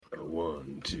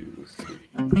2, 3.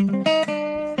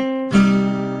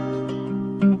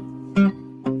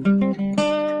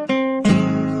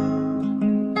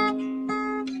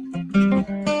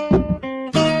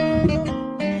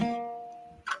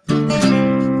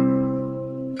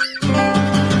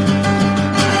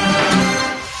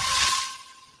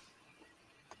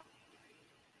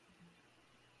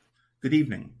 Good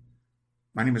evening.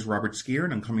 My name is Robert Skir,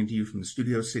 and I'm coming to you from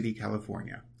Studio City,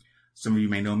 California. Some of you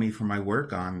may know me from my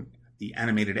work on the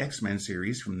animated X-Men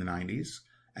series from the 90s,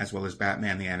 as well as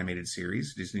Batman the Animated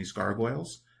Series, Disney's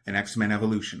Gargoyles, and X-Men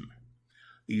Evolution.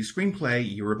 The screenplay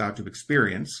you're about to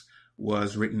experience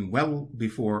was written well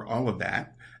before all of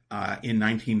that. In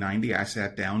 1990, I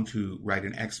sat down to write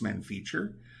an X-Men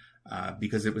feature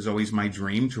because it was always my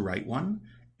dream to write one,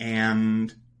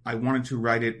 and I wanted to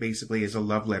write it basically as a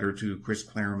love letter to Chris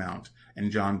Claremont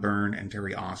and John Byrne and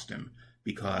Terry Austin,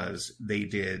 because they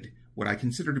did what I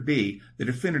consider to be the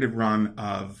definitive run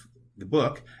of the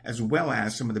book, as well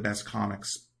as some of the best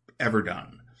comics ever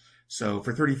done. So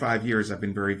for 35 years, I've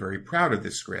been very, very proud of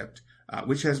this script,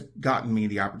 which has gotten me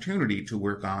the opportunity to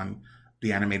work on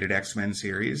the animated X-Men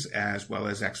series, as well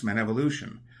as X-Men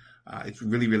Evolution. It's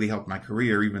really, really helped my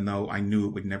career, even though I knew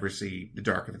it would never see the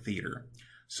dark of a theater.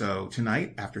 So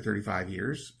tonight, after 35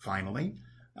 years, finally,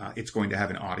 it's going to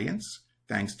have an audience,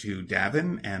 thanks to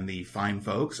Davin and the fine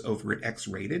folks over at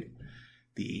X-Rated,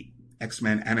 the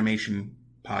X-Men Animation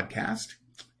Podcast.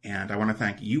 And I want to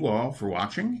thank you all for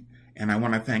watching, and I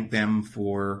want to thank them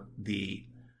for the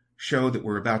show that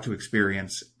we're about to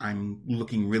experience. I'm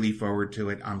looking really forward to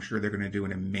it. I'm sure they're going to do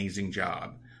an amazing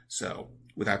job. So,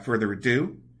 without further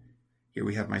ado, here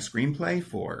we have my screenplay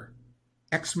for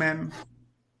X-Men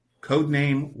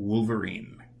Codename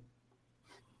Wolverine.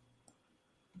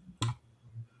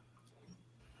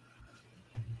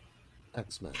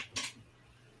 X-Men.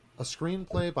 A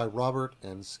screenplay by Robert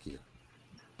N. Skir,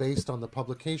 based on the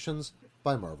publications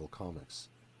by Marvel Comics.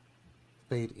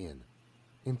 Fade in.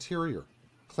 Interior,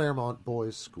 Claremont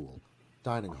Boys School,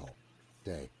 dining hall,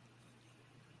 day.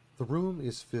 The room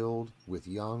is filled with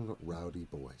young, rowdy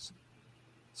boys.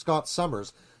 Scott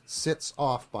Summers sits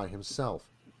off by himself.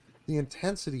 The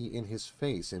intensity in his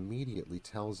face immediately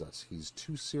tells us he's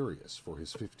too serious for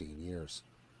his 15 years.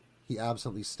 He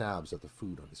absently stabs at the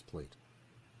food on his plate.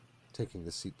 Taking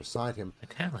the seat beside him,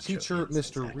 teacher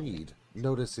Mr. Reed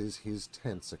notices his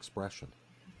tense expression.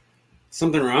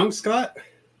 Something wrong, Scott?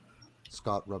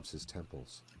 Scott rubs his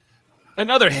temples.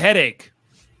 Another headache.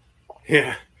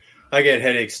 Yeah, I get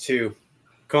headaches too.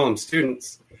 Call them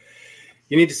students.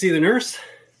 You need to see the nurse?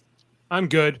 I'm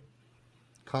good.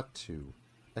 Cut to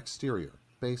exterior,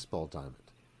 baseball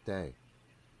diamond, day.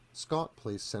 Scott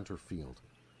plays center field.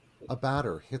 A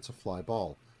batter hits a fly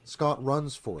ball. Scott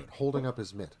runs for it, holding up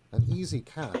his mitt. An easy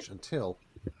catch until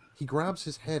he grabs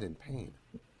his head in pain.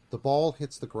 The ball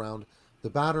hits the ground. The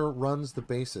batter runs the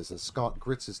bases as Scott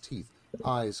grits his teeth,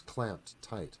 eyes clamped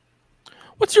tight.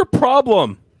 What's your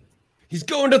problem? He's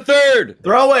going to third!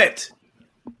 Throw it!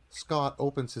 Scott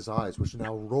opens his eyes, which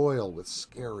now roil with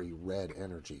scary red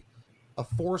energy. A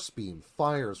force beam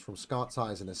fires from Scott's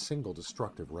eyes in a single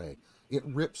destructive ray. It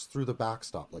rips through the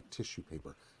backstop like tissue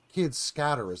paper. Kids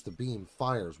scatter as the beam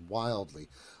fires wildly.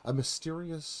 A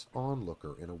mysterious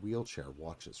onlooker in a wheelchair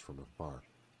watches from afar.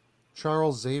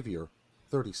 Charles Xavier,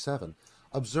 37,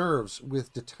 observes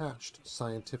with detached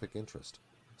scientific interest.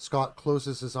 Scott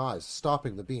closes his eyes,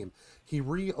 stopping the beam. He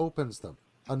reopens them.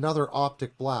 Another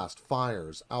optic blast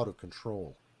fires out of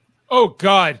control. Oh,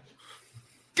 God!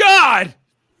 God!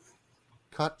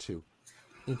 Cut to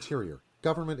interior,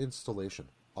 government installation,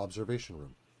 observation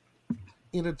room.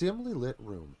 In a dimly lit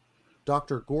room,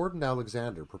 Dr. Gordon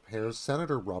Alexander prepares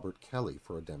Senator Robert Kelly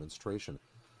for a demonstration.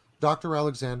 Dr.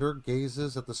 Alexander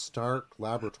gazes at the stark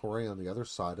laboratory on the other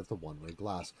side of the one-way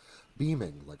glass,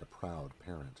 beaming like a proud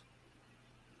parent.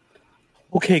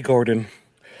 Okay, Gordon.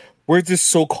 Where's this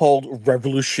so-called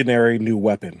revolutionary new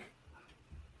weapon?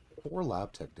 4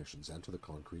 lab technicians enter the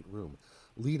concrete room,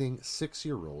 leading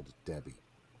 6-year-old Debbie.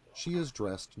 She is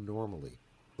dressed normally.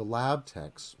 The lab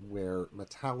techs wear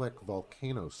metallic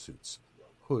volcano suits,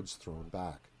 hoods thrown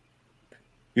back.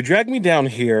 You dragged me down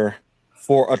here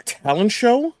for a talent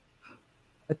show?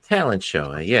 A talent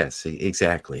show, yes,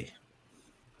 exactly.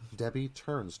 Debbie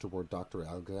turns toward Dr.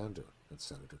 Alexander and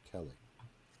Senator Kelly.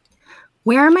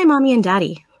 Where are my mommy and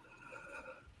daddy?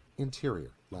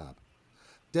 Interior, lab.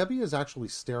 Debbie is actually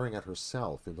staring at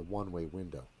herself in the one-way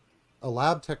window. A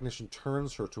lab technician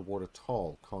turns her toward a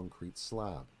tall concrete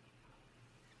slab.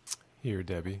 Here,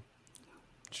 Debbie.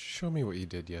 Show me what you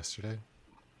did yesterday.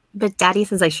 But Daddy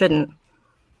says I shouldn't.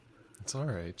 It's all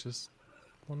right. Just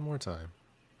one more time.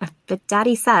 But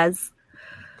Daddy says...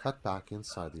 Cut back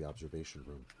inside the observation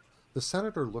room. The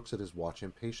senator looks at his watch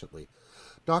impatiently.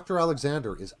 Dr.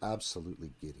 Alexander is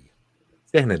absolutely giddy.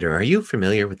 Senator, are you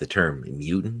familiar with the term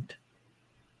mutant?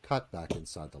 Cut back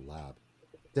inside the lab.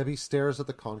 Debbie stares at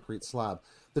the concrete slab.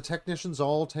 The technicians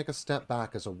all take a step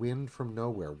back as a wind from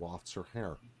nowhere wafts her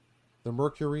hair. The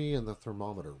mercury in the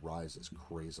thermometer rises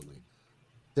crazily.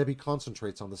 Debbie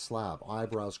concentrates on the slab,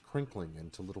 eyebrows crinkling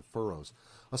into little furrows.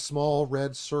 A small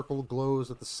red circle glows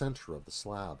at the center of the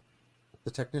slab.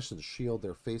 The technicians shield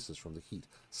their faces from the heat,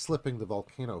 slipping the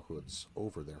volcano hoods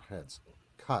over their heads.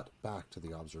 Cut back to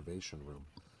the observation room.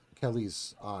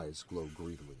 Kelly's eyes glow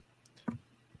greedily.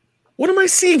 What am I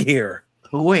seeing here?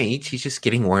 Wait, he's just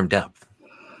getting warmed up.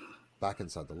 Back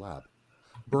inside the lab.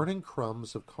 Burning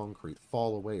crumbs of concrete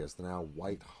fall away as the now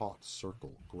white-hot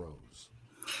circle grows.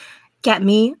 Get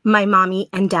me my mommy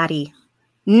and daddy.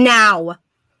 Now!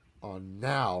 On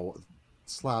now, the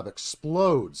slab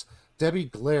explodes. Debbie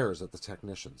glares at the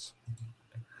technicians.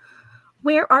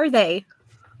 Where are they?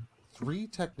 3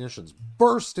 technicians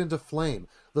burst into flame.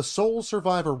 The sole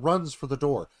survivor runs for the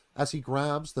door. As he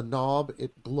grabs the knob,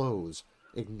 it glows,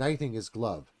 igniting his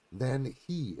glove. Then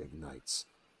he ignites.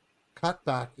 Cut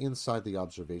back inside the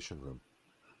observation room.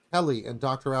 Ellie and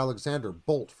Dr. Alexander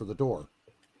bolt for the door.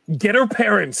 Get her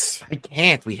parents. I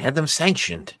can't. We had them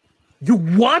sanctioned. You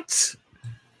what?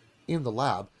 In the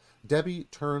lab, Debbie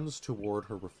turns toward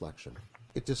her reflection.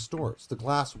 It distorts, the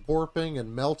glass warping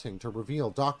and melting to reveal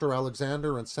Dr.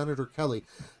 Alexander and Senator Kelly.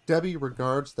 Debbie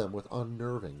regards them with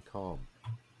unnerving calm.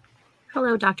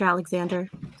 Hello, Dr. Alexander.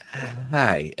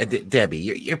 Hi, Debbie.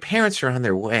 Your parents are on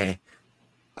their way.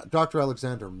 Dr.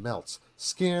 Alexander melts,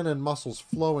 skin and muscles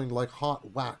flowing like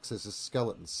hot wax as his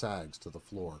skeleton sags to the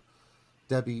floor.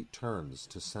 Debbie turns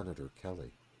to Senator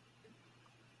Kelly.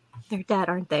 They're dead,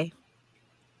 aren't they?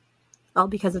 All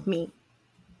because of me.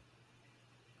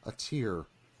 A tear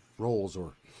rolls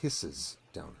or hisses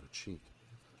down her cheek.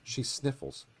 She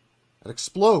sniffles and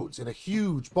explodes in a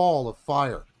huge ball of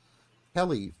fire.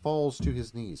 Kelly falls to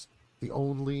his knees, the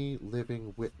only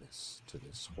living witness to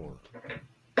this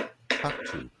horror. Cut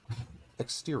to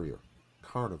exterior,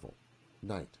 carnival,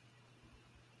 night.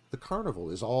 The carnival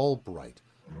is all bright,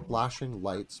 flashing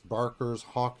lights, barkers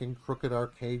hawking crooked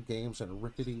arcade games, and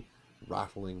rickety,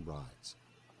 rattling rides.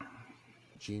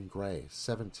 Jean Grey,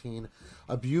 17,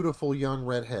 a beautiful young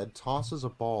redhead, tosses a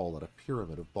ball at a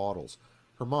pyramid of bottles.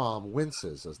 Her mom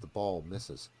winces as the ball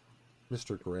misses.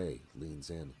 Mr. Grey leans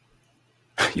in.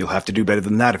 You'll have to do better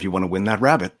than that if you want to win that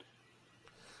rabbit.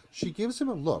 She gives him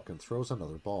a look and throws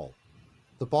another ball.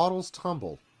 The bottles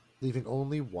tumble, leaving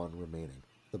only one remaining.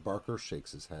 The barker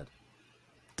shakes his head.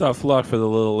 Tough luck for the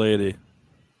little lady.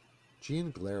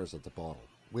 Jean glares at the bottle,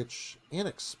 which,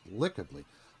 inexplicably,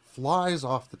 flies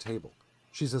off the table.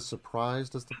 She's as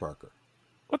surprised as the barker.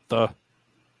 What the?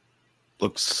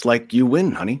 Looks like you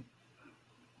win, honey.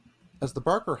 As the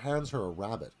barker hands her a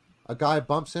rabbit, a guy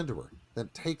bumps into her, then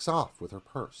takes off with her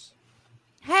purse.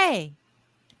 Hey!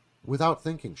 Without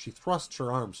thinking, she thrusts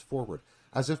her arms forward.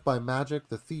 As if by magic,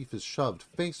 the thief is shoved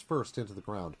face first into the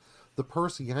ground. The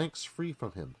purse yanks free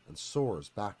from him and soars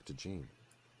back to Jean.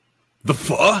 The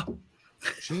fuck?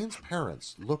 Jean's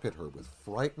parents look at her with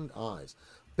frightened eyes,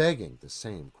 begging the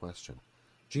same question.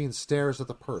 Jean stares at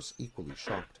the purse, equally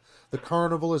shocked. The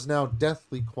carnival is now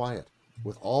deathly quiet,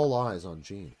 with all eyes on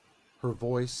Jean. Her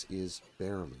voice is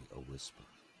barely a whisper.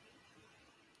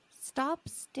 Stop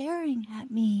staring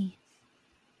at me.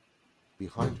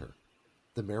 Behind her,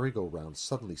 the merry-go-round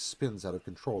suddenly spins out of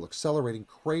control, accelerating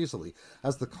crazily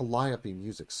as the calliope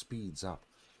music speeds up.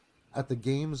 At the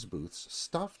games booths,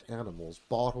 stuffed animals,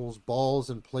 bottles, balls,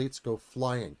 and plates go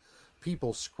flying.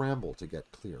 People scramble to get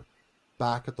clear.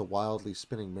 Back at the wildly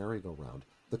spinning merry-go-round,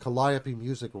 the calliope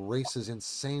music races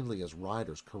insanely as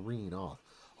riders careen off.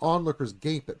 Onlookers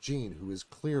gape at Jean, who is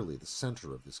clearly the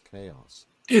center of this chaos.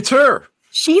 It's her!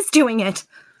 She's doing it!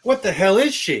 What the hell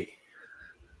is she?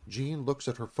 Jean looks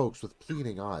at her folks with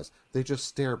pleading eyes. They just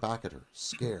stare back at her,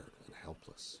 scared and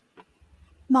helpless.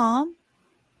 Mom?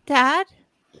 Dad?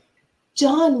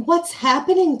 John, what's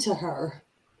happening to her?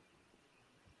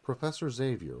 Professor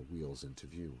Xavier wheels into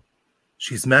view.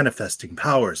 She's manifesting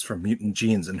powers from mutant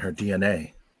genes in her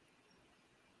DNA.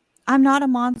 I'm not a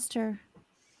monster.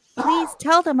 Please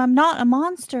tell them I'm not a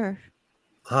monster.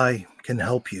 I can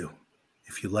help you,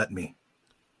 if you let me.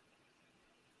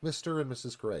 Mr. and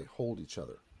Mrs. Grey hold each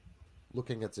other,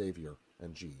 looking at Xavier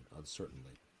and Jean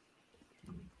uncertainly.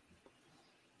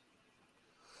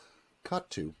 Cut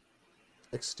to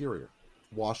exterior,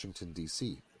 Washington,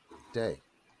 D.C., day.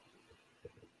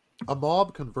 A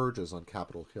mob converges on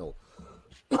Capitol Hill.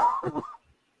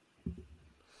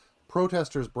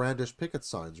 Protesters brandish picket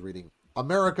signs reading,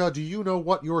 America, do you know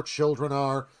what your children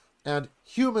are? And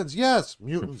humans, yes.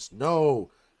 Mutants, no.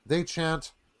 They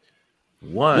chant,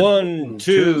 One,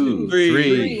 two,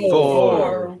 three,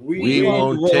 four. We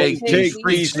won't take these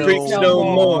streets no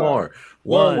more.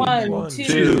 One,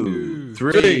 two,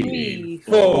 three,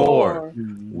 four.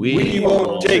 We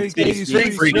won't take these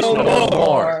streets no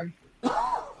more.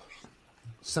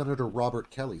 Senator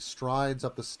Robert Kelly strides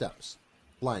up the steps,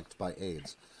 flanked by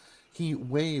aides. He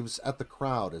waves at the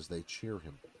crowd as they cheer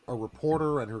him. A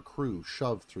reporter and her crew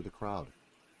shove through the crowd.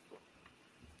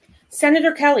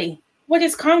 Senator Kelly, what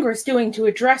is Congress doing to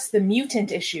address the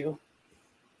mutant issue?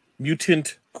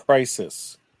 Mutant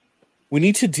crisis. We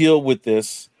need to deal with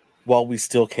this while we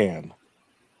still can.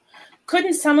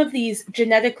 Couldn't some of these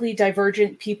genetically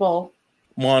divergent people...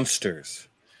 Monsters.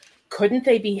 Couldn't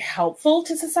they be helpful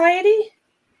to society?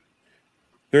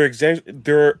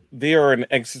 They are an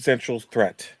existential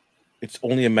threat. It's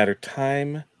only a matter of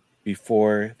time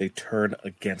before they turn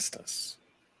against us.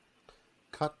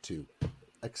 Cut to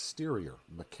exterior,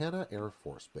 McKenna Air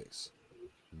Force Base.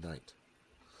 Night.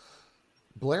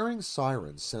 Blaring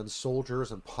sirens send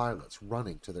soldiers and pilots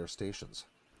running to their stations.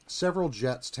 Several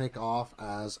jets take off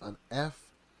as an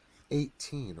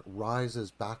F-18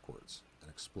 rises backwards and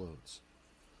explodes.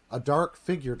 A dark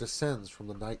figure descends from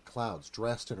the night clouds,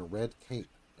 dressed in a red cape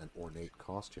and ornate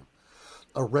costume.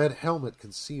 A red helmet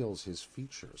conceals his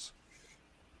features.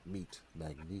 Meet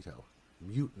Magneto,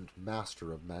 mutant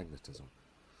master of magnetism.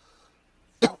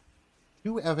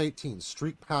 Two F-18s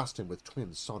streak past him with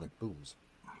twin sonic booms.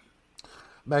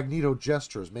 Magneto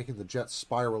gestures, making the jets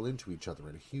spiral into each other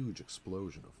in a huge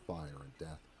explosion of fire and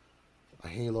death. A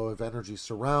halo of energy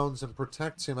surrounds and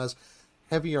protects him as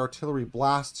heavy artillery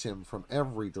blasts him from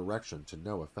every direction to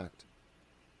no effect.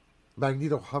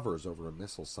 Magneto hovers over a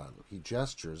missile silo. He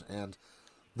gestures, and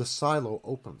the silo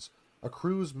opens. A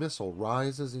cruise missile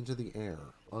rises into the air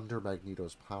under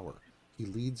Magneto's power. He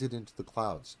leads it into the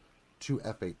clouds. Two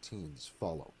F-18s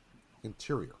follow.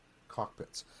 Interior,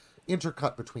 cockpits.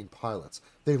 Intercut between pilots.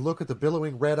 They look at the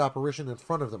billowing red apparition in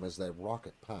front of them as they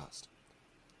rocket past.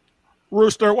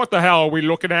 Rooster, what the hell are we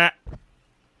looking at?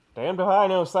 Damned if I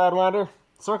know, Sidewinder.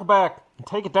 Circle back and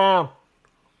take it down.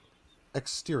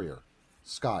 Exterior,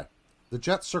 sky. The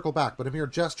jets circle back, but a mere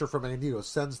gesture from Magneto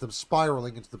sends them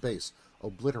spiraling into the base,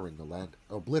 obliterating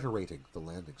the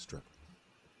landing strip.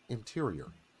 Interior,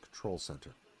 control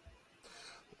center.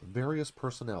 Various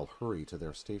personnel hurry to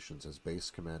their stations as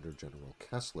Base Commander General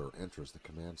Kessler enters the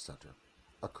command center.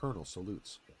 A colonel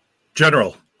salutes.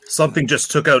 General, something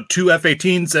just took out two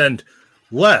F-18s and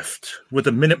left with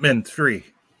a Minuteman III.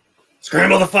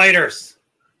 Scramble the fighters!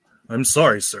 I'm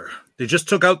sorry, sir. They just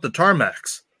took out the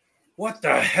tarmacs. What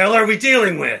the hell are we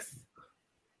dealing with?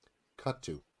 Cut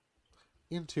to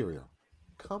interior.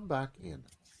 Come back in.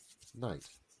 Night.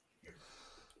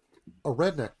 A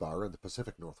redneck bar in the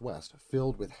Pacific Northwest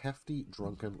filled with hefty,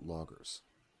 drunken loggers.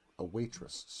 A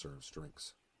waitress serves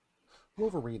drinks.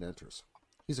 Wolverine enters.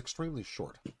 He's extremely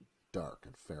short, dark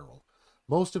and feral.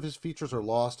 Most of his features are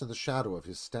lost in the shadow of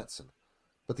his Stetson,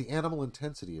 but the animal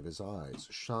intensity of his eyes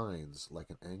shines like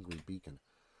an angry beacon.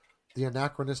 The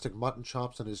anachronistic mutton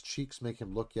chops on his cheeks make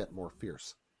him look yet more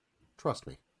fierce. Trust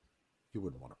me, you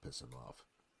wouldn't want to piss him off.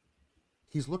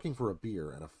 He's looking for a beer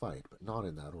and a fight, but not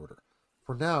in that order.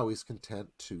 For now, he's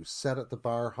content to sit at the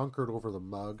bar, hunkered over the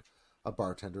mug a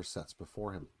bartender sets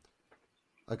before him.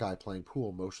 A guy playing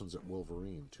pool motions at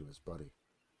Wolverine to his buddy.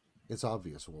 It's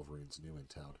obvious Wolverine's new in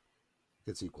town.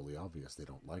 It's equally obvious they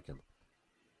don't like him.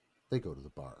 They go to the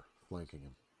bar, flanking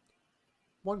him.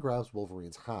 One grabs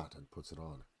Wolverine's hat and puts it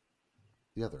on.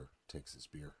 The other takes his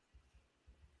beer.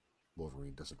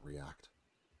 Wolverine doesn't react.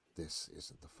 This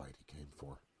isn't the fight he came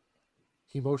for.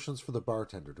 He motions for the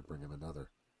bartender to bring him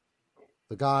another.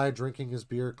 The guy drinking his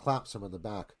beer claps him on the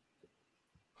back.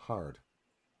 Hard.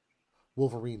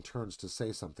 Wolverine turns to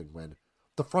say something when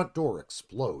the front door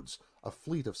explodes. A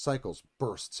fleet of cycles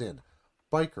bursts in.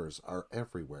 Bikers are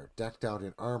everywhere, decked out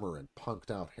in armor and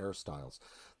punked out hairstyles.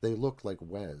 They look like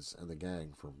Wes and the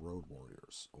gang from Road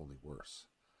Warriors, only worse.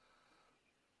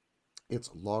 It's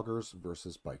loggers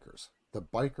versus bikers. The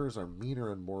bikers are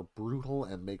meaner and more brutal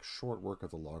and make short work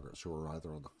of the loggers, who are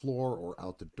either on the floor or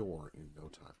out the door in no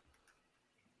time.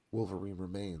 Wolverine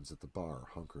remains at the bar,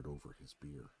 hunkered over his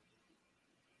beer.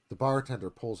 The bartender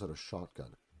pulls out a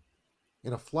shotgun.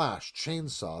 In a flash,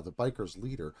 Chainsaw, the biker's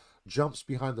leader, jumps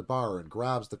behind the bar and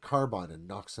grabs the carbine and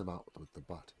knocks him out with the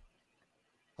butt.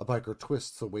 A biker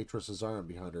twists the waitress's arm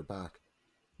behind her back.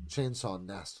 Chainsaw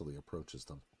nastily approaches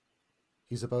them.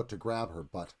 He's about to grab her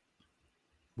butt.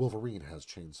 Wolverine has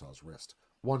Chainsaw's wrist.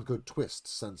 One good twist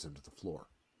sends him to the floor.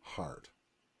 Hard.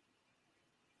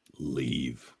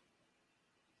 Leave.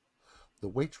 The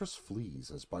waitress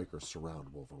flees as bikers surround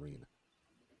Wolverine.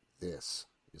 This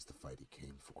is the fight he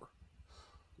came for.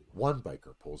 One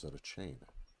biker pulls out a chain.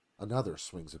 Another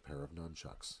swings a pair of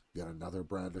nunchucks. Yet another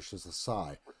brandishes a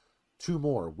sai. Two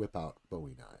more whip out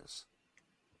Bowie knives.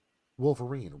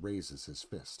 Wolverine raises his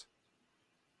fist.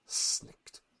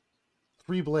 Snicked.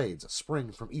 3 blades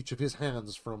spring from each of his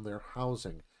hands from their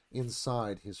housing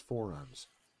inside his forearms.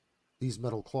 These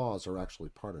metal claws are actually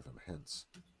part of him, hence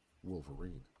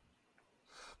Wolverine.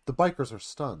 The bikers are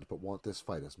stunned, but want this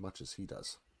fight as much as he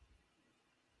does.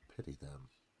 Pity them.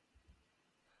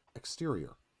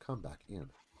 Exterior, come back in.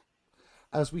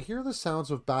 As we hear the sounds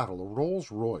of battle, a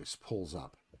Rolls-Royce pulls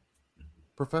up.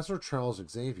 Professor Charles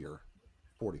Xavier,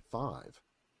 45,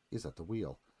 is at the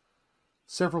wheel.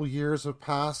 Several years have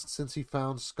passed since he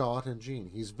found Scott and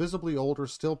Jean. He's visibly older,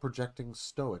 still projecting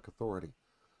stoic authority.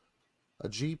 A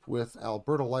Jeep with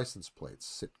Alberta license plates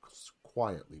sits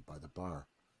quietly by the bar.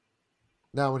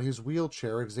 Now in his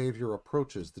wheelchair, Xavier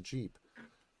approaches the Jeep,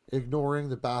 ignoring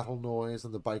the battle noise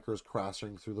and the bikers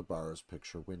crashing through the bar's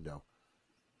picture window.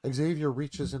 Xavier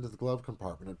reaches into the glove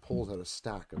compartment and pulls out a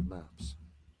stack of maps.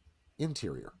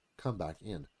 Interior, come back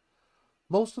in.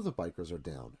 Most of the bikers are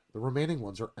down. The remaining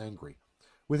ones are angry.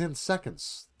 Within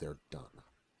seconds, they're done.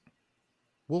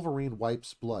 Wolverine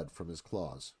wipes blood from his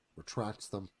claws, retracts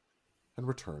them, and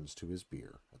returns to his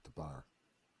beer at the bar.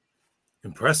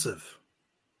 Impressive.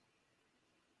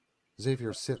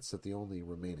 Xavier sits at the only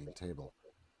remaining table.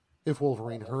 If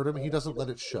Wolverine hurt him, he doesn't let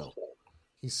it show.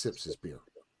 He sips his beer.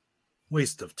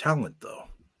 Waste of talent, though.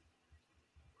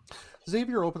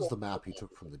 Xavier opens the map he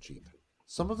took from the Jeep.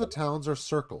 Some of the towns are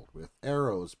circled, with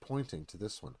arrows pointing to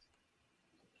this one.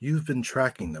 You've been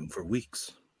tracking them for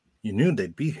weeks. You knew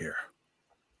they'd be here.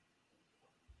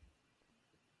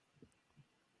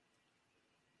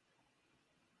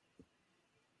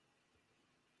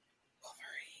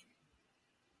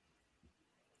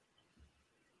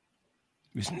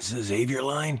 Isn't this the Xavier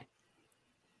line?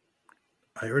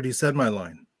 I already said my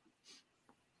line.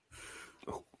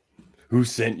 Who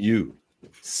sent you?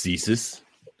 Cesis?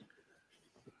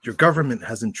 Your government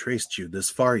hasn't traced you this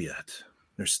far yet.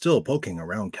 They're still poking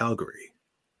around Calgary.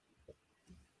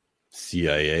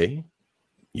 CIA?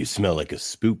 You smell like a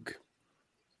spook.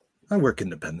 I work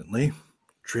independently,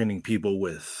 training people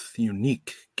with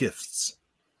unique gifts.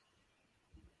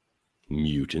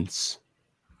 Mutants?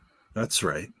 That's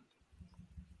right.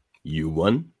 You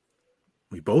one?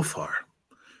 We both are.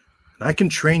 And I can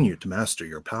train you to master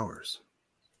your powers.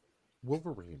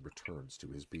 Wolverine returns to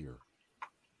his beer.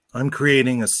 I'm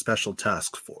creating a special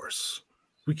task force.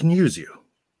 We can use you.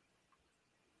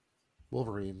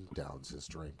 Wolverine downs his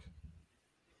drink.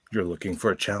 You're looking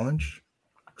for a challenge?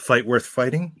 A fight worth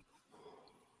fighting?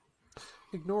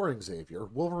 Ignoring Xavier,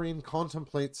 Wolverine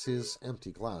contemplates his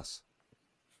empty glass.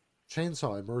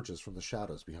 Chainsaw emerges from the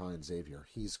shadows behind Xavier.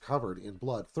 He's covered in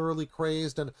blood, thoroughly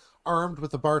crazed, and armed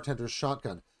with the bartender's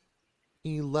shotgun.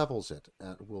 He levels it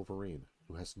at Wolverine,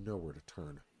 who has nowhere to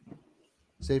turn.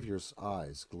 Xavier's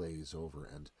eyes glaze over,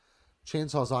 and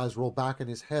Chainsaw's eyes roll back in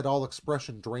his head, all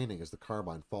expression draining as the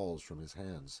carbine falls from his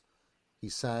hands. He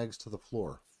sags to the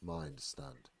floor, mind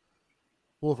stunned.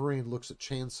 Wolverine looks at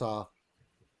Chainsaw,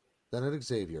 then at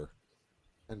Xavier,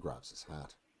 and grabs his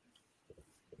hat.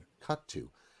 Cut to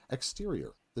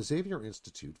exterior, the Xavier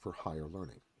Institute for Higher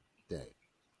Learning. Day.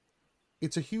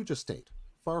 It's a huge estate,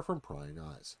 far from prying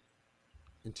eyes.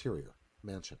 Interior,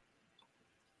 mansion.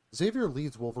 Xavier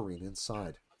leads Wolverine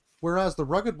inside. Whereas the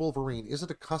rugged Wolverine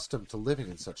isn't accustomed to living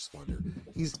in such splendor,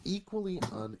 he's equally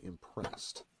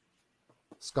unimpressed.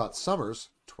 Scott Summers,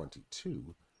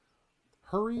 22,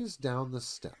 hurries down the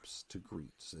steps to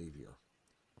greet Xavier.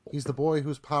 He's the boy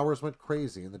whose powers went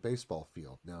crazy in the baseball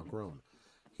field, now grown.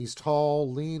 He's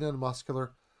tall, lean, and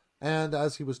muscular, and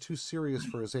as he was too serious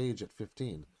for his age at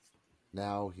 15,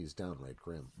 now he's downright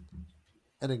grim.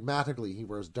 Enigmatically, he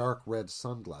wears dark red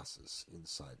sunglasses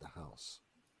inside the house.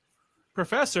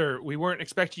 Professor, we weren't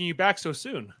expecting you back so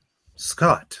soon.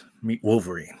 Scott, meet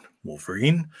Wolverine.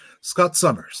 Wolverine, Scott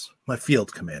Summers, my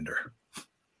field commander.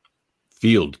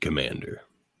 Field commander?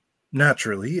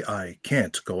 Naturally, I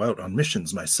can't go out on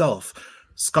missions myself.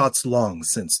 Scott's long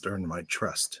since earned my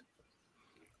trust.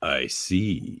 I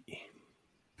see.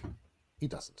 He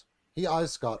doesn't. He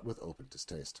eyes Scott with open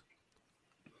distaste.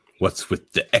 What's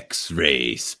with the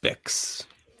X-ray specs?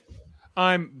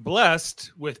 I'm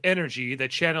blessed with energy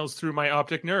that channels through my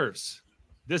optic nerves.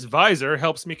 This visor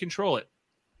helps me control it.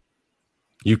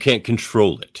 You can't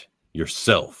control it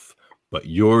yourself, but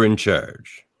you're in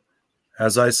charge.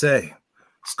 As I say,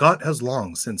 Scott has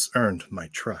long since earned my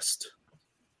trust.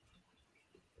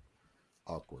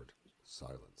 Awkward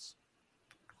silence.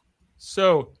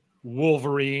 So,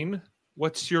 Wolverine,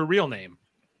 what's your real name?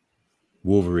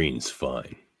 Wolverine's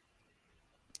fine.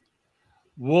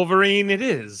 Wolverine it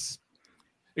is.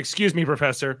 Excuse me,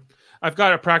 Professor. I've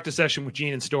got a practice session with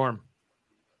Jean and Storm.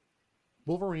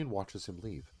 Wolverine watches him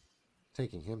leave.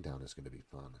 Taking him down is going to be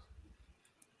fun.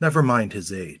 Never mind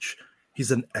his age.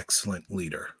 He's an excellent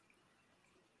leader.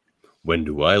 When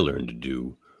do I learn to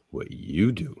do what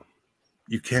you do?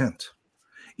 You can't.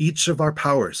 Each of our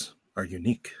powers are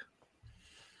unique.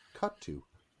 Cut to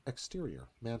exterior,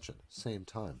 mansion, same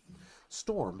time.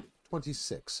 Storm,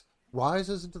 26,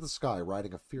 rises into the sky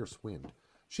riding a fierce wind.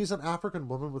 She's an African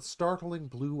woman with startling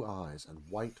blue eyes and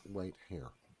white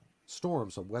hair.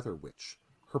 Storm's a weather witch.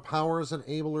 Her powers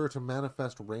enable her to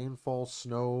manifest rainfall,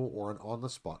 snow, or an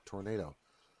on-the-spot tornado.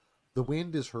 The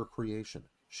wind is her creation.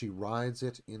 She rides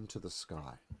it into the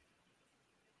sky.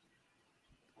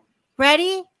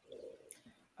 Ready?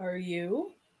 Are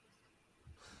you?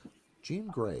 Jean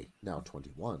Grey, now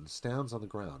 21, stands on the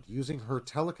ground, using her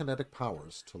telekinetic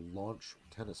powers to launch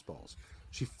tennis balls.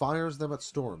 She fires them at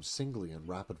Storm singly in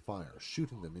rapid fire,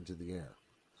 shooting them into the air.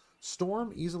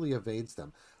 Storm easily evades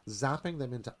them, zapping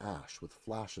them into ash with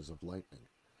flashes of lightning.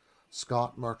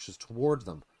 Scott marches toward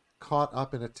them, caught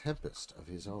up in a tempest of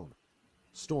his own.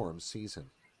 Storm sees him.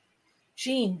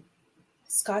 Jean,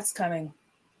 Scott's coming.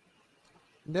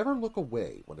 Never look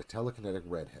away when a telekinetic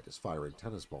redhead is firing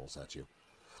tennis balls at you.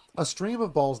 A stream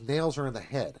of balls nails her in the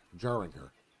head, jarring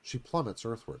her. She plummets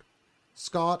earthward.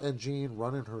 Scott and Jean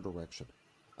run in her direction.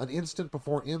 An instant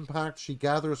before impact, she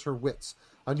gathers her wits.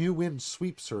 A new wind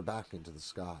sweeps her back into the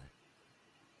sky.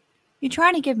 You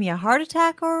trying to give me a heart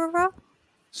attack, Aurora?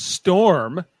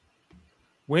 Storm,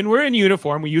 when we're in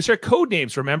uniform, we use our code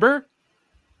names, remember?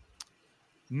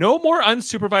 No more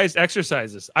unsupervised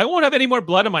exercises. I won't have any more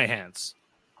blood on my hands.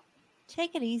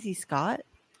 Take it easy, Scott.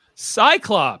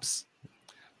 Cyclops,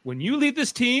 when you lead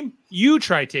this team, you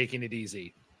try taking it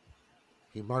easy.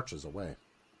 He marches away.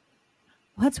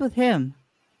 What's with him?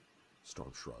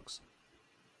 Storm shrugs.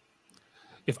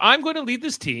 If I'm going to lead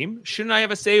this team, shouldn't I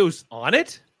have a say who's on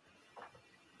it?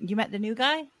 You met the new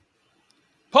guy?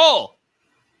 Pull!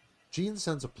 Jean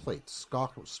sends a plate,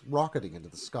 Scott rocketing into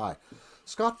the sky.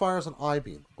 Scott fires an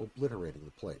I-beam, obliterating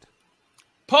the plate.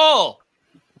 Pull!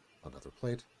 Another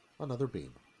plate, another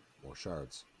beam. More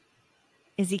shards.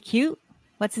 Is he cute?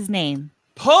 What's his name?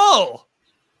 Pull!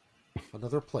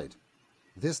 Another plate.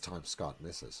 This time Scott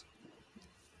misses.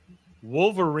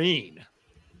 Wolverine.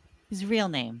 His real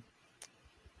name.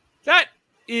 That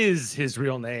is his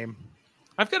real name.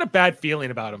 I've got a bad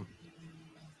feeling about him.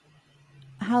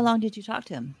 How long did you talk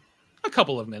to him? A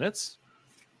couple of minutes.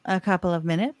 A couple of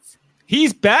minutes?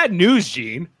 He's bad news,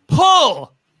 Jean.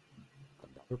 Pull!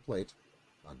 Another plate.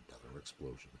 Another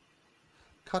explosion.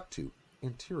 Cut to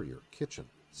interior kitchen.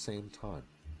 Same time.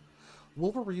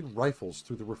 Wolverine rifles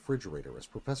through the refrigerator as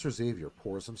Professor Xavier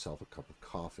pours himself a cup of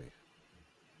coffee.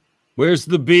 Where's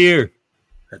the beer?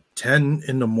 At 10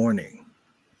 in the morning.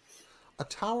 A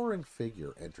towering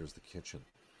figure enters the kitchen.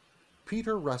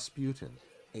 Peter Rasputin,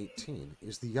 18,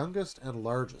 is the youngest and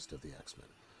largest of the X-Men.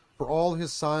 For all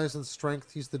his size and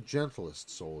strength, he's the gentlest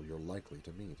soul you're likely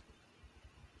to meet.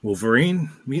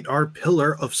 Wolverine, meet our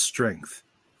pillar of strength,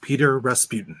 Peter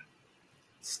Rasputin.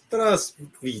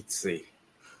 Strasvitsi.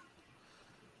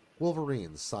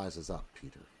 Wolverine sizes up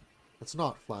Peter. It's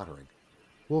not flattering.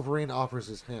 Wolverine offers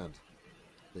his hand.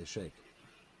 They shake.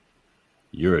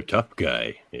 You're a tough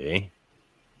guy, eh?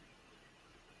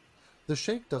 The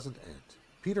shake doesn't end.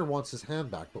 Peter wants his hand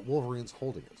back, but Wolverine's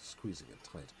holding it, squeezing it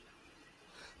tight.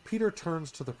 Peter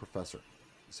turns to the professor.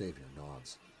 Xavier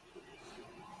nods.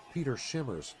 Peter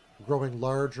shimmers, growing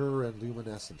larger and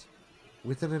luminescent.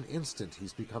 Within an instant,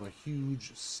 he's become a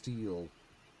huge steel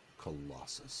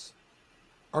colossus.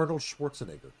 Arnold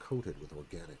Schwarzenegger coated with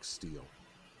organic steel.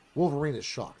 Wolverine is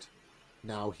shocked.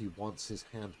 Now he wants his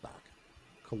hand back.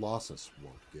 Colossus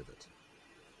won't give it.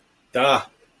 Da,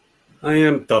 I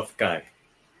am tough guy.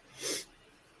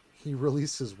 He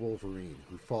releases Wolverine,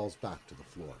 who falls back to the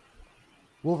floor.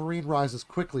 Wolverine rises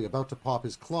quickly, about to pop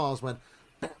his claws, when,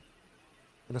 bam!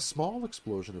 In a small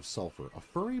explosion of sulfur, a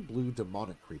furry blue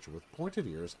demonic creature with pointed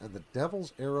ears and the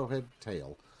devil's arrowhead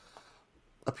tail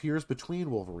appears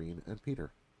between Wolverine and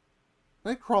Peter.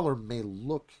 Nightcrawler may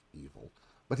look evil,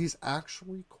 but he's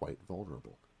actually quite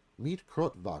vulnerable. Meet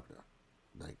Kurt Wagner,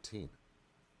 19.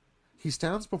 He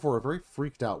stands before a very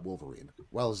freaked out Wolverine,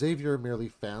 while Xavier merely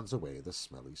fans away the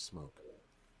smelly smoke.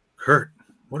 Kurt,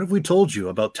 what have we told you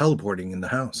about teleporting in the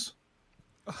house?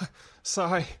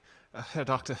 Sorry, Herr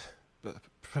Doctor,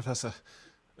 Professor.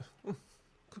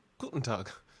 Guten Tag.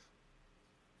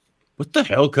 What the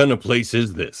hell kind of place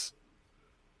is this?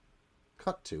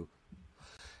 Cut to.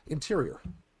 Interior,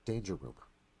 danger room,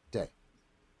 day.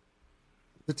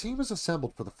 The team is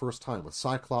assembled for the first time with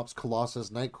Cyclops, Colossus,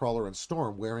 Nightcrawler, and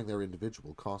Storm wearing their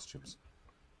individual costumes.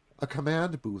 A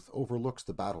command booth overlooks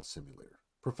the battle simulator.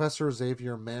 Professor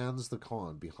Xavier mans the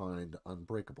con behind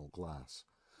unbreakable glass.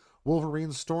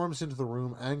 Wolverine storms into the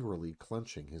room angrily,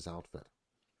 clenching his outfit.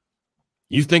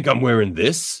 You think I'm wearing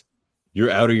this?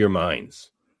 You're out of your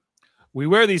minds. We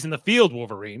wear these in the field,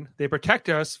 Wolverine. They protect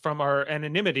us from our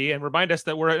anonymity and remind us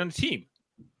that we're on a team.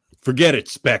 Forget it,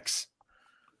 Specs.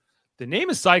 The name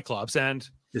is Cyclops, and...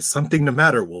 Is something the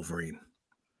matter, Wolverine?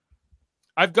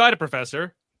 I've got it,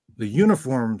 Professor. The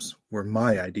uniforms were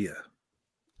my idea.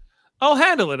 I'll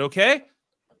handle it, okay?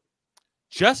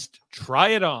 Just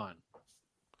try it on.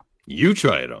 You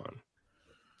try it on.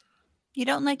 You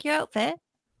don't like your outfit?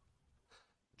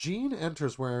 Jean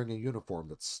enters wearing a uniform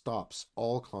that stops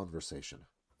all conversation.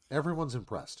 Everyone's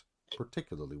impressed,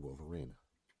 particularly Wolverine.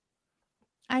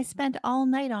 I spent all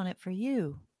night on it for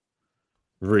you.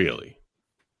 Really?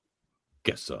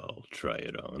 Guess I'll try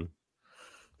it on.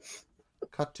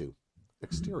 Cut to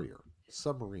exterior,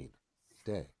 submarine,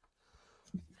 day.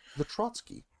 The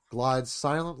Trotsky glides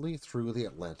silently through the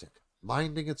Atlantic,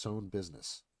 minding its own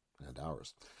business, and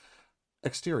ours.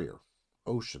 Exterior,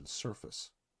 ocean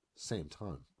surface, same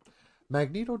time.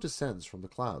 Magneto descends from the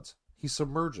clouds. He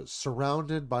submerges,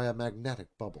 surrounded by a magnetic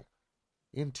bubble.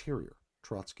 Interior,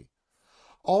 Trotsky.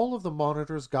 All of the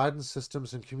monitors, guidance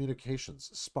systems, and communications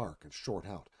spark and short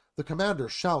out. The commander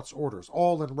shouts orders,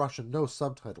 all in Russian, no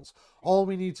subtitles. All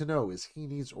we need to know is he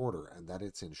needs order and that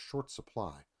it's in short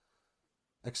supply.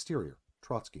 Exterior,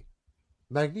 Trotsky.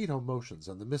 Magneto motions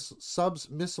and the sub's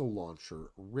missile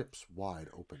launcher rips wide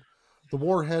open. The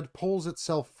warhead pulls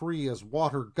itself free as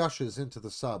water gushes into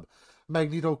the sub.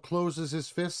 Magneto closes his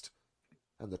fist,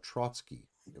 and the Trotsky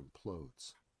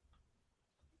implodes.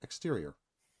 Exterior,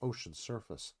 ocean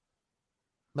surface.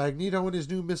 Magneto and his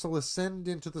new missile ascend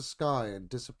into the sky and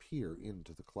disappear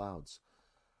into the clouds.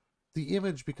 The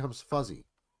image becomes fuzzy,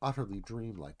 utterly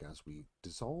dreamlike as we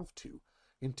dissolve to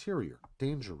interior,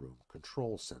 danger room,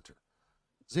 control center.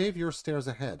 Xavier stares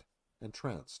ahead,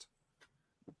 entranced.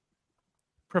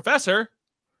 Professor?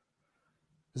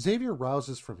 Xavier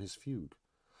rouses from his fugue.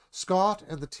 Scott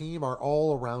and the team are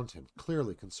all around him,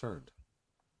 clearly concerned.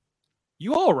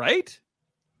 You all right?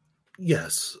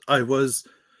 Yes, I was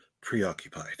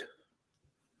preoccupied.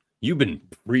 You've been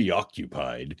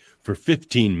preoccupied for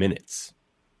 15 minutes.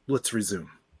 Let's resume.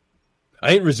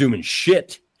 I ain't resuming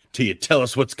shit till you tell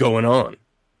us what's going on.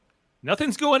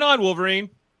 Nothing's going on, Wolverine.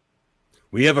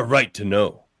 We have a right to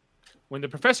know. When the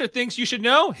professor thinks you should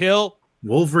know, he'll...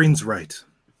 Wolverine's right.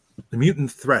 The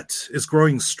mutant threat is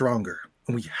growing stronger,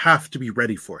 and we have to be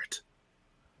ready for it.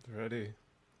 Ready?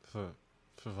 For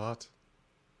what?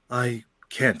 I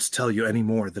can't tell you any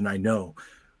more than I know.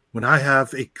 When I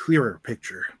have a clearer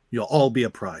picture, you'll all be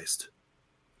apprised.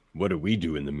 What do we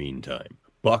do in the meantime?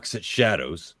 Box at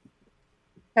shadows?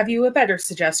 Have you a better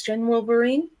suggestion,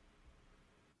 Wolverine?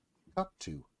 Cut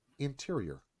to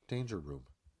interior, danger room,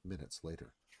 minutes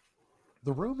later.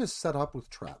 The room is set up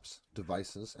with traps,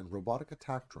 devices, and robotic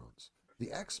attack drones.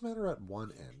 The X-Men are at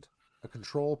one end, a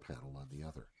control panel on the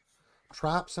other.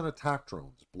 Traps and attack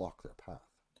drones block their path.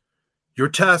 Your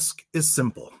task is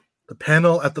simple. The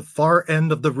panel at the far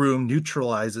end of the room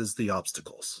neutralizes the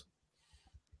obstacles.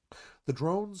 The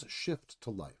drones shift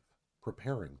to life,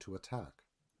 preparing to attack.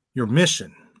 Your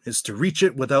mission is to reach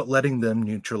it without letting them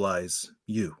neutralize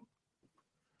you.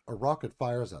 A rocket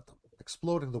fires at them,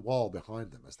 exploding the wall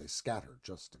behind them as they scatter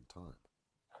just in time.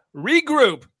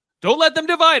 Regroup! Don't let them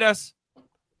divide us!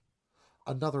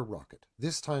 Another rocket.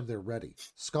 This time they're ready.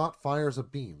 Scott fires a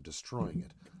beam, destroying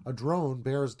it. A drone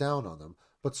bears down on them,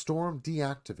 but Storm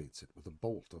deactivates it with a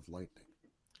bolt of lightning.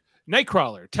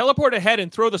 Nightcrawler, teleport ahead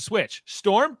and throw the switch.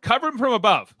 Storm, cover him from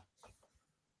above.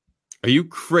 Are you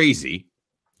crazy?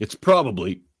 It's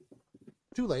probably...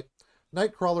 Too late.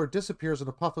 Nightcrawler disappears in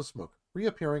a puff of smoke,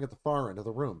 reappearing at the far end of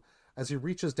the room. As he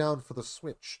reaches down for the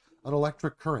switch, an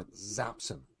electric current zaps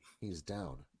him. He's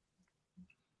down.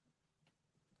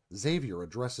 Xavier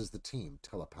addresses the team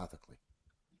telepathically.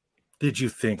 Did you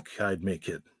think I'd make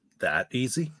it that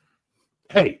easy?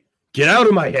 Hey, get out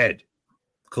of my head!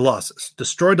 Colossus,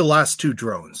 destroy the last two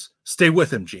drones. Stay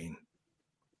with him, Jean.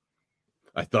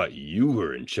 I thought you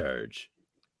were in charge.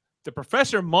 The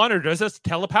professor monitors us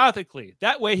telepathically.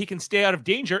 That way he can stay out of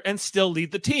danger and still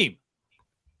lead the team.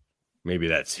 Maybe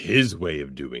that's his way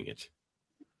of doing it.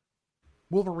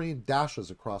 Wolverine dashes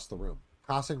across the room,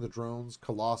 passing the drones,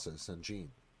 Colossus, and Jean.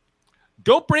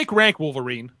 Don't break rank,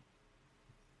 Wolverine.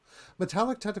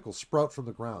 Metallic tentacles sprout from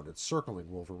the ground, encircling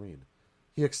Wolverine.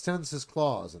 He extends his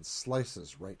claws and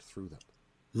slices right through them.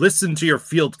 Listen to your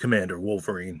field commander,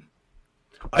 Wolverine.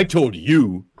 I told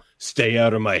you, stay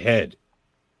out of my head.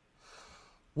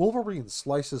 Wolverine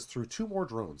slices through 2 more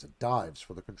drones and dives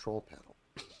for the control panel.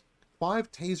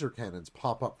 5 taser cannons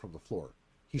pop up from the floor.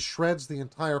 He shreds the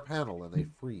entire panel and they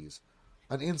freeze.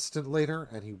 An instant later,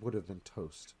 and he would have been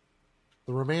toast.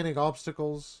 The remaining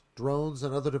obstacles, drones,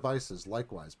 and other devices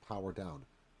likewise power down.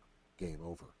 Game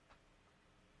over.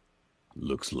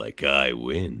 Looks like I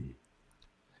win.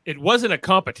 It wasn't a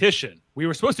competition. We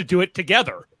were supposed to do it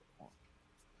together.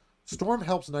 Storm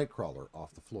helps Nightcrawler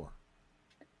off the floor.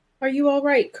 Are you all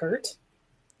right, Kurt?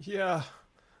 Yeah.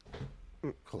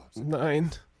 Collapsing.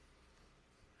 9.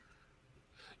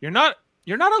 You're not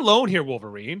alone here,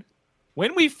 Wolverine.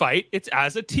 When we fight, it's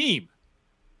as a team.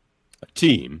 A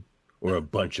team or a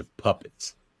bunch of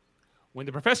puppets? When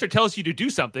the professor tells you to do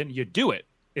something, you do it.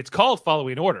 It's called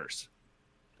following orders.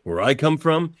 Where I come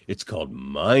from, it's called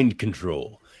mind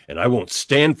control, and I won't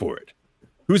stand for it.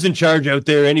 Who's in charge out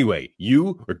there anyway?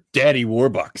 You or Daddy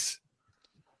Warbucks?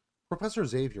 Professor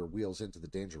Xavier wheels into the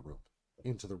danger room,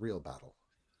 into the real battle.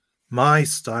 My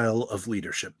style of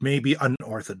leadership may be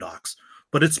unorthodox,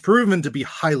 but it's proven to be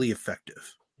highly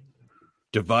effective.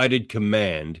 Divided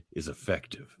command is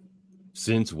effective.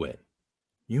 Since when?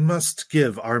 You must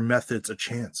give our methods a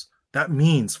chance. That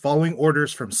means following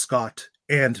orders from Scott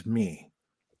and me.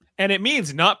 And it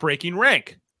means not breaking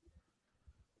rank.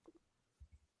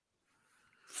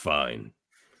 Fine.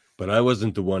 But I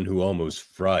wasn't the one who almost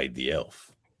fried the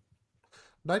elf.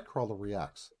 Nightcrawler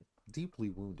reacts, deeply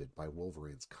wounded by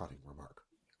Wolverine's cutting remark.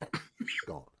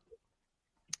 Gone.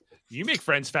 You make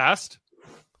friends fast.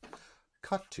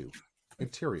 Cut to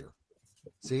interior.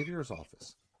 Xavier's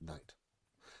office. Night.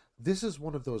 This is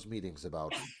one of those meetings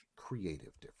about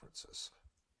creative differences.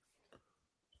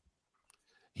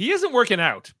 He isn't working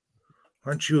out.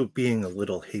 Aren't you being a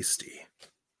little hasty?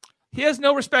 He has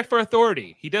no respect for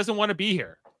authority. He doesn't want to be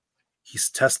here. He's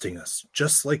testing us,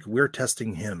 just like we're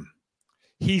testing him.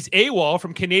 He's AWOL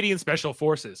from Canadian Special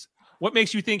Forces. What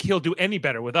makes you think he'll do any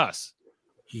better with us?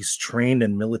 He's trained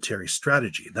in military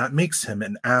strategy. That makes him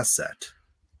an asset.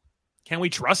 Can we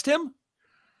trust him?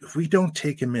 If we don't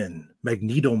take him in,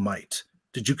 Magneto might.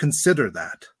 Did you consider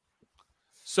that?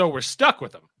 So we're stuck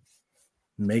with him.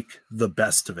 Make the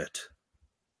best of it.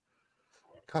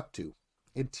 Cut to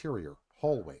interior,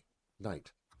 hallway,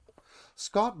 night.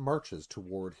 Scott marches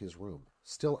toward his room,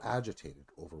 still agitated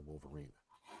over Wolverine.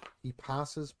 He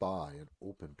passes by an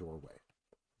open doorway.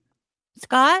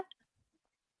 Scott?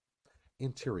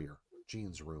 Interior,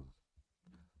 Jean's room.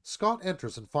 Scott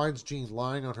enters and finds Jean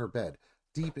lying on her bed,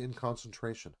 deep in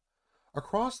concentration.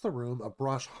 Across the room, a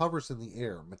brush hovers in the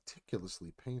air,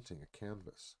 meticulously painting a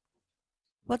canvas.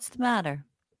 What's the matter?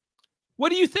 What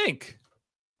do you think?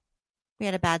 We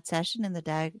had a bad session in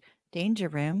the danger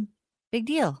room. Big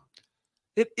deal.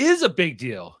 It is a big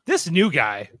deal. This new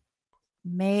guy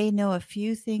may know a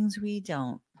few things we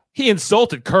don't. He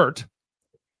insulted Kurt.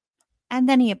 And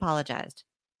then he apologized.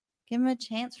 Give him a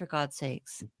chance, for God's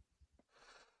sakes.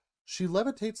 She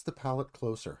levitates the palette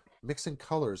closer, mixing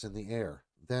colors in the air,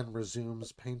 then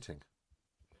resumes painting.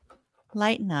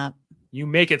 Lighten up. You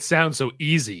make it sound so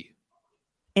easy.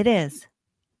 It is.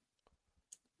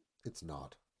 It's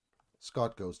not.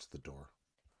 Scott goes to the door.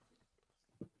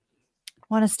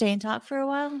 Want to stay and talk for a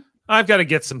while? I've got to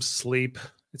get some sleep.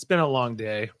 It's been a long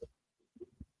day.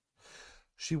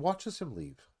 She watches him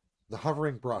leave. The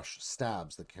hovering brush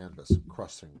stabs the canvas,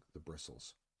 crushing the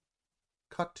bristles.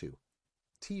 Cut to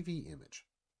TV image.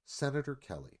 Senator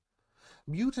Kelly.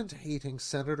 Mutant-hating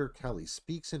Senator Kelly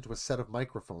speaks into a set of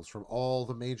microphones from all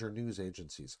the major news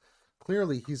agencies.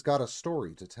 Clearly, he's got a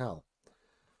story to tell.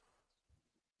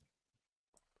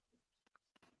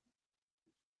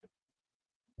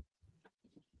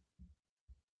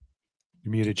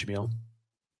 You're muted, Jamil.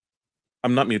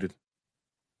 I'm not muted.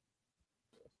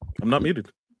 I'm not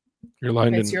muted. Your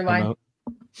line It's didn't your come line. out.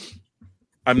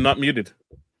 I'm not muted.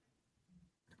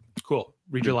 Cool.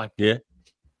 Read your line. Yeah.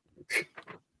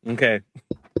 Okay.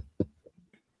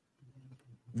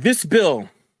 This bill,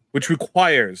 which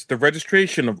requires the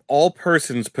registration of all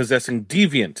persons possessing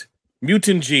deviant,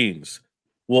 mutant genes,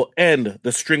 will end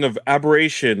the string of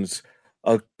aberrations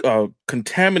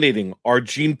contaminating our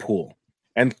gene pool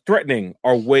and threatening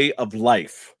our way of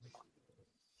life.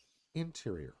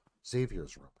 Interior.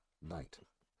 Xavier's room. Night.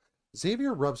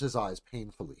 Xavier rubs his eyes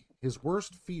painfully. His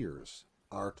worst fears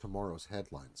are tomorrow's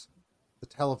headlines. The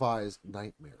televised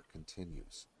nightmare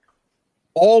continues.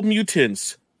 All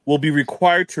mutants will be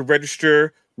required to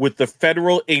register with the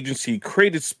federal agency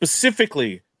created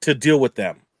specifically to deal with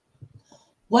them.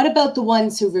 What about the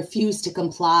ones who refuse to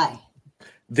comply?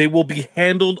 They will be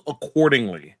handled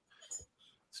accordingly.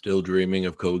 Still dreaming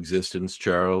of coexistence,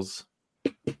 Charles?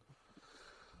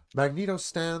 Magneto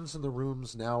stands in the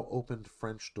room's now opened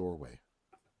French doorway.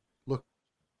 Look,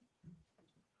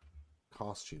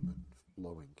 costume and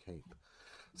flowing cape.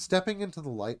 Stepping into the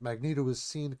light, Magneto is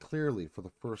seen clearly for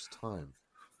the first time.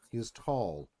 He is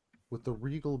tall, with the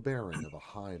regal bearing of a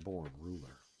high-born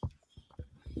ruler.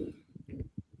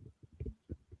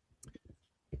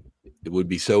 It would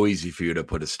be so easy for you to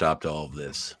put a stop to all of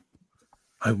this.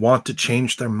 I want to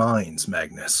change their minds,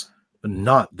 Magnus, but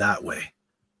not that way.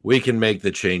 We can make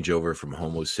the changeover from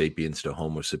Homo sapiens to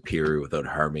Homo superior without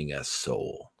harming a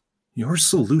soul. Your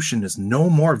solution is no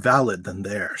more valid than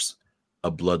theirs. A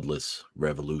bloodless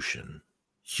revolution.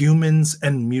 Humans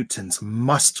and mutants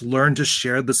must learn to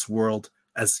share this world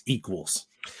as equals.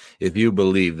 If you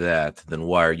believe that, then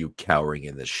why are you cowering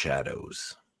in the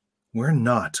shadows? We're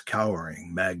not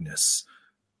cowering, Magnus.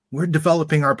 We're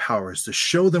developing our powers to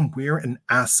show them we're an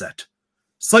asset.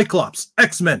 Cyclops,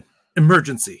 X-Men,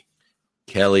 emergency.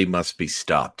 Kelly must be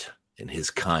stopped, and his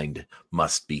kind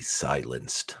must be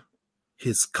silenced.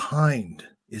 His kind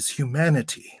is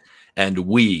humanity. And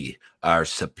we are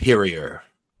superior.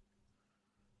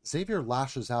 Xavier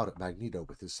lashes out at Magneto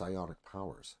with his psionic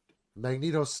powers.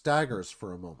 Magneto staggers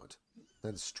for a moment,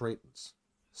 then straightens,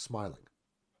 smiling,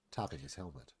 tapping his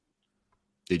helmet.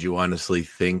 Did you honestly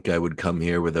think I would come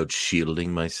here without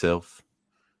shielding myself?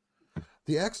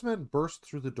 The X-Men burst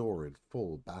through the door in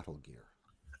full battle gear.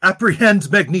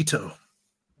 Apprehend Magneto!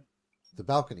 The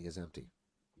balcony is empty.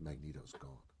 Magneto's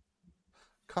gone.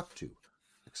 Cut to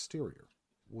exterior,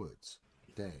 woods,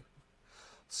 day.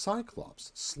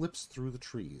 Cyclops slips through the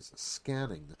trees,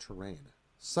 scanning the terrain.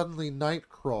 Suddenly,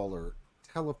 Nightcrawler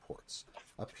teleports,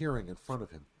 appearing in front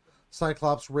of him.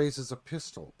 Cyclops raises a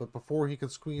pistol, but before he can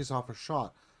squeeze off a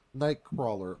shot,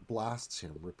 Nightcrawler blasts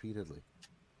him repeatedly.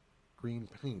 Green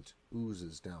paint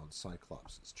oozes down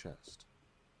Cyclops' chest.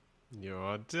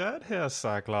 You're dead here,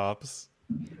 Cyclops.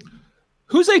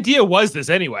 Whose idea was this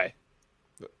anyway?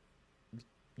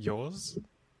 Yours?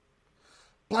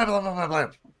 Blam, blam, blam, blam,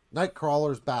 blam.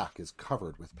 Nightcrawler's back is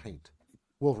covered with paint.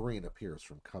 Wolverine appears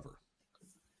from cover.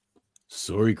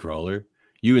 Sorry, Crawler.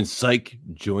 You and Psyche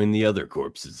join the other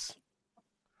corpses.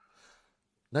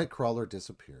 Nightcrawler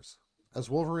disappears. As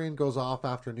Wolverine goes off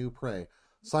after new prey,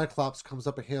 Cyclops comes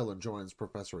up a hill and joins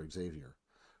Professor Xavier,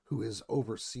 who is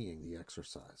overseeing the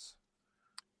exercise.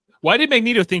 Why did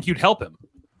Magneto think you'd help him?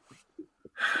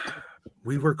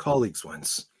 We were colleagues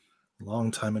once, a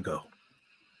long time ago.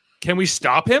 Can we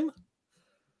stop him?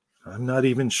 I'm not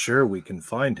even sure we can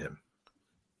find him.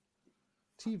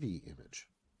 TV image.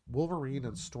 Wolverine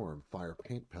and Storm fire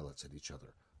paint pellets at each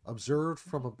other, observed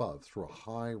from above through a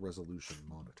high-resolution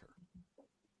monitor.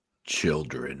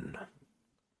 Children.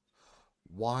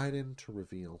 Widen to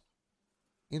reveal.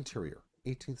 Interior,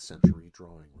 18th century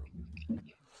drawing room.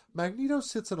 Magneto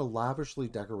sits in a lavishly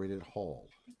decorated hall,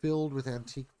 filled with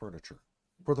antique furniture.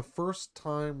 For the first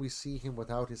time, we see him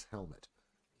without his helmet.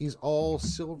 He's all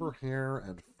silver hair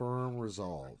and firm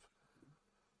resolve.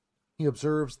 He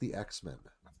observes the X-Men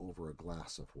over a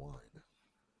glass of wine.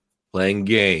 Playing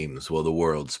games while the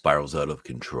world spirals out of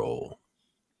control.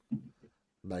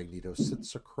 Magneto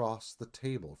sits across the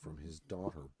table from his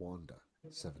daughter, Wanda,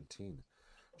 17.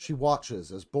 She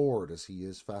watches as bored as he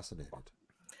is fascinated.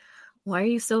 Why are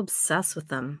you so obsessed with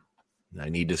them? I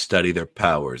need to study their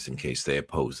powers in case they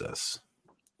oppose us.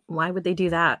 Why would they do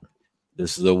that?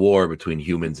 This is a war between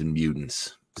humans and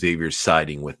mutants. Xavier's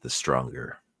siding with the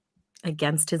stronger.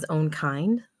 Against his own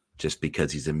kind? Just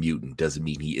because he's a mutant doesn't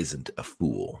mean he isn't a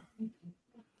fool.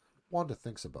 Wanda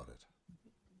thinks about it.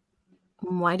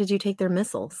 Why did you take their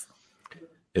missiles?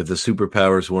 If the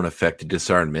superpowers won't affect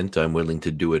disarmament, I'm willing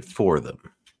to do it for them.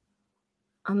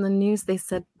 On the news, they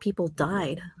said people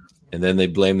died. And then they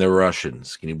blame the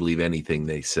Russians. Can you believe anything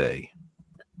they say?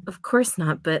 Of course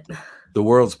not, but... The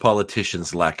world's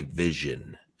politicians lack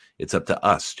vision. It's up to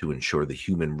us to ensure the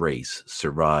human race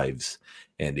survives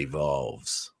and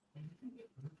evolves.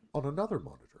 On another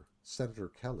monitor, Senator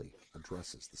Kelly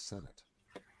addresses the Senate.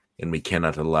 And we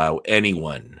cannot allow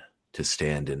anyone to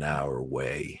stand in our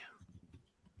way.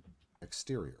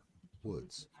 Exterior,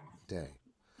 woods, day.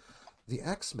 The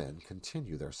X-Men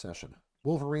continue their session.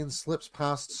 Wolverine slips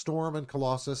past Storm and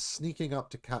Colossus, sneaking up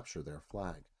to capture their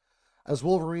flag. As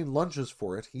Wolverine lunges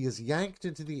for it, he is yanked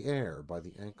into the air by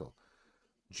the ankle.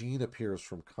 Jean appears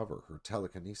from cover, her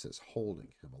telekinesis holding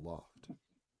him aloft.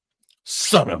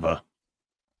 Son of a...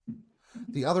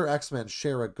 The other X-Men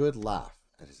share a good laugh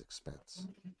at his expense.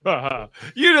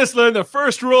 You just learned the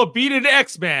first rule of being an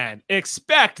X-Man.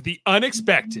 Expect the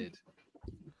unexpected.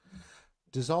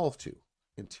 Dissolve to.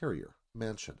 Interior.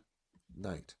 Mansion.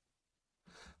 Night.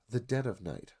 The dead of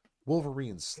night.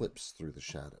 Wolverine slips through the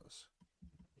shadows.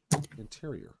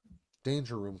 Interior.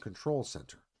 Danger Room Control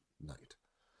Center. Night.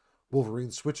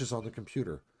 Wolverine switches on the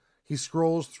computer. He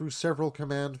scrolls through several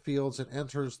command fields and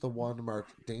enters the one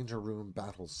marked Danger Room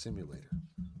Battle Simulator.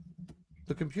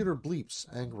 The computer bleeps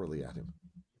angrily at him.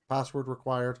 Password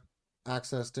required.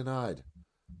 Access denied.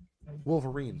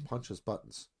 Wolverine punches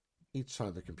buttons. Each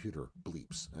time the computer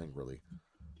bleeps angrily.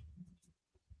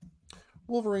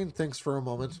 Wolverine thinks for a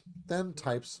moment, then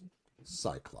types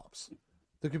Cyclops.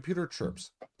 The computer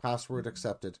chirps. Password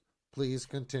accepted. Please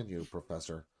continue,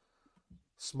 Professor.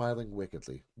 Smiling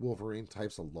wickedly, Wolverine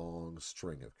types a long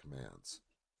string of commands.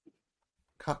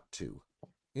 Cut to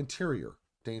Interior,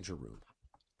 Danger Room.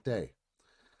 Day.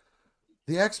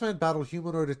 The X-Men battle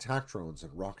humanoid attack drones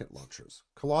and rocket launchers.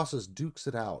 Colossus dukes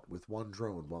it out with one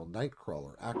drone while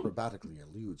Nightcrawler acrobatically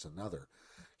eludes another.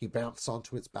 He bounces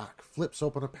onto its back, flips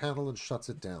open a panel, and shuts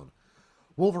it down.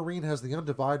 Wolverine has the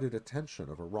undivided attention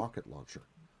of a rocket launcher,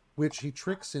 which he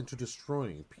tricks into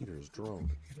destroying Peter's drone.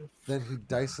 Then he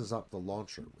dices up the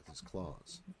launcher with his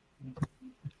claws.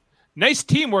 Nice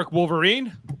teamwork,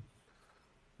 Wolverine.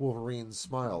 Wolverine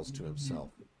smiles to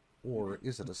himself. Or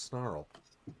is it a snarl?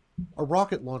 A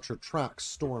rocket launcher tracks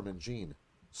Storm and Jean.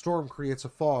 Storm creates a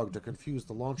fog to confuse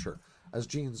the launcher as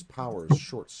Jean's powers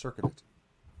short-circuit it.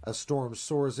 As Storm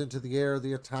soars into the air,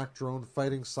 the attack drone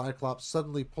fighting Cyclops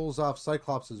suddenly pulls off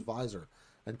Cyclops' visor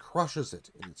and crushes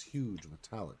it in its huge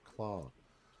metallic claw.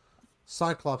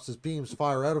 Cyclops' beams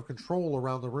fire out of control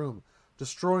around the room,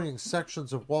 destroying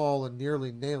sections of wall and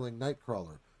nearly nailing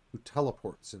Nightcrawler, who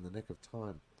teleports in the nick of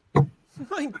time.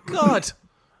 My God!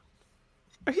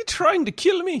 Are you trying to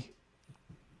kill me?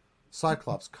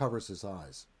 Cyclops covers his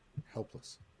eyes,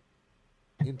 helpless.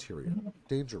 Interior,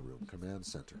 Danger Room Command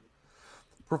Center.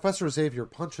 Professor Xavier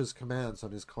punches commands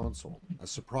on his console,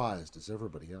 as surprised as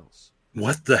everybody else.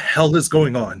 What the hell is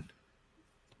going on?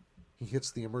 He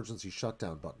hits the emergency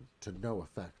shutdown button, to no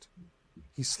effect.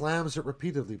 He slams it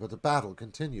repeatedly, but the battle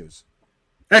continues.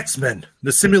 X-Men!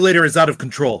 The simulator is out of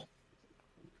control.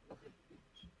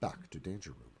 Back to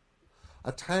Danger Room.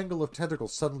 A tangle of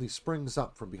tentacles suddenly springs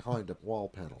up from behind a wall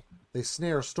panel. They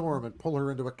snare Storm and pull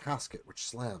her into a casket, which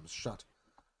slams shut.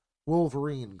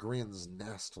 Wolverine grins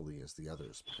nastily as the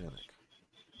others panic.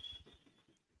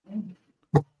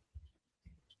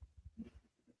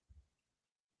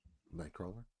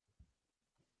 Nightcrawler?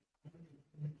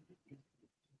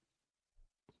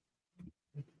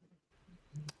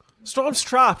 Storm's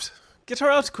trapped. Get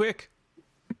her out quick.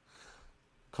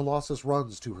 Colossus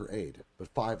runs to her aid, but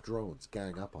 5 drones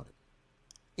gang up on him.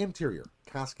 Interior,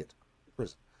 casket,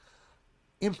 prison.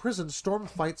 Imprisoned, Storm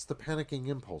fights the panicking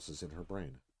impulses in her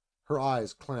brain. Her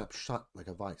eyes clamp shut like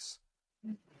a vice.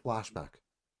 Flashback.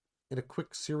 In a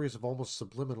quick series of almost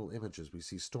subliminal images, we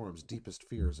see Storm's deepest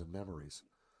fears and memories.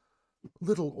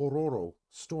 Little Ororo,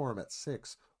 Storm at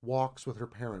 6, walks with her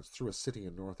parents through a city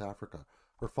in North Africa.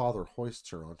 Her father hoists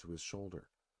her onto his shoulder.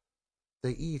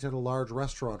 They eat at a large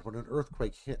restaurant when an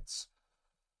earthquake hits.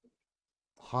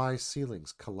 High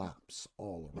ceilings collapse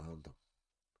all around them.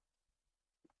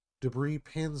 Debris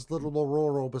pins little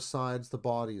Aurora beside the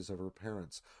bodies of her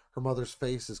parents. Her mother's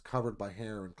face is covered by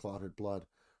hair and clotted blood.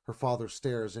 Her father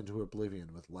stares into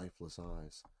oblivion with lifeless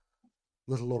eyes.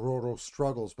 Little Aurora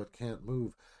struggles but can't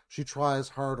move. She tries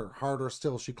harder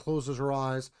still. She closes her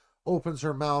eyes, opens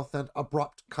her mouth, and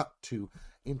abrupt cut to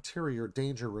Interior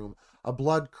Danger Room. A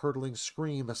blood-curdling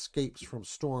scream escapes from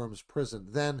Storm's prison.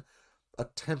 Then a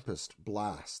tempest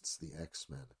blasts the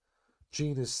X-Men.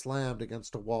 Jean is slammed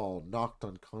against a wall, knocked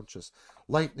unconscious.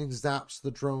 Lightning zaps the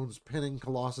drones, pinning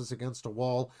Colossus against a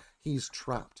wall. He's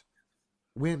trapped.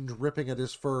 Wind ripping at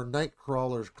his fur,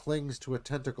 Nightcrawler clings to a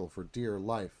tentacle for dear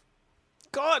life.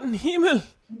 God in Himmel!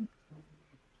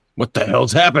 What the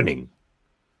hell's happening?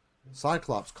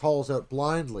 Cyclops calls out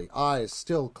blindly, eyes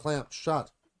still clamped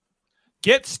shut.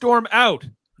 Get Storm out!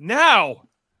 Now!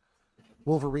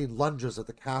 Wolverine lunges at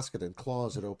the casket and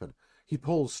claws it open. He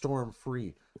pulls Storm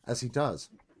free. As he does,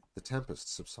 the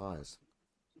tempest subsides.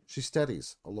 She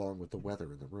steadies, along with the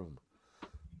weather in the room.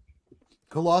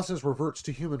 Colossus reverts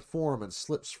to human form and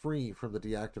slips free from the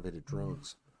deactivated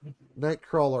drones.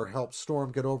 Nightcrawler helps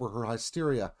Storm get over her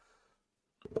hysteria.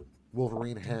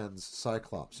 Wolverine hands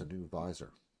Cyclops a new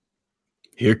visor.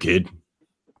 Here, kid.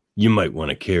 You might want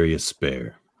to carry a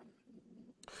spare.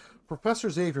 Professor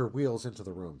Xavier wheels into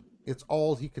the room. It's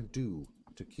all he can do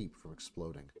to keep from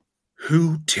exploding.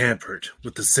 Who tampered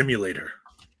with the simulator?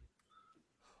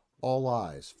 All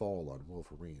eyes fall on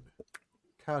Wolverine.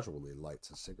 Casually lights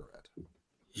a cigarette.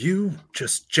 You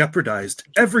just jeopardized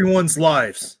everyone's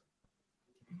lives.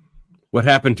 What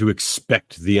happened to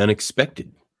expect the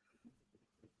unexpected?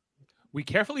 We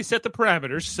carefully set the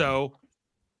parameters, so...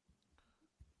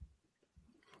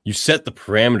 You set the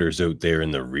parameters out there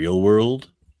in the real world?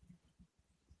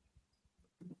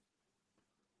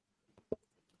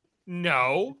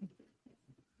 No.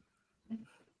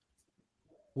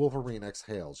 Wolverine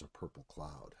exhales a purple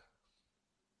cloud.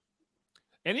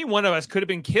 Any one of us could have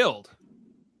been killed.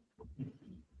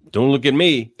 Don't look at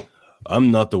me.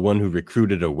 I'm not the one who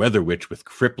recruited a weather witch with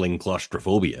crippling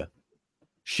claustrophobia.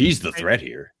 She's the threat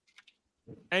here.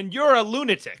 And you're a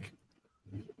lunatic.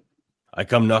 I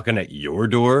come knocking at your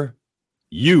door.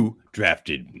 You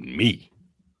drafted me.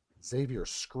 Xavier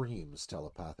screams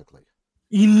telepathically.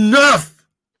 Enough!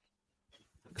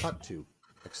 Cut to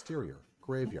exterior,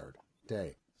 graveyard,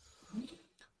 day.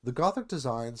 The Gothic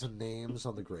designs and names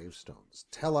on the gravestones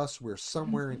tell us we're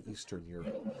somewhere in Eastern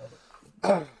Europe.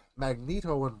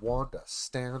 Magneto and Wanda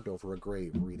stand over a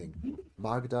grave reading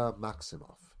Magda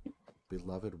Maximoff,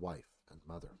 beloved wife and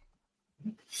mother.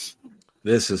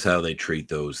 This is how they treat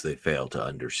those they fail to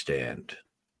understand.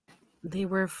 They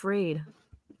were afraid.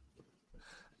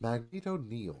 Magneto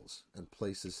kneels and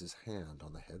places his hand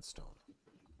on the headstone.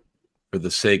 For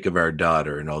the sake of our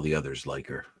daughter and all the others like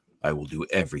her, I will do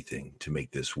everything to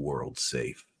make this world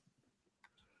safe.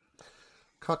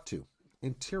 Cut to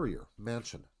interior,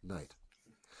 mansion, night.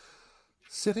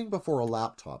 Sitting before a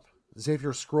laptop,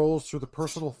 Xavier scrolls through the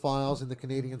personal files in the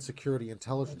Canadian Security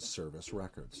Intelligence Service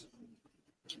records.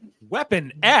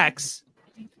 Weapon X?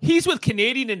 He's with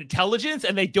Canadian Intelligence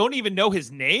and they don't even know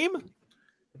his name?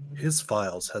 His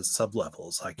files has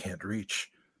sublevels I can't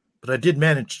reach, but I did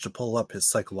manage to pull up his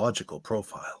psychological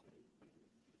profile.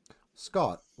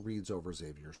 Scott reads over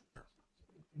Xavier's.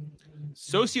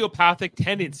 Sociopathic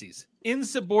tendencies,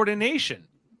 insubordination,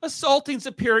 assaulting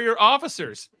superior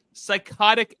officers,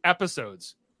 psychotic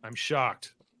episodes. I'm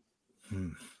shocked.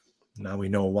 Now we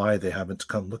know why they haven't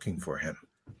come looking for him.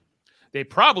 They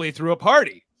probably threw a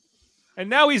party. And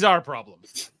now he's our problem.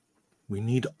 We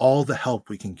need all the help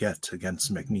we can get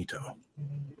against Magneto.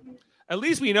 At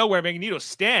least we know where Magneto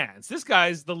stands. This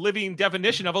guy's the living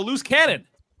definition of a loose cannon.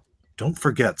 Don't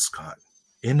forget, Scott,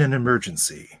 in an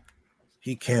emergency,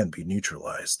 he can be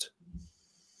neutralized.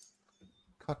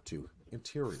 Cut to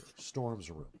interior,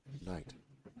 Storm's room, night.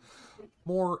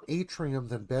 More atrium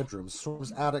than bedrooms,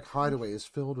 Storm's attic hideaway is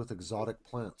filled with exotic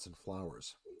plants and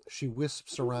flowers. She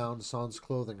wisps around sans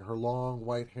clothing. Her long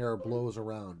white hair blows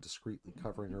around, discreetly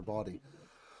covering her body.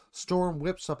 Storm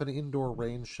whips up an indoor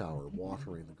rain shower,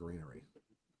 watering the greenery.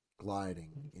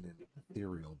 Gliding in an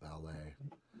ethereal ballet.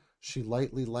 She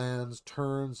lightly lands,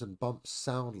 turns, and bumps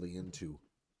soundly into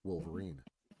Wolverine.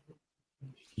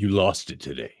 You lost it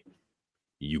today.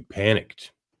 You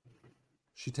panicked.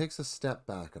 She takes a step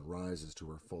back and rises to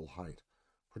her full height,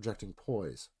 projecting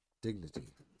poise,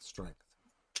 dignity, strength.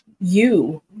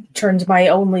 You turned my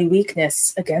only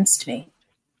weakness against me.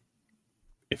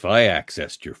 If I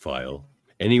accessed your file,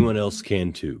 anyone else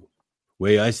can too.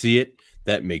 Way I see it,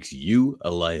 that makes you a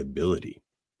liability.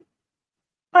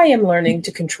 I am learning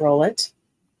to control it.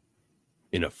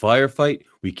 In a firefight,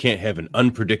 we can't have an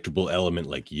unpredictable element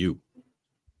like you.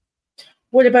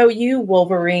 What about you,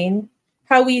 Wolverine?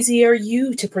 How easy are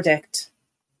you to predict?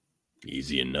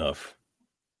 Easy enough.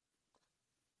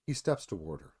 He steps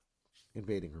toward her,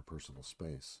 invading her personal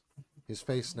space, his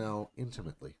face now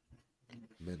intimately,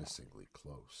 menacingly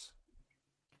close.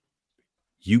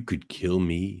 You could kill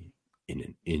me in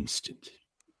an instant.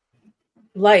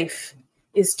 Life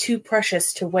is too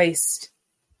precious to waste,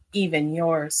 even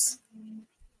yours.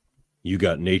 You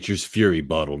got nature's fury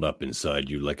bottled up inside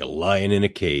you like a lion in a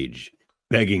cage,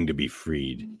 begging to be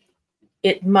freed.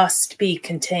 It must be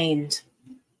contained.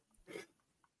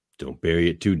 Don't bury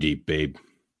it too deep, babe.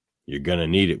 You're gonna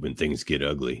need it when things get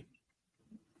ugly.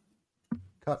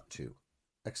 Cut to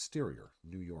exterior,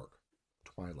 New York,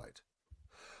 twilight.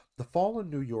 The fallen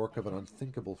New York of an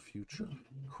unthinkable future,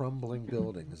 crumbling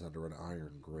buildings under an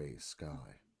iron gray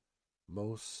sky.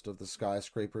 Most of the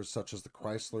skyscrapers, such as the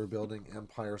Chrysler Building,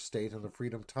 Empire State, and the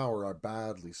Freedom Tower, are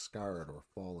badly scarred or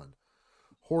fallen.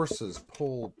 Horses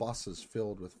pull buses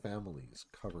filled with families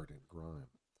covered in grime.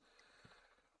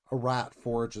 A rat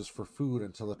forages for food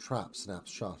until a trap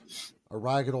snaps shut. A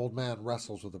ragged old man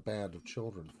wrestles with a band of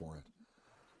children for it.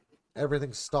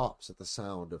 Everything stops at the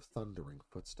sound of thundering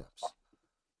footsteps.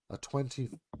 A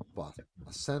 20-foot,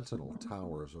 a sentinel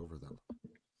towers over them.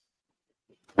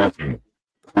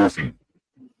 Coffee.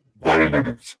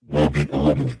 Violence will be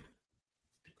ordered.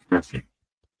 Coffee.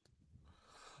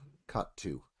 Cut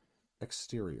to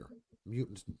exterior,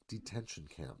 mutant detention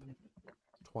camp,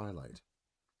 twilight.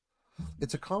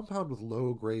 It's a compound with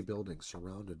low gray buildings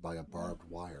surrounded by a barbed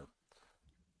wire.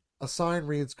 A sign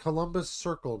reads Columbus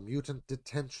Circle Mutant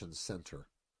Detention Center.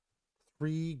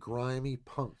 3 grimy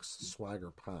punks swagger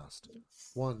past.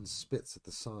 One spits at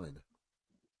the sign.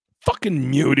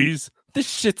 Fucking muties. This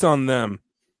shit's on them.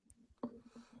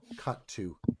 Cut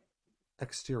to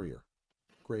exterior.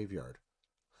 Graveyard.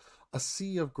 A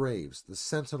sea of graves, the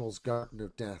Sentinel's Garden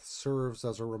of Death, serves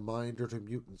as a reminder to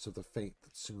mutants of the fate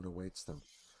that soon awaits them.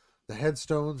 The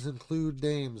headstones include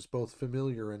names both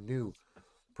familiar and new.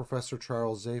 Professor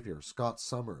Charles Xavier, Scott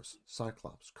Summers,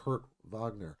 Cyclops, Kurt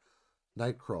Wagner,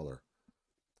 Nightcrawler,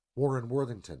 Warren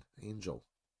Worthington, Angel,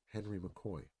 Henry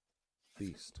McCoy,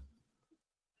 Beast.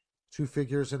 2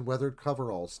 figures in weathered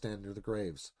coveralls stand near the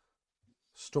graves.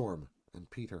 Storm and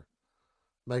Peter.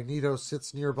 Magneto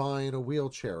sits nearby in a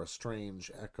wheelchair, a strange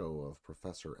echo of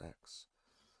Professor X.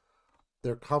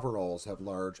 Their coveralls have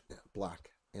large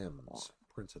black M's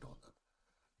printed on them.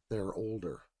 They're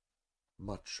older,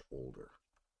 much older.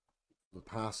 The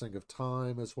passing of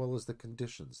time as well as the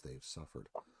conditions they've suffered.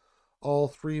 All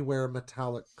 3 wear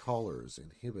metallic collars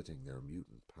inhibiting their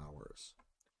mutant powers.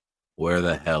 Where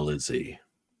the hell is he?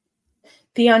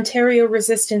 The Ontario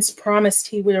Resistance promised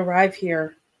he would arrive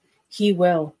here. He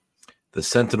will. The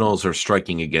Sentinels are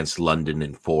striking against London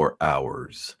in 4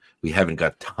 hours. We haven't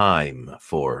got time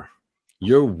for...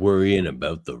 You're worrying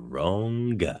about the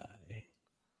wrong guy.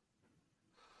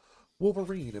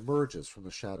 Wolverine emerges from the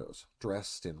shadows,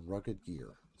 dressed in rugged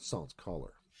gear, sans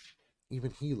collar. Even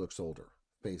he looks older,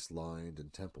 face lined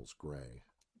and temples gray.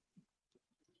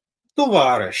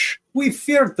 Tovarish, we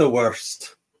feared the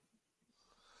worst.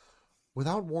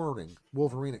 Without warning,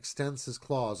 Wolverine extends his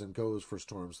claws and goes for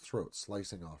Storm's throat,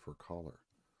 slicing off her collar.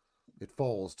 It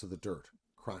falls to the dirt,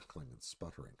 crackling and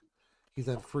sputtering. He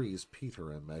then frees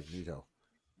Peter and Magneto.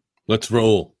 Let's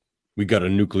roll. We got a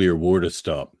nuclear war to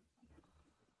stop.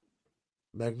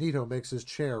 Magneto makes his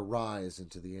chair rise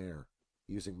into the air,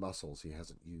 using muscles he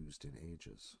hasn't used in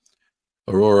ages.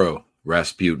 Aurora,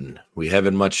 Rasputin, we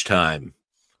haven't much time.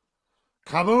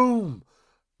 Kaboom!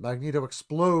 Magneto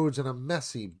explodes in a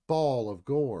messy ball of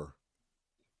gore.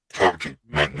 Target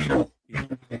Magneto.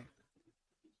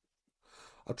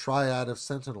 A triad of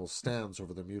sentinels stands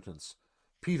over the mutants.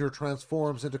 Peter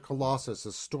transforms into Colossus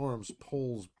as Storms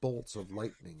pulls bolts of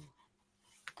lightning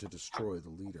to destroy the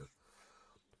leader.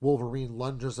 Wolverine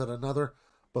lunges at another,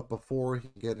 but before he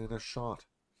can get in a shot,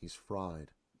 he's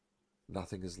fried.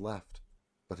 Nothing is left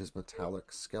but his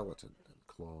metallic skeleton and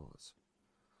claws.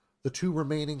 The 2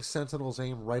 remaining sentinels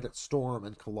aim right at Storm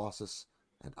and Colossus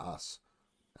and us,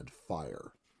 and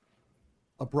fire.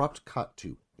 Abrupt cut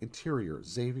to interior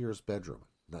Xavier's bedroom,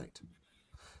 night.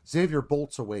 Xavier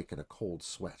bolts awake in a cold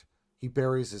sweat. He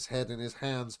buries his head in his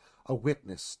hands, a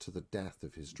witness to the death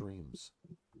of his dreams.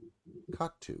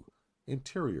 Cut to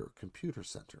interior computer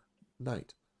center,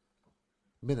 night.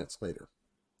 Minutes later,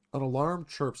 an alarm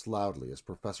chirps loudly as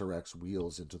Professor X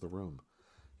wheels into the room.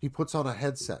 He puts on a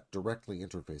headset directly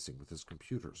interfacing with his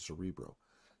computer, Cerebro.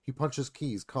 He punches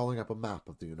keys, calling up a map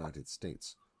of the United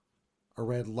States. A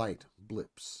red light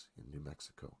blips in New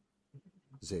Mexico.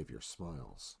 Xavier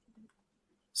smiles.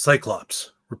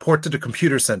 Cyclops, report to the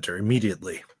computer center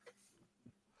immediately.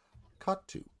 Cut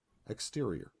to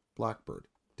exterior, Blackbird,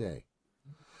 day.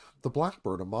 The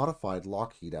Blackbird, a modified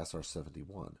Lockheed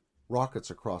SR-71,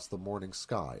 rockets across the morning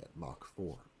sky at Mach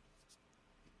 4.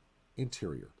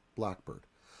 Interior, Blackbird.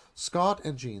 Scott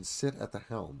and Jean sit at the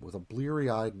helm with a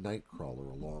bleary-eyed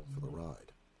Nightcrawler along for the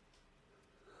ride.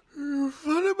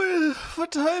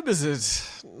 What time is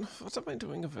it? What am I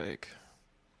doing awake?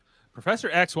 Professor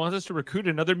X wants us to recruit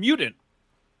another mutant.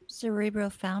 Cerebro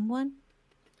found one?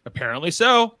 Apparently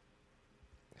so.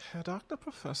 Herr Dr.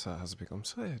 Professor has become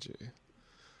so edgy.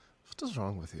 What is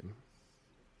wrong with him?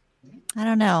 I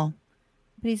don't know,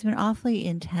 but he's been awfully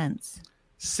intense.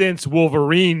 Since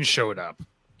Wolverine showed up.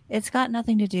 It's got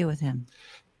nothing to do with him.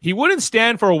 He wouldn't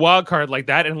stand for a wild card like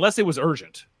that unless it was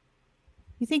urgent.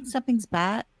 You think something's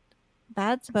bad's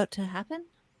about to happen?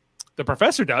 The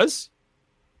professor does.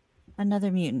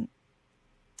 Another mutant.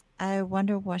 I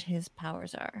wonder what his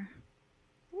powers are.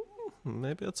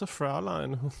 Maybe it's a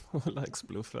Fraulein who likes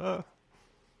blue fur.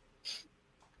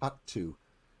 Cut to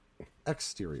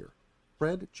exterior.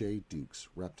 Fred J. Duke's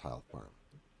reptile farm.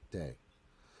 Day.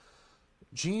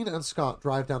 Jean and Scott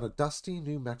drive down a dusty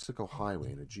New Mexico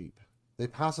highway in a Jeep. They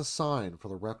pass a sign for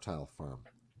the reptile farm.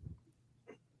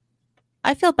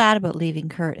 I feel bad about leaving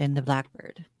Kurt in the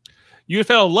Blackbird. You'd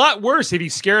feel a lot worse if he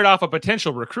scared off a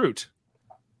potential recruit.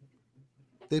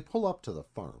 They pull up to the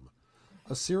farm,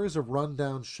 a series of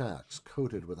run-down shacks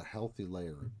coated with a healthy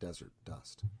layer of desert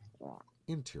dust.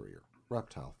 Interior,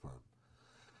 reptile farm.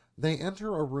 They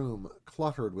enter a room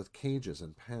cluttered with cages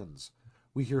and pens.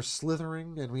 We hear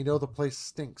slithering, and we know the place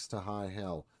stinks to high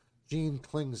hell. Jean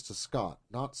clings to Scott,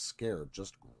 not scared,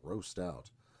 just grossed out.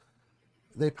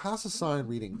 They pass a sign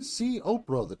reading, "See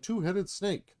Oprah, the two-headed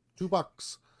snake,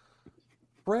 $2."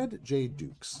 Fred J.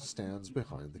 Dukes stands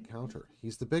behind the counter.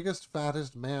 He's the biggest,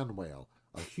 fattest man whale,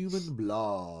 a human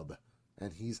blob,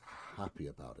 and he's happy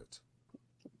about it.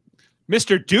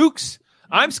 Mr. Dukes,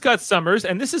 I'm Scott Summers,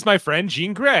 and this is my friend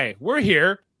Jean Grey. We're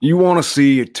here. You want to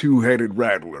see a two-headed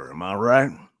rattler, am I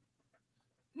right?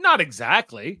 Not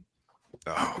exactly.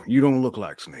 Oh, you don't look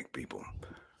like snake people.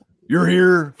 You're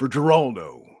here for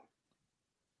Geraldo.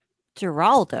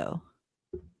 Geraldo?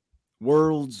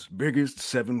 World's biggest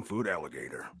 7-foot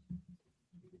alligator.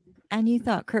 And you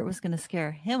thought Kurt was going to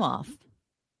scare him off.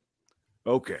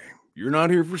 Okay, you're not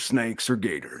here for snakes or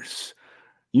gators.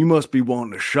 You must be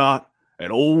wanting a shot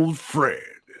at old Fred.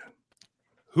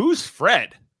 Who's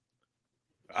Fred?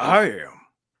 I am.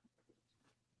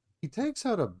 He takes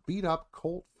out a beat-up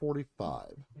Colt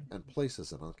 45 and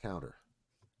places it on the counter.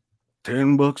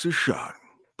 $10 a shot,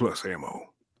 plus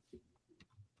ammo.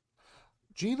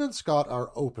 Jean and Scott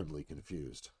are openly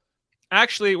confused.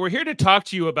 Actually, we're here to talk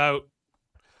to you about...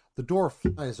 The door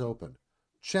flies open.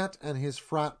 Chet and his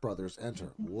frat brothers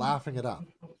enter, laughing it up.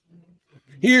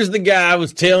 Here's the guy I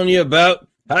was telling you about.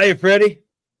 Hiya, Freddy.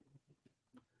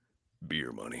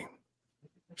 Beer money.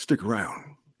 Stick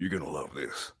around. You're going to love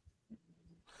this.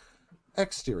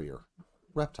 Exterior.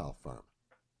 Reptile farm.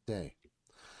 Day.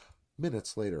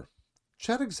 Minutes later.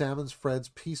 Chet examines Fred's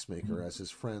peacemaker as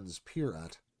his friends peer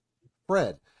at.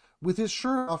 Fred, with his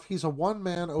shirt off, he's a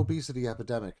one-man obesity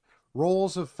epidemic.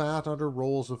 Rolls of fat under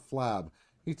rolls of flab.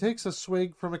 He takes a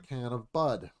swig from a can of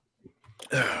Bud.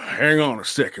 Hang on a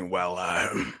second while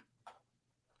I...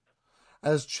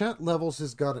 As Chet levels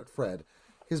his gun at Fred,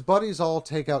 his buddies all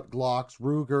take out Glocks,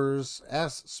 Rugers,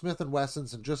 Smith &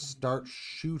 Wessons, and just start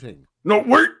shooting. No,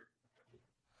 wait!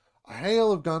 A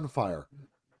hail of gunfire.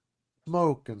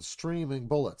 Smoke and streaming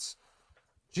bullets.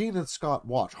 Jean and Scott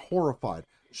watch, horrified.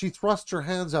 She thrusts her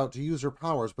hands out to use her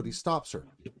powers, but he stops her.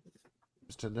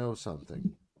 Seems to know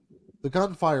something. The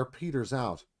gunfire peters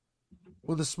out.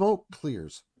 When the smoke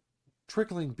clears,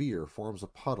 trickling beer forms a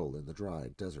puddle in the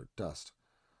dry desert dust.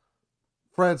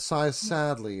 Fred sighs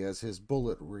sadly as his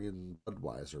bullet-ridden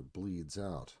Budweiser bleeds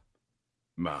out.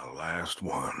 My last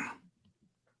one.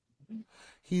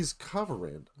 He's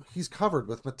covered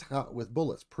with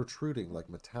bullets protruding like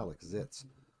metallic zits.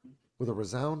 With a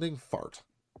resounding fart,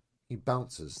 he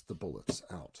bounces the bullets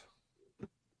out.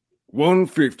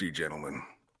 150, gentlemen.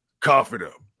 Cough it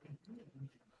up.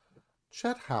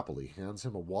 Chet happily hands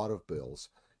him a wad of bills.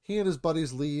 He and his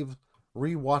buddies leave,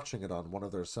 re-watching it on one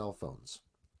of their cell phones.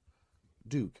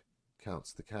 Duke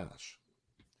counts the cash.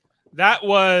 That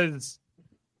was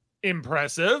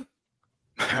impressive.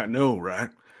 I know, right?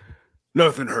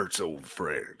 Nothing hurts old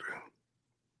Fred.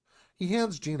 He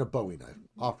hands Jean a Bowie knife,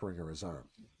 offering her his arm.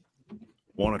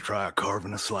 Want to try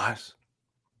carving a slice?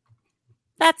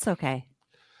 That's okay.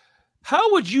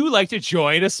 How would you like to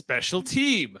join a special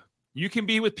team? You can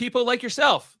be with people like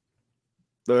yourself.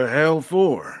 The hell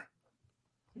for?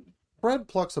 Fred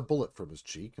plucks a bullet from his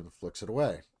cheek and flicks it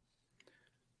away.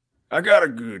 I got a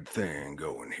good thing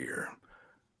going here.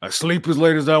 I sleep as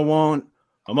late as I want.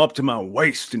 I'm up to my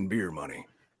waist in beer money.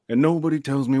 And nobody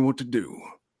tells me what to do.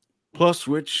 Plus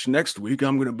which, next week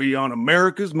I'm going to be on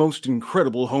America's Most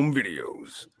Incredible Home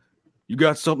Videos. You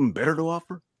got something better to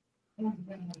offer?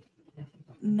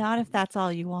 Not if that's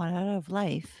all you want out of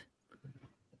life.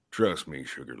 Trust me,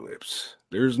 Sugar Lips.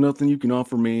 There's nothing you can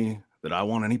offer me that I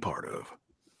want any part of.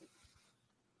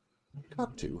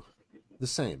 Cut to the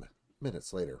same,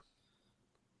 minutes later.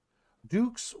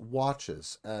 Dukes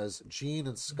watches as Jean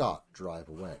and Scott drive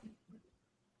away.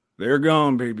 They're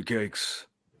gone, baby cakes.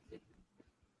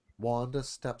 Wanda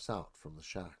steps out from the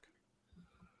shack.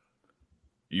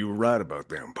 You were right about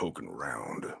them poking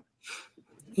around.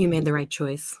 You made the right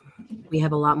choice. We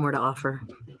have a lot more to offer.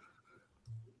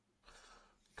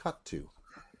 Cut to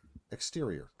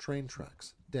exterior, train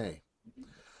tracks, day.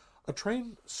 A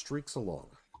train streaks along.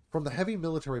 From the heavy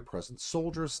military presence,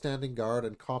 soldiers standing guard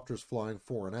and copters flying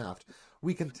fore and aft,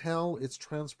 we can tell it's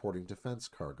transporting defense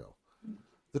cargo.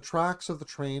 The tracks of the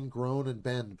train groan and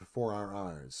bend before our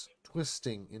eyes,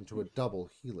 twisting into a double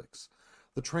helix.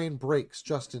 The train brakes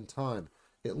just in time.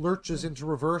 It lurches into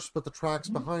reverse, but the tracks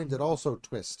behind it also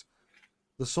twist.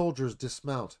 The soldiers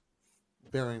dismount,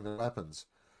 bearing their weapons.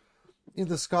 In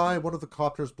the sky, one of the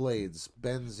copter's blades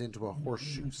bends into a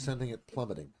horseshoe, sending it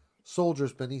plummeting.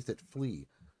 Soldiers beneath it flee.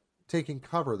 Taking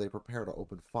cover, they prepare to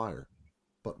open fire.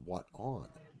 But what on?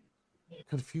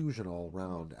 Confusion all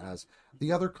round as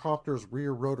the other copter's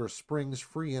rear rotor springs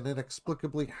free and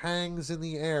inexplicably hangs in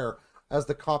the air as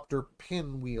the copter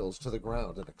pinwheels to the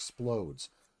ground and explodes.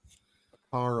 The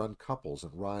car uncouples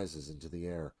and rises into the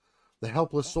air. The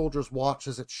helpless soldiers watch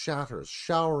as it shatters,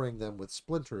 showering them with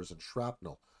splinters and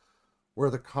shrapnel. Where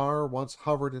the car once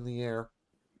hovered in the air,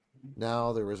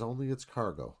 now there is only its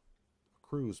cargo, a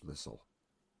cruise missile.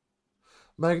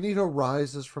 Magneto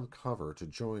rises from cover to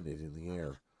join it in the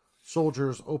air.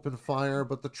 Soldiers open fire,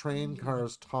 but the train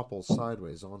cars topple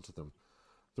sideways onto them.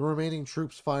 The remaining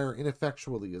troops fire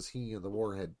ineffectually as he and the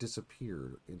warhead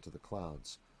disappear into the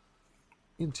clouds.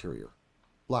 Interior.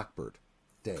 Blackbird.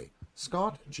 Day.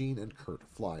 Scott, Jean, and Kurt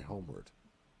fly homeward.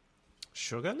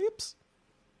 Sugar lips?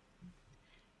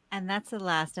 And that's the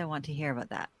last I want to hear about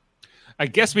that. I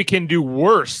guess we can do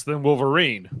worse than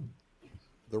Wolverine.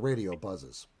 The radio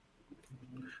buzzes.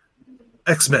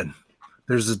 X-Men.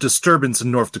 There's a disturbance in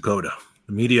North Dakota.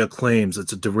 The media claims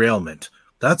it's a derailment.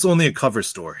 That's only a cover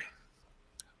story.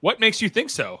 What makes you think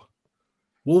so?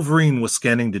 Wolverine was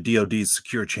scanning the DoD's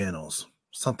secure channels.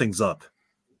 Something's up.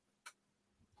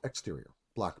 Exterior.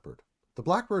 Blackbird. The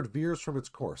Blackbird veers from its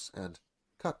course and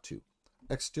cut to.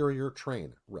 Exterior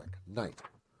train wreck. Night.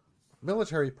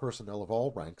 Military personnel of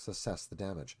all ranks assess the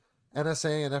damage.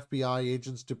 NSA and FBI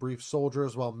agents debrief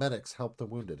soldiers while medics help the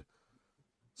wounded.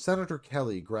 Senator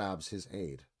Kelly grabs his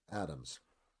aide, Adams.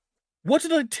 What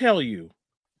did I tell you?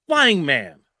 Flying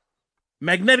man.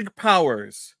 Magnetic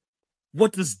powers.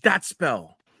 What does that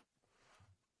spell?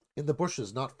 In the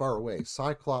bushes not far away,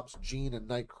 Cyclops, Jean, and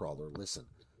Nightcrawler listen.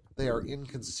 They are in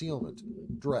concealment,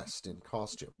 dressed in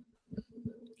costume.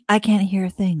 I can't hear a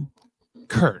thing.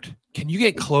 Kurt, can you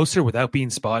get closer without being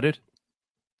spotted?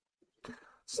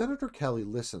 Senator Kelly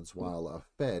listens while a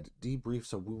Fed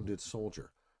debriefs a wounded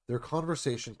soldier. Their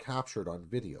conversation captured on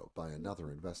video by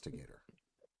another investigator.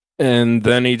 And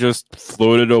then he just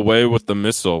floated away with the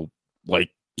missile, like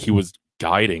he was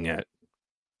guiding it.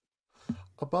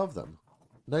 Above them,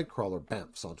 Nightcrawler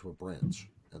bamfs onto a branch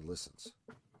and listens.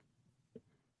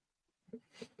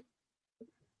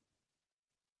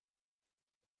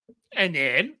 And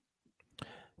then?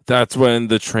 That's when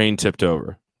the train tipped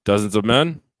over. Dozens of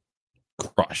men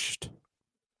crushed.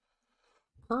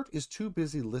 Kurt is too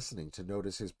busy listening to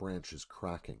notice his branches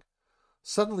cracking.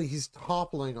 Suddenly, he's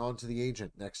toppling onto the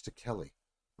agent next to Kelly.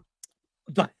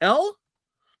 The hell?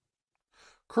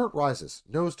 Kurt rises,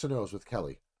 nose to nose with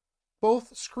Kelly.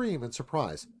 Both scream in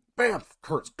surprise. Bamf!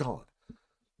 Kurt's gone.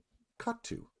 Cut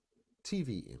to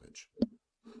TV image.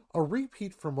 A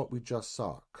repeat from what we just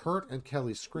saw. Kurt and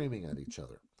Kelly screaming at each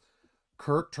other.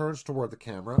 Kurt turns toward the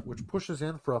camera, which pushes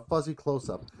in for a fuzzy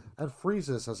close-up and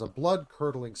freezes as a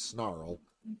blood-curdling snarl,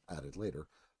 added later,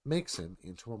 makes him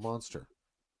into a monster.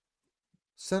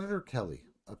 Senator Kelly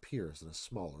appears in a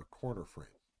smaller corner frame.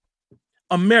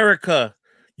 America,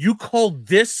 you call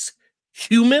this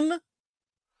human?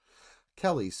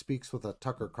 Kelly speaks with a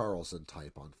Tucker Carlson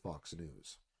type on Fox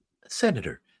News.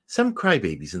 Senator, some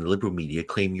crybabies in the liberal media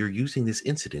claim you're using this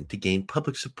incident to gain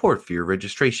public support for your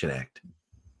Registration Act.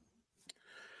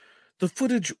 The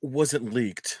footage wasn't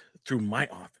leaked through my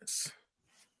office.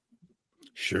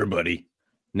 Sure, buddy.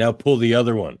 Now pull the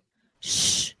other one.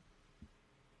 Shh.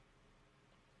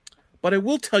 But I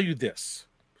will tell you this.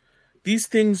 These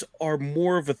things are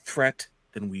more of a threat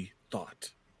than we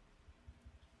thought.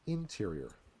 Interior.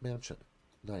 Mansion.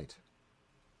 Night.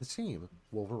 The team,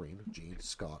 Wolverine, Jean,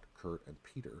 Scott, Kurt, and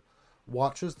Peter,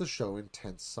 watches the show in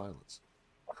tense silence.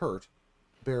 Kurt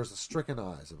bears the stricken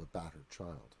eyes of a battered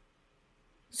child.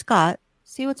 Scott,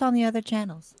 see what's on the other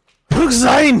channels.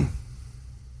 Sein!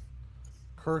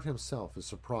 Kurt himself is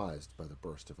surprised by the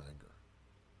burst of anger.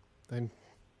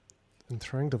 I'm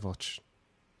trying to watch.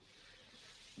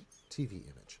 TV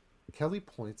image. Kelly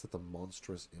points at the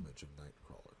monstrous image of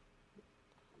Nightcrawler.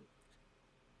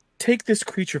 Take this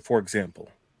creature, for example.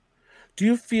 Do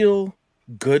you feel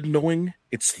good knowing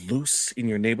it's loose in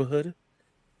your neighborhood?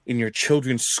 In your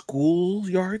children's school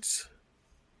yards?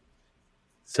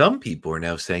 Some people are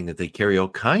now saying that they carry all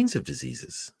kinds of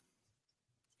diseases.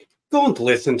 Don't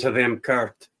listen to them,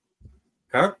 Kurt.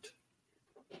 Kurt?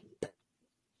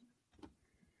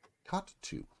 Cut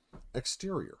to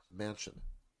exterior mansion.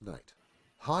 Night.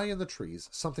 High in the trees,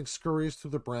 something scurries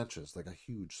through the branches like a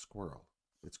huge squirrel.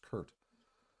 It's Kurt.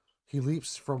 He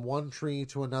leaps from one tree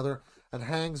to another and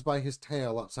hangs by his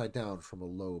tail upside down from a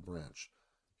low branch.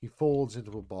 He folds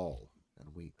into a ball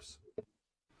and weeps.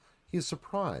 He is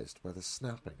surprised by the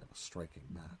snapping of a striking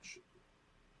match.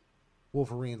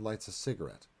 Wolverine lights a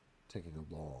cigarette, taking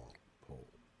a long pull.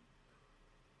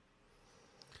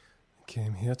 I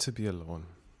came here to be alone.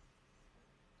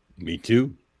 Me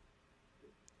too.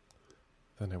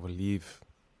 then I will leave.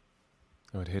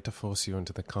 I would hate to force you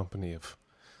into the company of...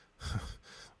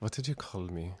 What did you call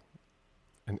me?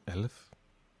 An elf?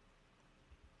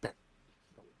 Cut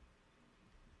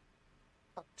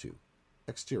to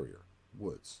exterior,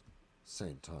 woods,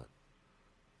 same time.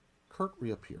 Kurt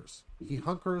reappears. He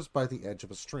hunkers by the edge of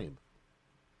a stream.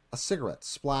 A cigarette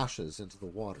splashes into the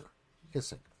water,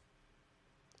 hissing.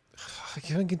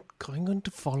 You're going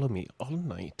to follow me all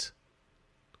night?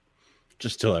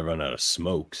 Just till I run out of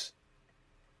smokes.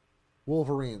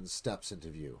 Wolverine steps into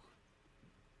view.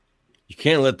 You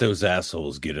can't let those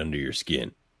assholes get under your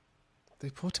skin.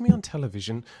 They put me on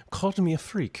television, called me a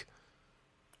freak.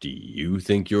 Do you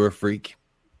think you're a freak?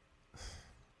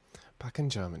 Back in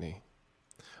Germany,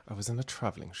 I was in a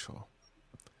traveling show.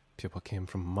 People came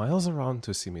from miles around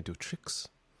to see me do tricks,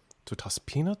 to toss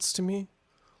peanuts to me,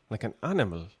 like an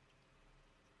animal.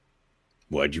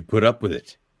 Why'd you put up with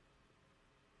it?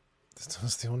 That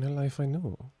was the only life I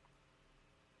knew.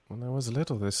 When I was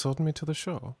little, they sold me to the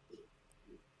show.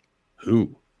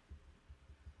 Who?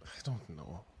 I don't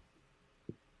know.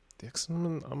 The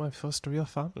X-Men are my first real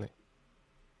family.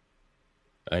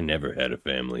 I never had a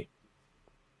family.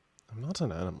 I'm not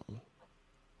an animal.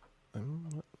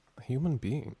 I'm a human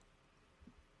being.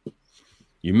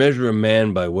 You measure a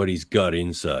man by what he's got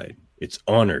inside. It's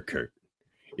honor, Kurt.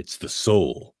 It's the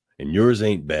soul, and yours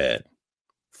ain't bad.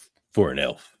 For an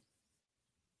elf.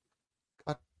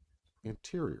 Cut.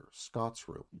 Interior, Scott's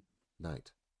room.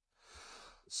 Night.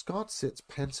 Scott sits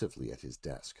pensively at his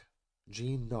desk.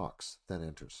 Jean knocks, then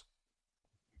enters.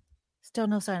 Still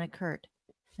no sign of Kurt.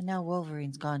 And now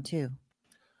Wolverine's gone too.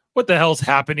 What the hell's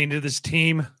happening to this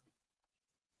team?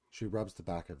 She rubs the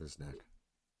back of his neck.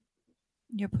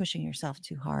 You're pushing yourself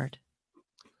too hard.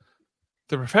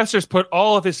 The professor's put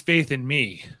all of his faith in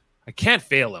me. I can't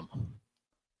fail him.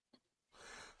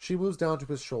 She moves down to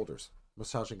his shoulders,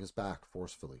 massaging his back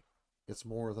forcefully. It's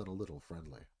more than a little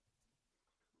friendly.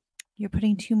 You're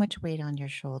putting too much weight on your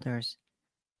shoulders.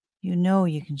 You know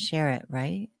you can share it,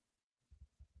 right?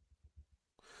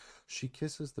 She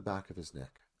kisses the back of his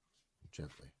neck,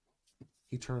 gently.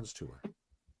 He turns to her.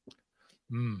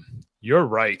 You're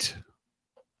right.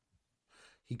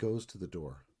 He goes to the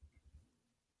door.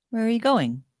 Where are you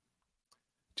going?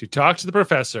 To talk to the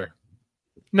professor.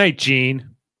 Night,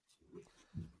 Jean.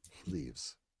 He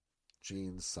leaves.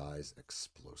 Jean sighs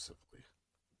explosively.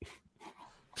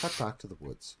 Cut back to the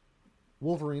woods.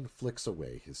 Wolverine flicks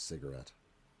away his cigarette.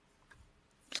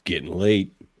 It's getting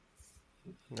late.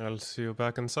 I'll see you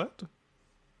back inside.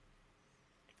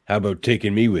 How about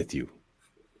taking me with you?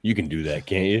 You can do that,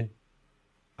 can't you?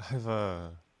 I've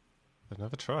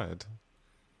never tried.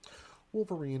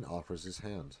 Wolverine offers his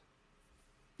hand.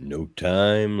 No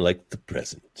time like the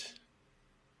present.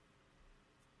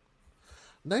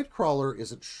 Nightcrawler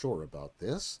isn't sure about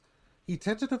this. He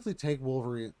tentatively takes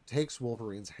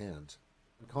Wolverine's hand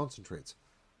and concentrates.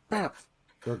 Bap!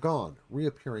 They're gone,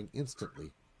 reappearing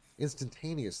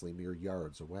instantaneously mere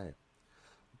yards away.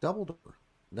 Doubled over,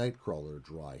 Nightcrawler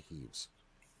dry heaves.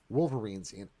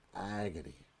 Wolverine's in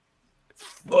agony.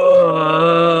 My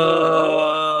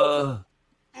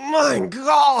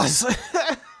God!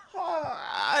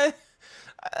 I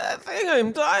think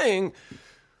I'm dying.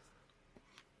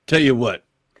 Tell you what,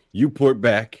 you port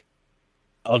back.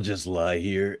 I'll just lie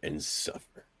here and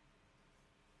suffer.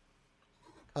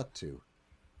 Cut to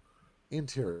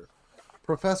interior.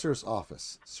 Professor's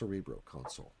office, Cerebro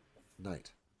console.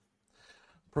 Night.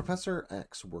 Professor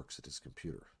X works at his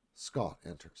computer. Scott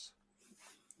enters.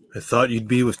 I thought you'd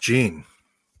be with Jean.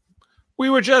 We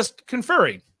were just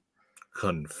conferring.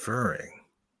 Conferring?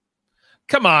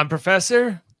 Come on,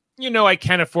 Professor. You know I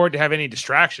can't afford to have any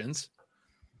distractions.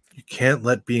 You can't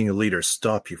let being a leader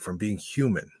stop you from being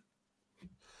human.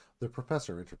 The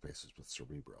professor interfaces with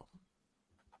Cerebro.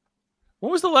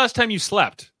 When was the last time you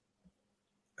slept?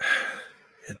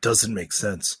 It doesn't make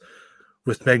sense.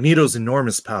 With Magneto's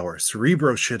enormous power,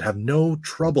 Cerebro should have no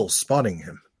trouble spotting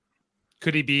him.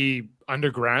 Could he be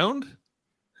underground?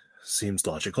 Seems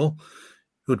logical.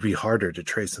 It would be harder to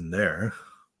trace him there.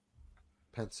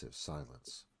 Pensive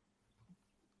silence.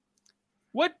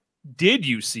 What did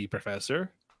you see,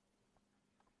 Professor?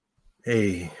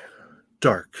 A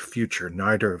dark future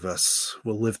neither of us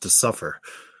will live to suffer,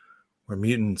 where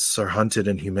mutants are hunted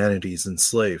and humanity's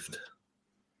enslaved.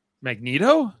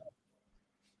 Magneto?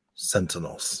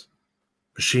 Sentinels.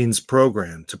 Machines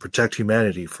programmed to protect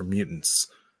humanity from mutants.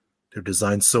 They're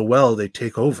designed so well they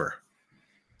take over.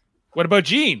 What about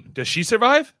Jean? Does she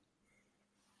survive?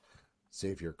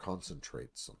 Xavier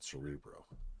concentrates on Cerebro.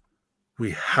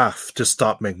 We have to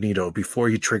stop Magneto before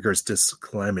he triggers this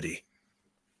calamity.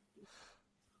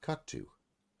 Cut to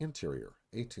interior,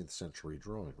 18th century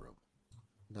drawing room.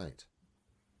 Night.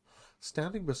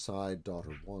 Standing beside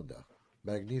daughter Wanda,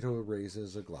 Magneto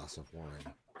raises a glass of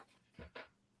wine.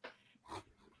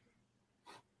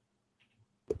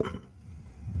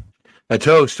 A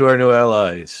toast to our new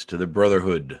allies, to the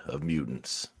Brotherhood of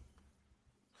Mutants.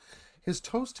 His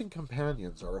toasting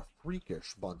companions are a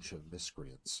freakish bunch of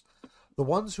miscreants. The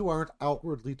ones who aren't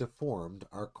outwardly deformed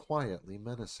are quietly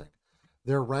menacing.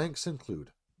 Their ranks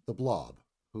include the Blob,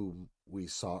 whom we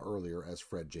saw earlier as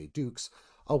Fred J. Dukes,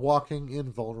 a walking,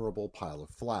 invulnerable pile of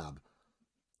flab.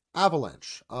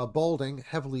 Avalanche, a balding,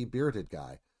 heavily bearded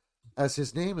guy. As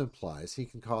his name implies, he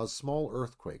can cause small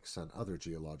earthquakes and other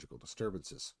geological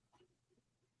disturbances.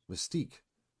 Mystique,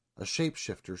 a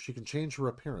shapeshifter, she can change her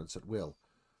appearance at will.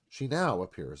 She now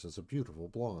appears as a beautiful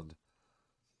blonde.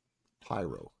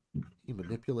 Pyro, he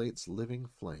manipulates living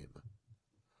flame.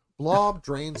 Blob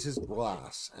drains his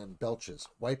glass and belches,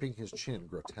 wiping his chin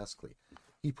grotesquely.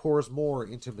 He pours more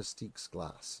into Mystique's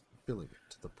glass, filling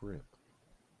it to the brim.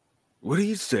 What do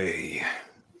you say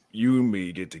you and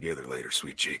me get together later,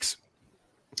 sweet cheeks?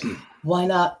 Why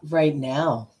not right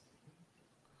now?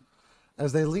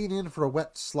 As they lean in for a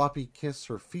wet, sloppy kiss,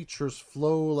 her features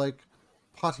flow like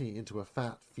putty into a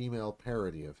fat female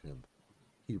parody of him.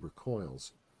 He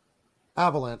recoils.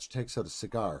 Avalanche takes out a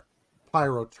cigar.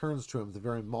 Pyro turns to him, the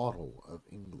very model of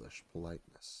English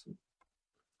politeness.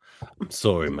 I'm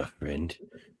sorry, my friend,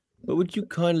 but would you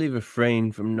kindly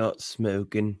refrain from not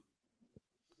smoking?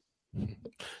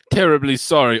 Terribly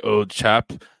sorry, old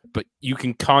chap, but you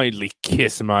can kindly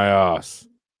kiss my ass.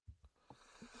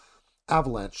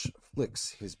 Avalanche flicks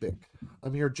his bick. A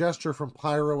mere gesture from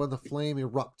Pyro, and the flame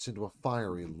erupts into a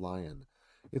fiery lion.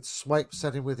 Its swipe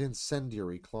set him with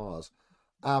incendiary claws.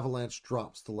 Avalanche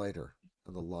drops the lighter,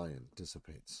 and the lion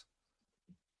dissipates.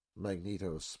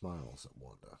 Magneto smiles at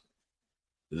Wanda.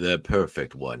 The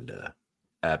perfect Wanda.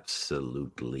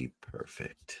 Absolutely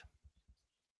perfect.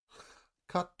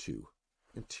 Cut to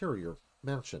interior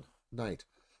mansion, night.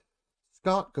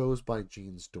 Scott goes by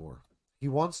Jean's door. He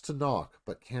wants to knock,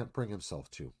 but can't bring himself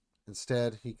to.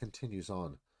 Instead, he continues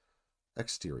on.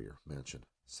 Exterior mansion,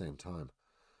 same time.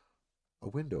 A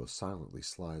window silently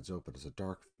slides open as a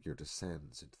dark figure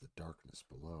descends into the darkness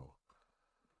below.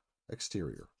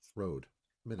 Exterior, road,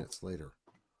 minutes later.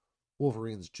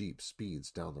 Wolverine's Jeep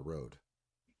speeds down the road.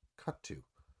 Cut to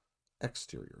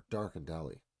exterior, darkened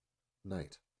alley,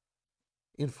 night.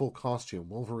 In full costume,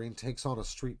 Wolverine takes on a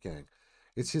street gang.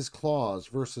 It's his claws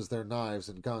versus their knives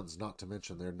and guns, not to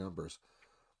mention their numbers.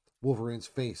 Wolverine's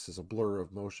face is a blur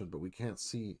of motion, but we can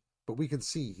see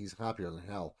he's happier than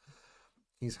hell.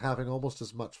 He's having almost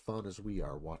as much fun as we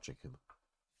are watching him.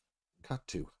 Cut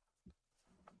to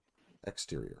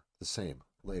exterior, the same,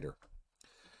 later.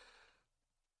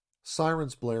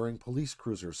 Sirens blaring, police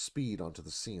cruisers speed onto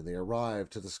the scene. They arrive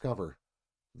to discover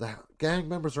the gang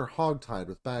members are hogtied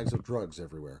with bags of drugs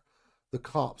everywhere. The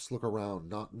cops look around,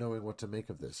 not knowing what to make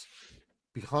of this.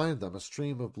 Behind them, a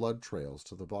stream of blood trails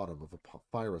to the bottom of a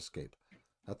fire escape.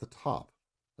 At the top,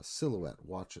 a silhouette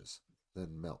watches,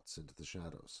 then melts into the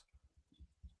shadows.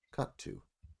 Cut to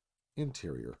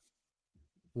interior.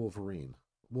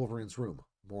 Wolverine's room,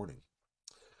 morning.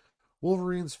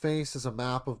 Wolverine's face is a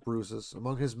map of bruises.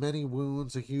 Among his many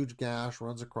wounds, a huge gash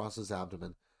runs across his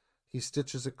abdomen. He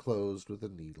stitches it closed with a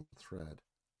needle thread.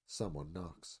 Someone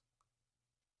knocks.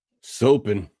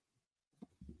 Soaping.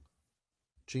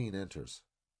 Jean enters.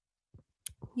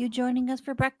 You joining us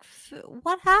for breakfast?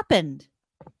 What happened?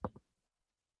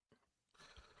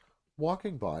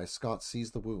 Walking by, Scott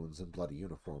sees the wounds and bloody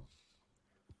uniform.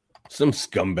 Some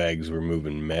scumbags were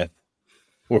moving meth.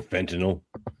 Or fentanyl.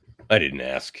 I didn't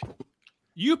ask.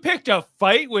 You picked a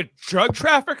fight with drug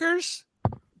traffickers?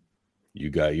 You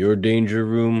got your danger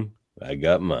room, I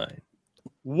got mine.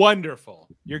 Wonderful.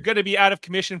 You're going to be out of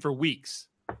commission for weeks.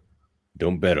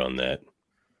 Don't bet on that.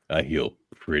 I heal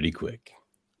pretty quick.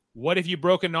 What if you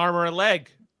broke an arm or a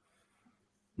leg?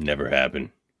 Never happened.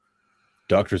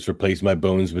 Doctors replaced my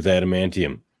bones with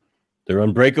adamantium. They're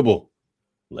unbreakable,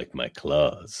 like my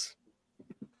claws.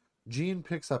 Jean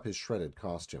picks up his shredded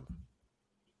costume.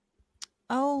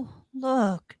 Oh,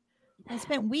 look. I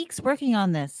spent weeks working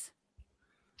on this.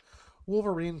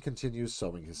 Wolverine continues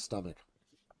sewing his stomach.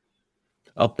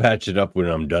 I'll patch it up when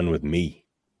I'm done with me.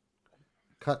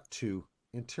 Cut to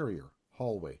interior,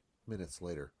 hallway, minutes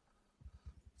later.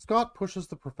 Scott pushes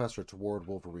the professor toward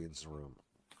Wolverine's room.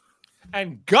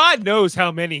 And God knows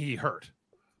how many he hurt.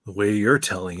 The way you're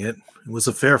telling it, it was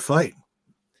a fair fight.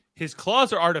 His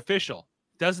claws are artificial.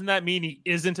 Doesn't that mean he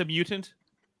isn't a mutant?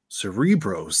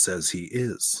 Cerebro says he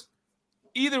is.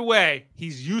 Either way,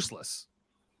 he's useless.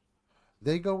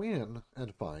 They go in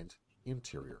and find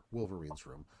Interior, Wolverine's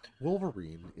room.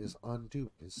 Wolverine is undoing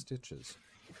his stitches.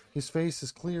 His face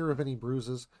is clear of any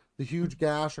bruises. The huge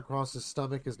gash across his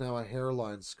stomach is now a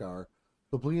hairline scar.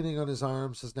 The bleeding on his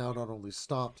arms has now not only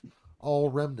stopped, all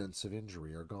remnants of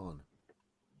injury are gone.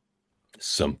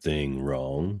 Something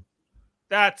wrong?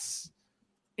 That's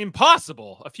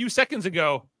impossible. A few seconds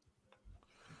ago.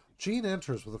 Jean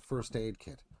enters with a first aid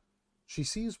kit. She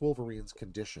sees Wolverine's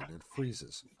condition and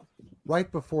freezes.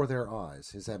 Right before their eyes,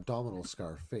 his abdominal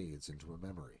scar fades into a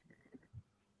memory.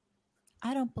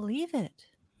 I don't believe it.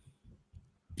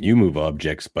 You move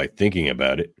objects by thinking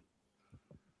about it.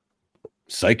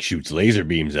 Psych shoots laser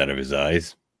beams out of his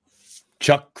eyes.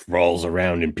 Chuck crawls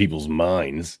around in people's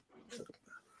minds.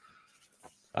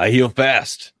 I heal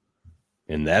fast.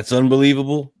 And that's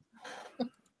unbelievable?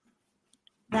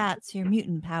 That's your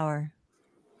mutant power.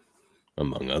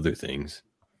 Among other things.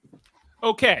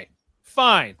 Okay,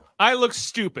 fine. I look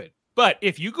stupid. But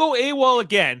if you go AWOL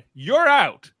again, you're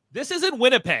out. This isn't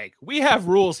Winnipeg. We have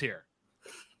rules here.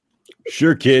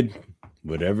 Sure, kid.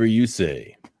 Whatever you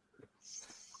say.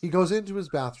 He goes into his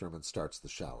bathroom and starts the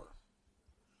shower.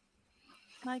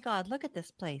 My God, look at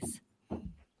this place.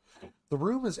 The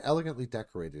room is elegantly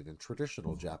decorated in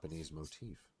traditional Japanese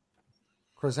motif.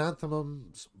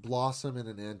 Chrysanthemums blossom in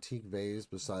an antique vase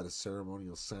beside a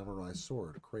ceremonial samurai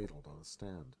sword cradled on a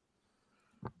stand.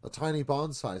 A tiny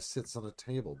bonsai sits on a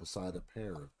table beside a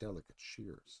pair of delicate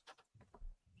shears.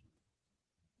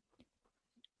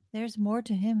 There's more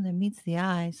to him than meets the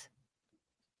eyes.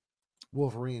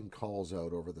 Wolverine calls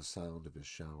out over the sound of his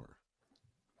shower.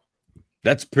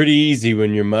 That's pretty easy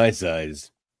when you're my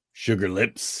size. Sugar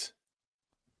lips.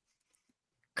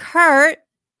 Kurt!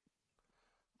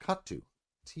 Cut to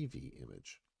TV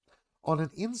image. On an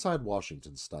Inside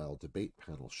Washington-style debate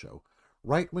panel show,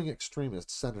 right-wing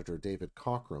extremist Senator David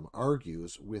Cockrum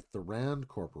argues with the Rand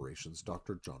Corporation's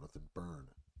Dr. Jonathan Byrne.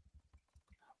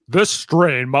 This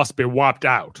strain must be wiped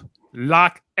out,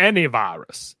 like any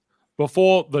virus,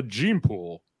 before the gene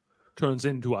pool turns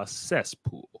into a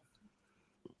cesspool.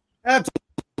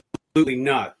 Absolutely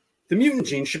not. The mutant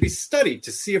gene should be studied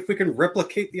to see if we can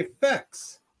replicate the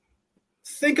effects.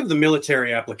 Think of the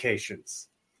military applications.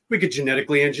 We could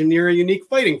genetically engineer a unique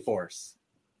fighting force.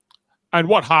 And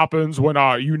what happens when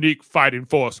our unique fighting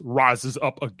force rises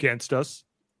up against us?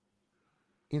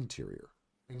 Interior,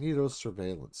 Magneto's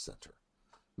surveillance center.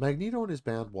 Magneto and his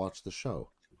band watch the show.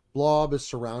 Blob is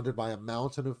surrounded by a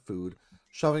mountain of food,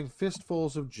 shoving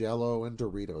fistfuls of Jell-O and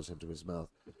Doritos into his mouth.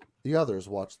 The others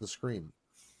watch the screen.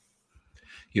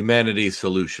 Humanity's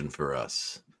solution for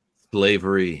us.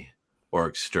 Slavery or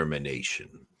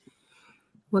extermination.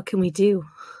 What can we do?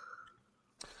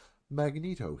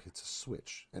 Magneto hits a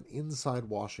switch, and Inside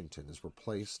Washington is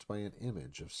replaced by an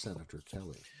image of Senator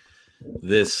Kelly.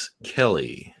 This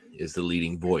Kelly is the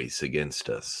leading voice against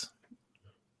us.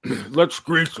 Let's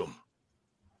grease them.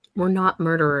 We're not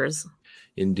murderers.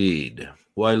 Indeed.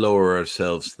 Why lower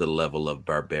ourselves to the level of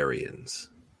barbarians?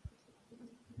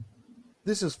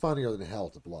 This is funnier than hell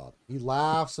to Blob. He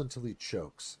laughs until he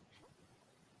chokes.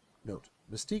 Note,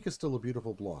 Mystique is still a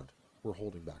beautiful blonde. We're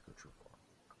holding back her true form.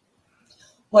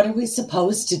 What are we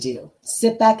supposed to do?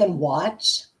 Sit back and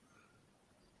watch?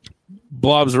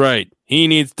 Blob's right. He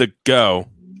needs to go.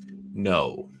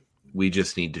 No. We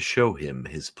just need to show him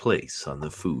his place on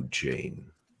the food chain.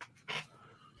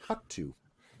 Cut to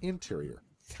Interior,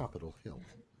 Capitol Hill.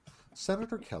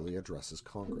 Senator Kelly addresses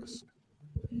Congress.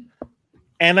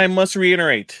 And I must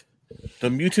reiterate, the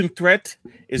mutant threat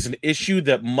is an issue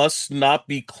that must not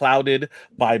be clouded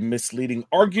by misleading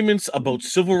arguments about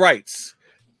civil rights.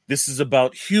 This is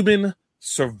about human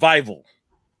survival.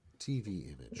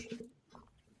 TV image.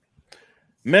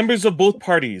 Members of both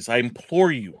parties, I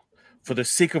implore you, for the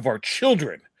sake of our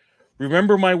children,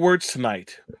 remember my words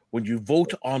tonight when you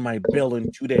vote on my bill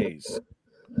in 2 days.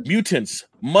 Mutants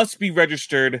must be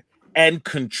registered and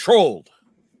controlled.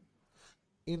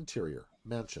 Interior,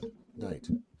 Mansion, Night.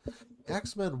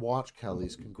 X-Men watch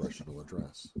Kelly's congressional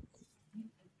address.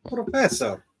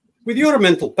 Professor, with your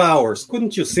mental powers,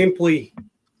 couldn't you simply...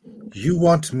 You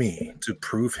want me to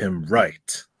prove him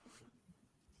right.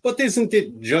 But isn't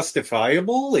it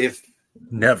justifiable if...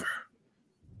 Never.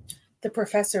 The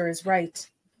professor is right.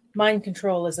 Mind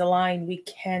control is a line we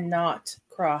cannot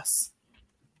cross.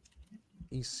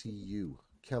 ECU,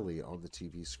 Kelly on the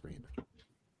TV screen.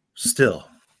 Still,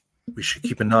 we should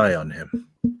keep an eye on him.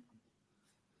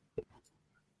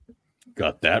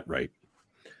 Got that right.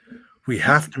 We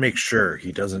have to make sure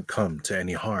he doesn't come to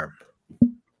any harm.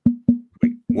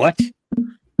 Wait, what?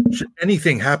 Should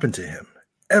anything happen to him,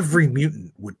 every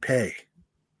mutant would pay.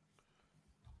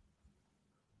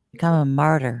 Become a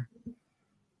martyr.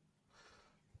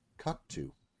 Cut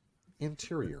to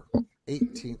interior,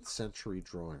 18th century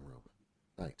drawing room.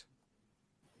 Night.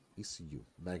 ECU,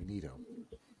 Magneto.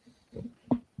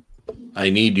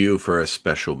 I need you for a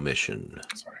special mission.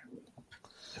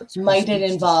 Might it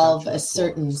involve a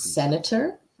certain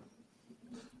senator?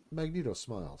 Magneto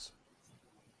smiles.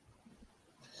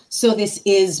 So this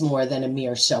is more than a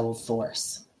mere show of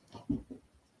force.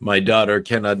 My daughter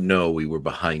cannot know we were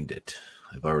behind it.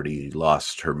 I've already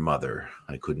lost her mother.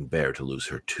 I couldn't bear to lose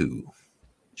her too.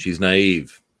 She's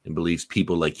naive and believes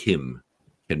people like him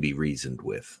can be reasoned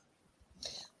with.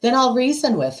 Then I'll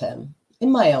reason with him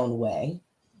in my own way.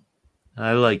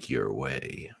 I like your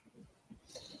way.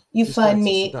 You find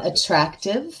me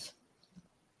attractive?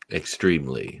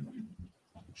 Extremely.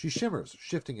 She shimmers,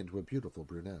 shifting into a beautiful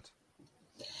brunette.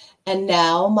 And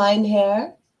now, mein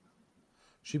Herr?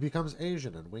 She becomes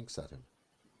Asian and winks at him.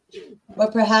 Or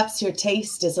perhaps your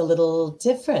taste is a little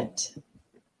different.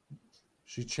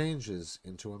 She changes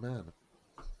into a man.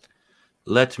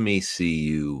 Let me see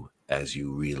you as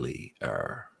you really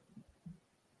are.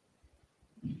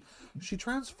 She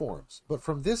transforms, but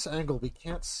from this angle we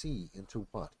can't see into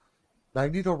what.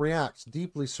 Magneto reacts,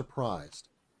 deeply surprised,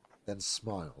 then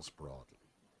smiles broadly.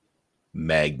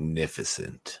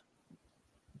 Magnificent.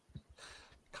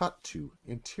 Cut to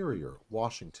interior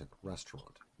Washington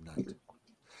restaurant. Night.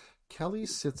 Kelly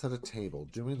sits at a table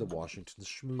doing the Washington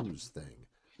schmooze thing.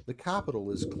 The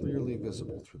Capitol is clearly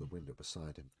visible through the window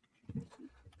beside him.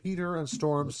 Peter and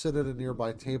Storm sit at a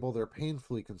nearby table. They're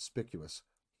painfully conspicuous.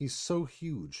 He's so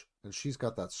huge, and she's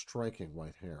got that striking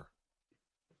white hair.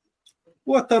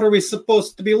 What are we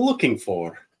supposed to be looking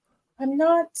for? I'm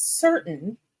not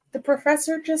certain. The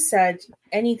professor just said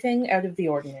anything out of the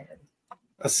ordinary.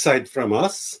 Aside from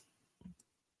us?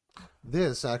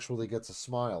 This actually gets a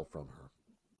smile from her.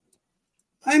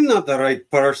 I'm not the right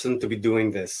person to be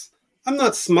doing this. I'm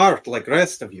not smart like the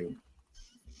rest of you.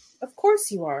 Of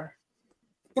course you are.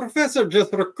 The professor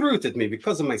just recruited me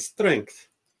because of my strength.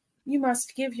 You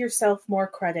must give yourself more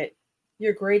credit.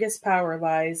 Your greatest power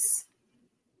lies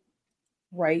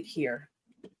right here.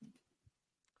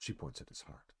 She points at his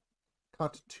heart.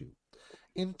 Cut to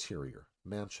interior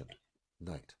mansion.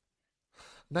 Night.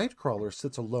 Nightcrawler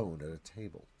sits alone at a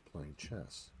table, playing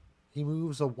chess. He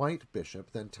moves a white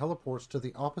bishop, then teleports to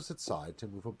the opposite side to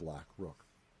move a black rook.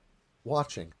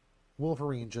 Watching,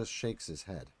 Wolverine just shakes his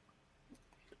head.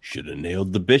 Should have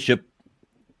nailed the bishop.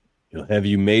 He'll have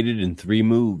you mated in 3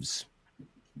 moves.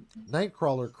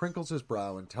 Nightcrawler crinkles his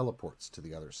brow and teleports to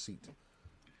the other seat.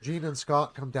 Jean and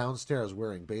Scott come downstairs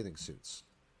wearing bathing suits.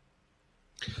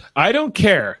 I don't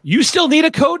care. You still need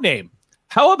a code name.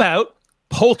 How about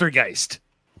Poltergeist?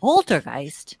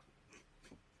 Poltergeist?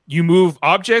 You move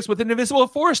objects with an invisible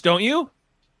force, don't you?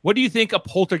 What do you think a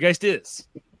poltergeist is?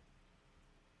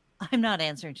 I'm not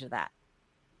answering to that.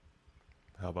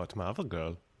 How about Marvel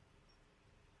Girl?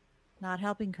 Not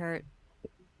helping Kurt.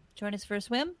 Join us for a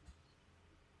swim?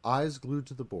 Eyes glued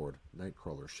to the board,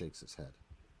 Nightcrawler shakes his head.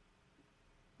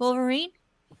 Wolverine?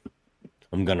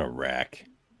 I'm gonna rack.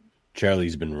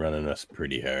 Charlie's been running us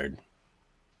pretty hard.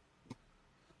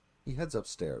 He heads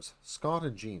upstairs. Scott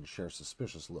and Jean share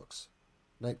suspicious looks.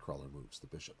 Nightcrawler moves the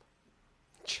bishop.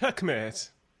 Checkmate.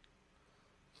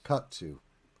 Cut to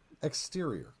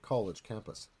exterior college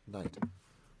campus. Night.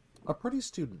 A pretty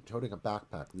student toting a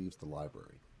backpack leaves the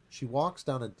library. She walks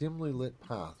down a dimly lit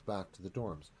path back to the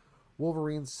dorms.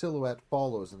 Wolverine's silhouette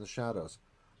follows in the shadows.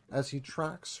 As he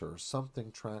tracks her,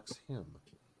 something tracks him,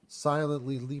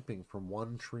 silently leaping from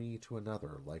one tree to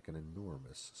another like an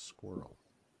enormous squirrel.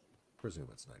 Presume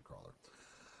it's Nightcrawler.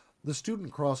 The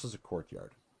student crosses a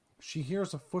courtyard. She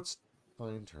hears a footstep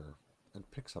behind her and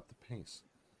picks up the pace.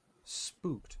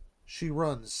 Spooked, she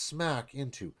runs smack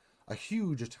into a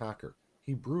huge attacker.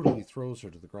 He brutally throws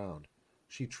her to the ground.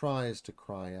 She tries to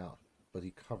cry out, but he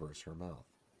covers her mouth.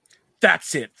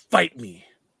 That's it. Fight me.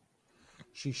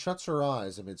 She shuts her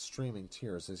eyes amid streaming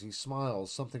tears. As he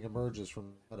smiles, something emerges from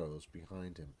the shadows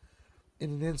behind him. In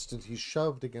an instant, he's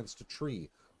shoved against a tree,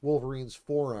 Wolverine's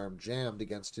forearm jammed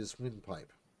against his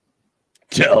windpipe.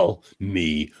 Tell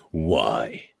me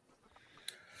why.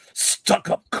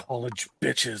 Stuck-up college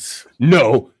bitches.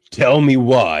 No, tell me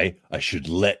why I should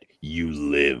let you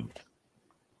live.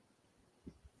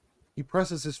 He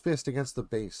presses his fist against the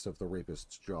base of the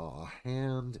rapist's jaw. A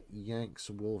hand yanks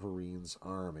Wolverine's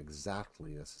arm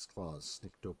exactly as his claws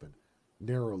snicked open,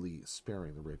 narrowly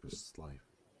sparing the rapist's life.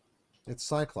 It's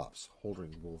Cyclops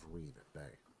holding Wolverine at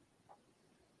bay.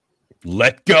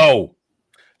 Let go!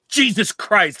 Jesus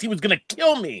Christ, he was going to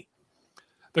kill me.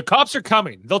 The cops are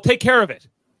coming. They'll take care of it.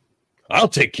 I'll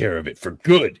take care of it for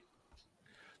good.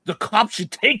 The cops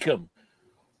should take him.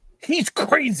 He's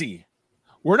crazy.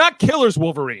 We're not killers,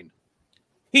 Wolverine.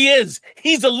 He is.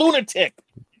 He's a lunatic.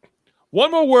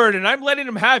 One more word, and I'm letting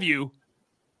him have you.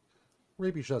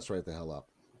 Raby shuts right the hell up.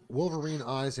 Wolverine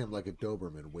eyes him like a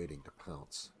Doberman waiting to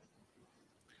pounce.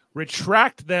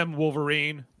 Retract them,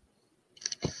 Wolverine.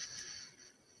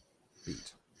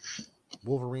 Beat.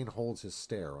 Wolverine holds his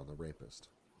stare on the rapist.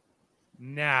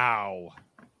 Now.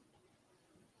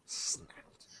 Snapped.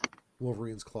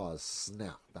 Wolverine's claws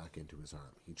snap back into his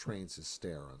arm. He trains his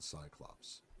stare on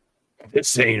Cyclops.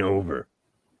 This ain't over.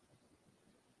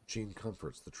 Jean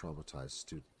comforts the traumatized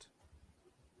student.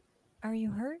 Are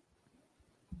you hurt?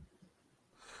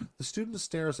 The student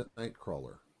stares at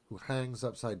Nightcrawler, who hangs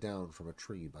upside down from a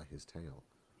tree by his tail.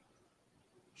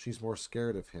 She's more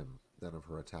scared of him than of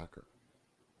her attacker.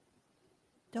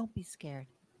 Don't be scared.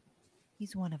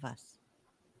 He's one of us.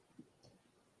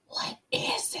 What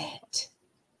is it?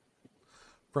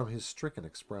 From his stricken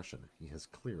expression, he has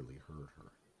clearly heard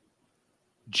her.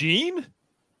 Jean?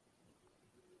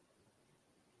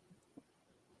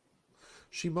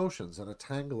 She motions, and a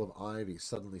tangle of ivy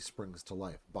suddenly springs to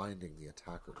life, binding the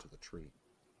attacker to the tree.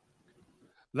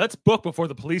 Let's book before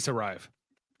the police arrive.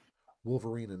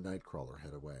 Wolverine and Nightcrawler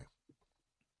head away.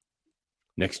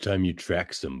 Next time you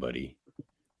track somebody,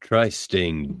 try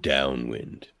staying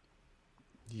downwind.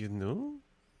 You know?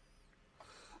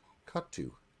 Cut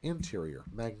to interior,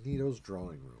 Magneto's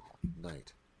drawing room,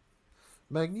 night.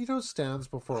 Magneto stands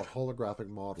before a holographic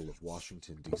model of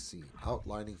Washington, D.C.,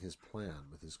 outlining his plan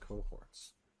with his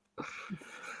cohorts.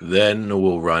 Then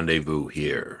we'll rendezvous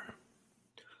here.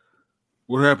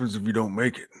 What happens if you don't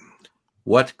make it?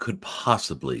 What could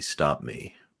possibly stop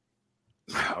me?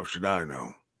 How should I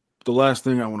know? The last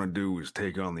thing I want to do is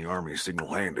take on the army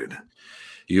single-handed.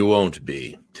 You won't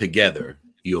be. Together,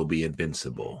 you'll be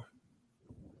invincible.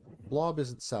 Blob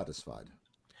isn't satisfied.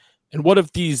 And what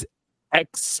if these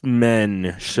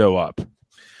X-Men show up?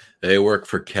 They work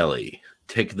for Kelly.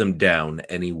 Take them down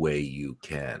any way you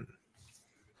can.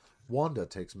 Wanda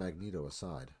takes Magneto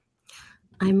aside.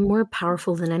 I'm more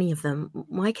powerful than any of them.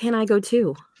 Why can't I go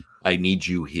too? I need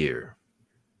you here.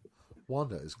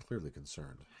 Wanda is clearly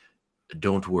concerned.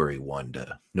 Don't worry,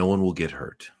 Wanda. No one will get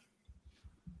hurt.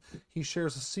 He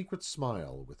shares a secret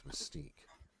smile with Mystique.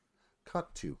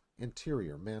 Cut to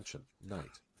interior mansion,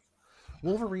 night.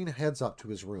 Wolverine heads up to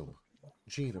his room.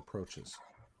 Jean approaches.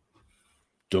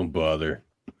 Don't bother.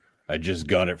 I just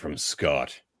got it from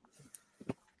Scott.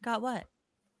 Got what?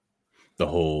 The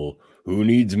whole "who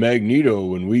needs Magneto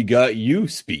when we got you"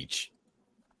 speech.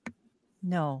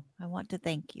 No, I want to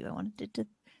thank you. I wanted to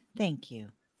thank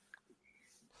you.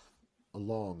 A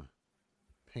long,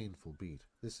 painful beat.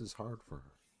 This is hard for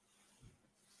her.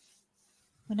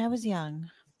 When I was young,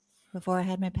 before I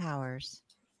had my powers,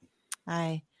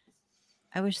 I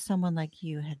wish someone like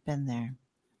you had been there.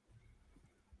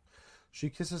 She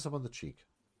kisses him on the cheek.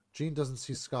 Jean doesn't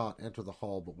see Scott enter the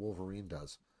hall, but Wolverine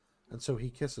does, and so he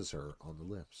kisses her on the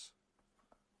lips.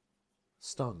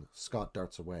 Stung, Scott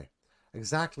darts away.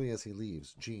 Exactly as he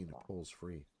leaves, Jean pulls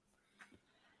free.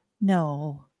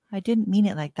 No, I didn't mean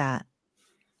it like that.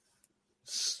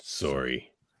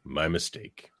 Sorry, my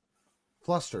mistake.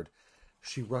 Flustered,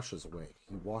 she rushes away.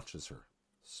 He watches her,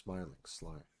 smiling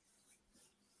sly.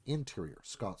 Interior,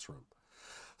 Scott's room.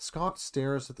 Scott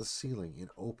stares at the ceiling in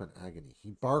open agony.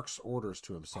 He barks orders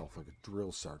to himself like a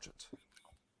drill sergeant.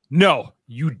 No,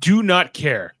 you do not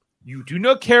care. You do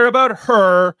not care about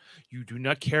her. You do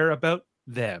not care about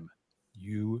them.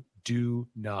 You do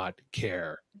not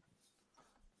care.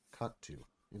 Cut to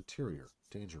interior,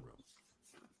 danger room.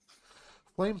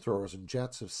 Flamethrowers and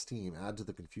jets of steam add to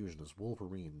the confusion as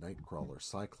Wolverine, Nightcrawler,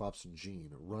 Cyclops, and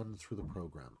Jean run through the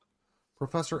program.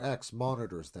 Professor X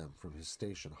monitors them from his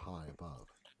station high above.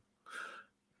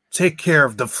 Take care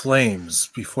of the flames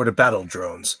before the battle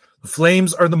drones. The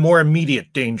flames are the more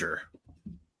immediate danger.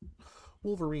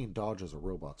 Wolverine dodges a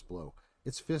robot's blow.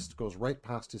 Its fist goes right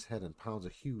past his head and pounds a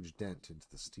huge dent into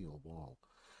the steel wall.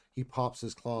 He pops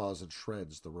his claws and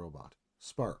shreds the robot.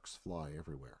 Sparks fly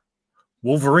everywhere.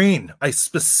 Wolverine, I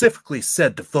specifically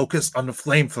said to focus on the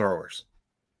flamethrowers.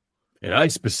 And I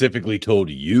specifically told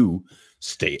you,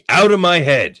 stay out of my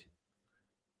head.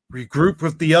 Regroup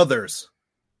with the others.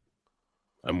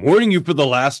 I'm warning you for the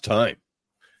last time.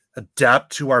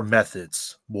 Adapt to our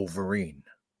methods, Wolverine.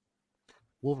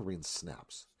 Wolverine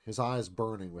snaps, his eyes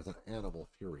burning with an animal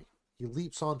fury. He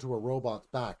leaps onto a robot's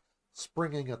back,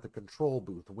 springing at the control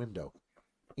booth window.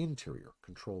 Interior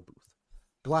control booth.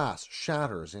 Glass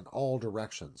shatters in all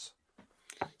directions.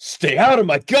 Stay out of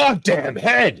my goddamn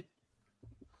head!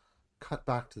 Cut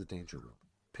back to the danger room.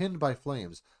 Pinned by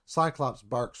flames, Cyclops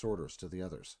barks orders to the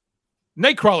others.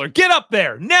 Nightcrawler, get up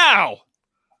there, now!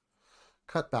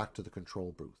 Cut back to the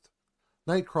control booth.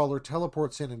 Nightcrawler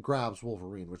teleports in and grabs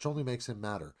Wolverine, which only makes him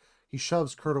madder. He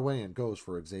shoves Kurt away and goes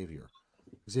for Xavier.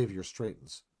 Xavier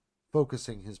straightens,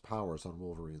 focusing his powers on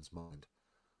Wolverine's mind.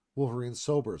 Wolverine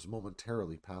sobers,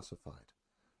 momentarily pacified.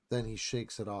 Then he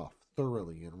shakes it off,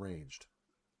 thoroughly enraged.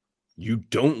 You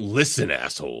don't listen,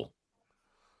 asshole.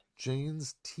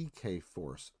 Jane's TK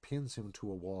force pins him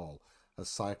to a wall as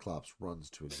Cyclops runs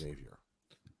to Xavier.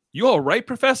 You all right,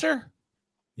 Professor?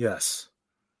 Yes.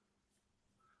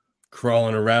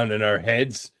 Crawling around in our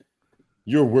heads?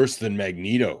 You're worse than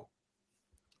Magneto.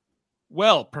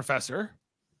 Well, Professor.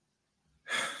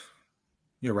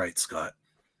 You're right, Scott.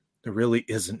 There really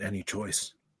isn't any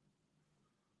choice.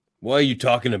 Why are you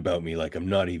talking about me like I'm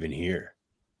not even here?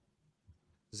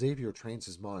 Xavier trains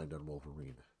his mind on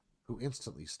Wolverine, who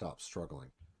instantly stops struggling.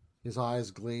 His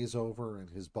eyes glaze over and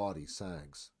his body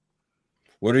sags.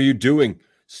 What are you doing?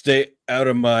 Stay out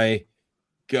of my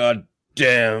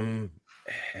goddamn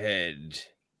head.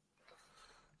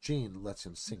 Jean lets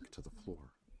him sink to the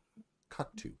floor.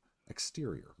 Cut to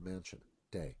exterior mansion,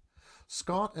 day.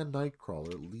 Scott and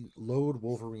Nightcrawler load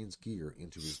Wolverine's gear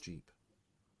into his Jeep.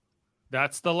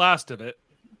 That's the last of it.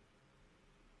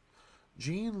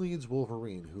 Jean leads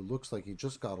Wolverine, who looks like he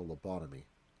just got a lobotomy,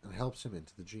 and helps him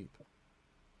into the Jeep.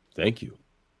 Thank you.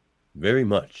 Very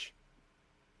much.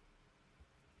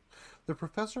 The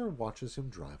professor watches him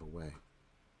drive away.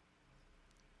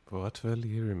 What will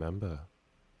you remember?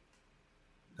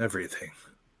 Everything.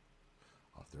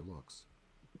 Off their looks.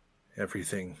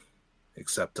 Everything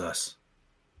except us.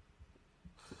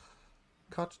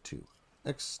 Cut to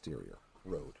exterior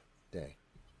road, day.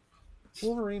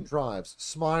 Wolverine drives,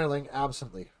 smiling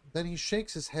absently. Then he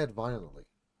shakes his head violently.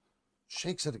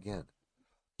 Shakes it again.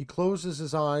 He closes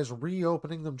his eyes,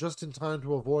 reopening them just in time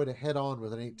to avoid a head-on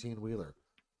with an 18-wheeler.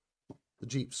 The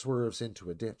Jeep swerves into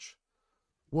a ditch.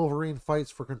 Wolverine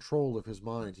fights for control of his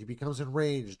mind. He becomes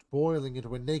enraged, boiling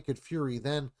into a naked fury.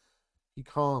 Then he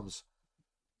calms.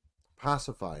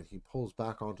 Pacified, he pulls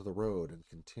back onto the road and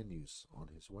continues on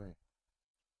his way.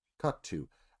 Cut to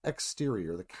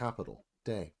exterior, the Capitol,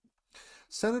 day.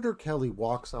 Senator Kelly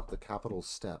walks up the Capitol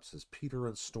steps as Peter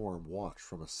and Storm watch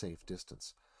from a safe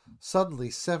distance. Suddenly,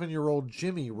 7-year-old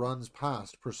Jimmy runs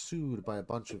past, pursued by a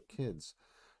bunch of kids.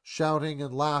 Shouting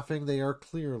and laughing, they are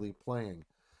clearly playing.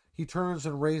 He turns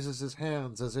and raises his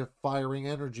hands as if firing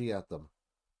energy at them.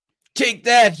 Take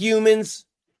that, humans!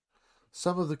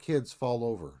 Some of the kids fall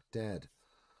over, dead.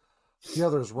 The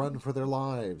others run for their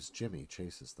lives. Jimmy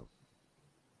chases them.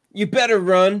 You better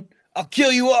run! I'll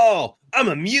kill you all! I'm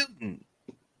a mutant!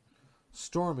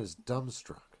 Storm is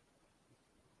dumbstruck.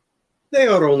 They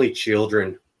are only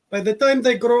children. By the time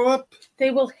they grow up,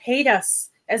 They will hate us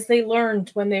as they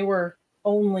learned when they were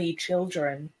only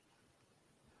children.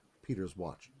 Peter's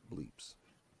watch bleeps.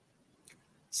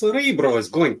 Cerebro is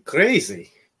going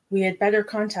crazy. We had better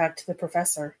contact the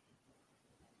professor.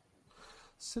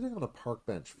 Sitting on a park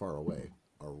bench far away,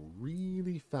 a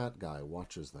really fat guy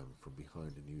watches them from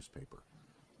behind a newspaper.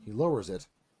 He lowers it,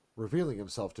 revealing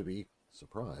himself to be,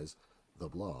 surprise, the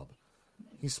Blob.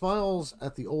 He smiles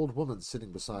at the old woman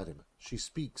sitting beside him. She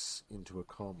speaks into a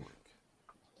comlink.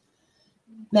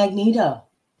 Magneto,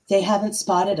 they haven't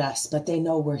spotted us, but they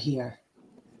know we're here.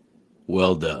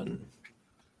 Well done.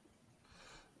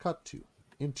 Cut to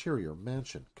interior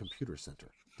mansion computer center,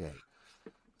 day.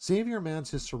 Xavier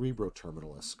mans his Cerebro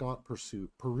terminal as Scott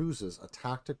peruses a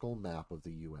tactical map of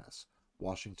the U.S.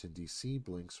 Washington, D.C.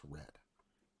 blinks red.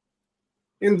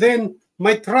 And then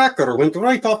my tracker went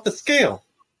right off the scale.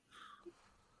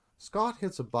 Scott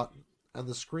hits a button, and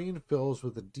the screen fills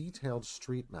with a detailed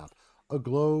street map,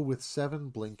 aglow with 7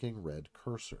 blinking red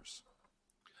cursors.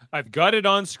 I've got it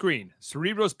on screen.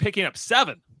 Cerebro's picking up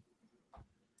 7.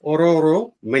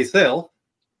 Ororo, myself.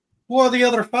 Who are the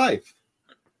other 5?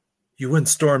 You and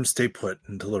Storm stay put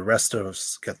until the rest of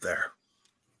us get there.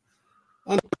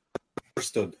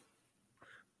 Understood.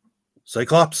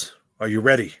 Cyclops, are you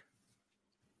ready?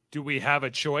 Do we have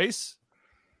a choice?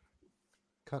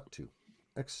 Cut to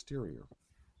exterior,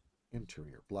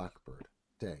 interior, Blackbird,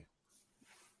 day.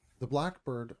 The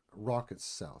Blackbird rockets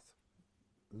south.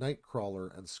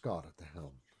 Nightcrawler and Scott at the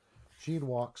helm. Jean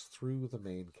walks through the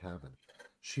main cabin.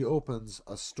 She opens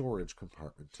a storage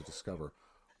compartment to discover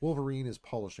Wolverine is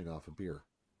polishing off a beer.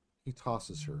 He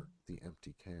tosses her the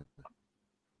empty can.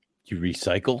 You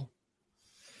recycle?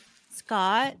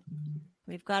 Scott,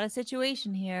 we've got a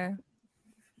situation here.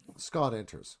 Scott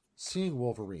enters. Seeing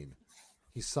Wolverine,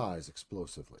 he sighs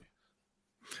explosively.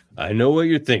 I know what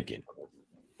you're thinking,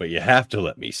 but you have to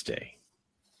let me stay.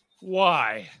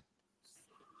 Why?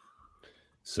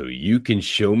 So you can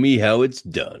show me how it's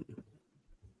done.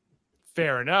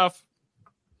 Fair enough.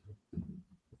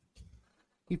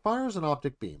 He fires an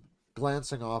optic beam,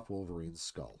 glancing off Wolverine's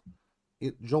skull.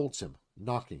 It jolts him,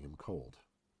 knocking him cold.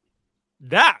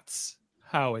 That's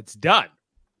how it's done.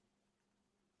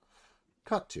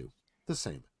 Cut to the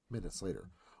same, minutes later.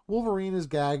 Wolverine is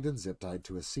gagged and zip-tied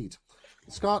to his seat.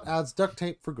 Scott adds duct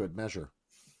tape for good measure.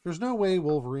 There's no way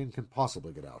Wolverine can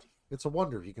possibly get out. It's a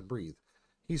wonder he can breathe.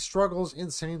 He struggles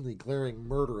insanely, glaring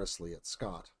murderously at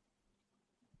Scott.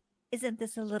 Isn't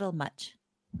this a little much?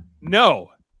 No,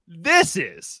 this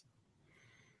is.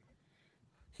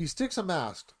 He sticks a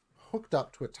mask, hooked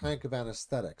up to a tank of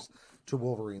anesthetics, to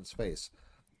Wolverine's face.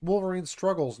 Wolverine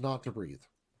struggles not to breathe,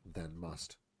 then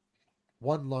must.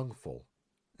 One lungful,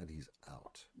 and he's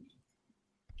out.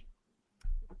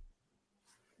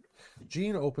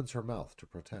 Jean opens her mouth to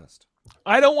protest.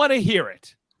 I don't want to hear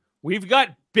it. We've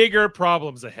got bigger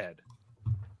problems ahead.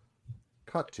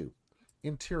 Cut to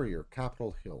interior,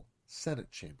 Capitol Hill,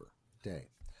 Senate chamber,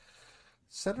 day.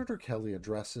 Senator Kelly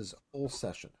addresses a full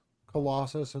session.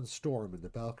 Colossus and Storm in the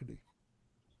balcony.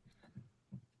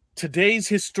 Today's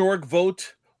historic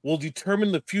vote will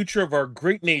determine the future of our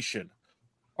great nation,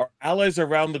 our allies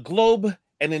around the globe,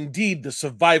 and indeed the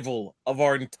survival of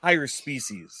our entire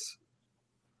species.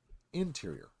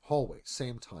 Interior, hallway,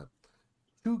 same time.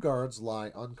 Two guards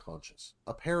lie unconscious.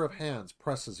 A pair of hands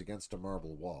presses against a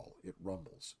marble wall. It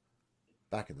rumbles.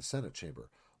 Back in the Senate chamber,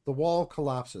 the wall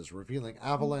collapses, revealing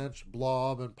Avalanche,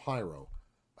 Blob, and Pyro.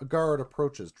 A guard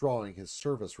approaches, drawing his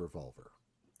service revolver.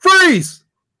 Freeze!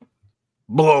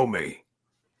 Blow me.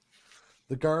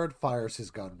 The guard fires his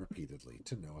gun repeatedly,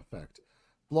 to no effect.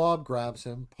 Blob grabs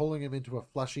him, pulling him into a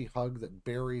fleshy hug that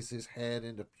buries his head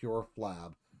into pure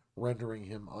flab, rendering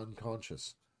him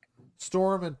unconscious.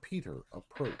 Storm and Peter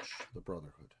approach the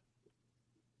Brotherhood.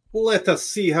 Let us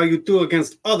see how you do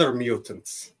against other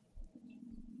mutants.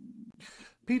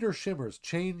 Peter shimmers,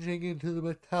 changing into the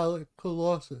metallic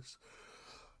Colossus.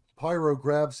 Pyro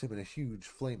grabs him in a huge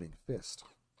flaming fist.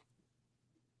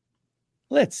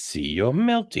 Let's see your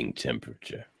melting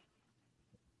temperature.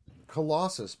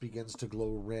 Colossus begins to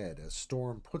glow red as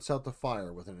Storm puts out the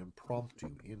fire with an impromptu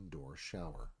indoor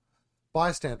shower.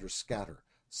 Bystanders scatter.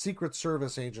 Secret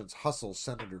Service agents hustle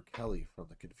Senator Kelly from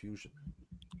the confusion.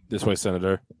 This way,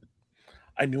 Senator.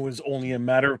 I knew it was only a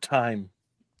matter of time.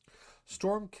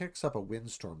 Storm kicks up a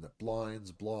windstorm that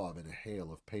blinds Blob in a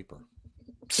hail of paper.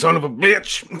 Son of a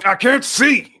bitch! I can't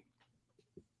see!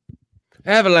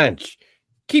 Avalanche!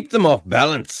 Keep them off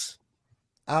balance.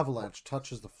 Avalanche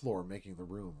touches the floor, making the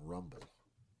room rumble.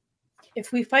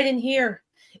 If we fight in here,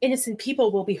 innocent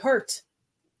people will be hurt.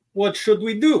 What should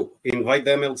we do? Invite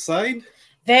them outside?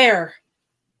 There!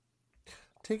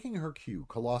 Taking her cue,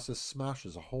 Colossus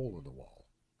smashes a hole in the wall.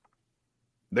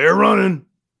 They're running.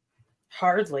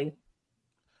 Hardly.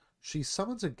 She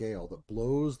summons a gale that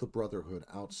blows the Brotherhood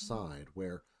outside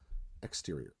where,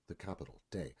 exterior, the Capitol,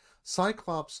 day.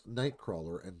 Cyclops,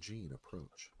 Nightcrawler, and Jean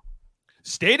approach.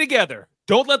 Stay together.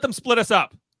 Don't let them split us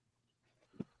up.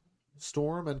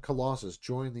 Storm and Colossus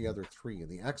join the other three, and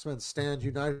the X-Men stand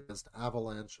united against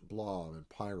Avalanche, Blob, and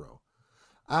Pyro.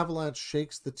 Avalanche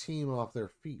shakes the team off their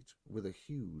feet with a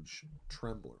huge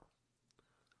trembler.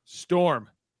 Storm,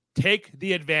 take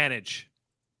the advantage.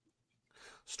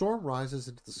 Storm rises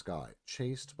into the sky,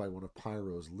 chased by one of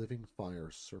Pyro's living fire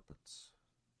serpents.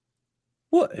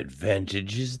 What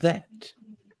advantage is that?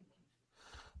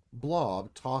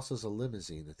 Blob tosses a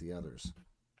limousine at the others.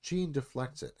 Jean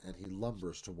deflects it, and he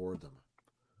lumbers toward them.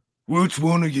 Which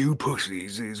one of you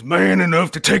pussies is man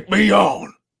enough to take me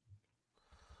on?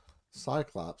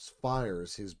 Cyclops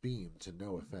fires his beam to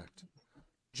no effect.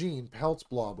 Jean pelts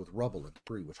Blob with rubble and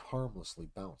debris which harmlessly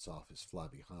bounce off his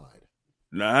flabby hide.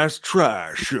 Nice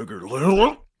try, Sugar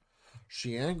Little.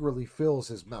 She angrily fills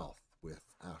his mouth with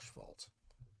asphalt.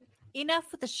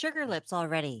 Enough with the sugar lips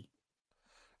already.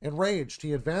 Enraged,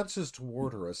 he advances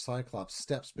toward her as Cyclops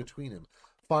steps between him,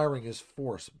 firing his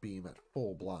force beam at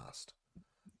full blast.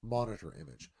 Monitor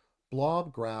image.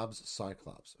 Blob grabs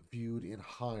Cyclops, viewed in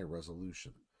high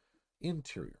resolution.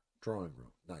 Interior, drawing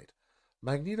room, night.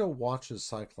 Magneto watches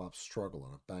Cyclops struggle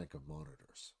on a bank of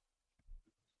monitors.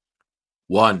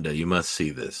 Wanda, you must see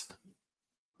this.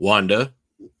 Wanda?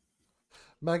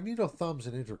 Magneto thumbs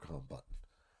an intercom button.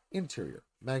 Interior,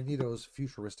 Magneto's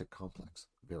futuristic complex.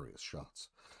 Various shots.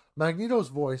 Magneto's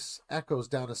voice echoes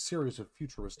down a series of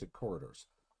futuristic corridors.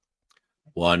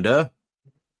 Wanda,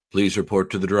 please report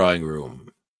to the drawing room.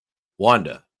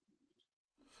 Wanda.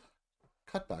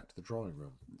 Cut back to the drawing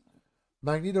room.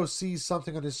 Magneto sees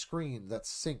something on his screen that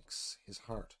sinks his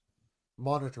heart.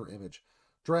 Monitor image.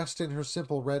 Dressed in her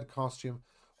simple red costume,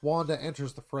 Wanda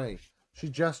enters the fray. She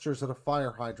gestures at a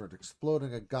fire hydrant,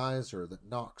 exploding a geyser that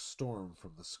knocks Storm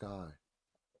from the sky.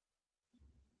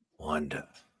 Wanda,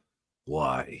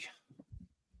 why?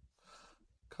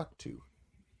 Cut to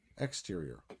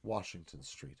exterior, Washington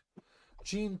Street.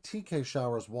 Jean TK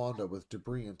showers Wanda with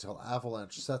debris until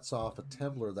Avalanche sets off a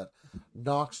tumbler that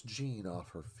knocks Jean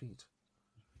off her feet.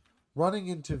 Running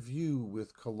into view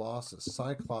with Colossus,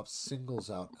 Cyclops singles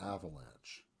out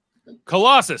Avalanche.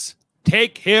 Colossus,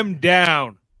 take him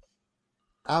down.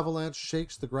 Avalanche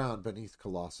shakes the ground beneath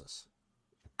Colossus.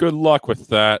 Good luck with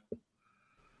that.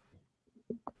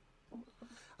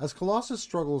 As Colossus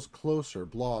struggles closer,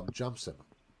 Blob jumps him.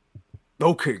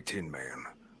 Okay, Tin Man.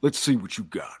 Let's see what you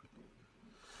got.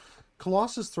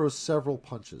 Colossus throws several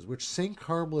punches, which sink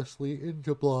harmlessly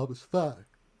into Blob's back.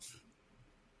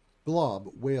 Blob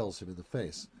wails him in the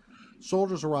face.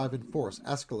 Soldiers arrive in force,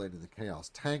 escalating the chaos.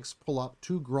 Tanks pull up,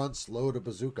 2 grunts load a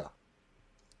bazooka.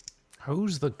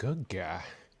 Who's the good guy?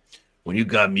 When you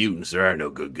got mutants, there are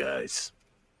no good guys.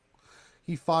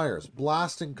 He fires,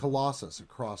 blasting Colossus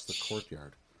across the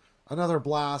courtyard. Another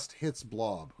blast hits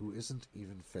Blob, who isn't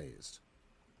even phased.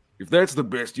 If that's the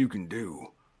best you can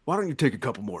do, why don't you take a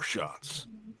couple more shots?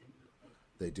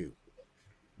 They do.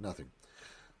 Nothing.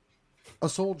 A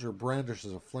soldier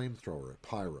brandishes a flamethrower at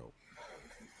Pyro.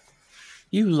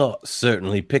 You lot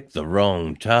certainly picked the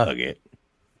wrong target.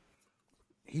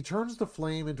 He turns the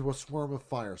flame into a swarm of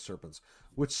fire serpents,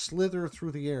 which slither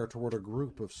through the air toward a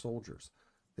group of soldiers.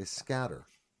 They scatter,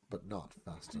 but not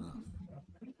fast enough.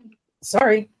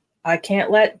 Sorry, I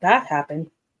can't let that happen.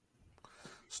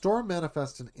 Storm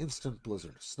manifests an instant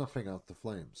blizzard, snuffing out the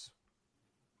flames.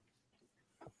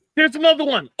 There's another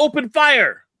one! Open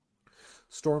fire!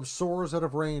 Storm soars out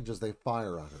of range as they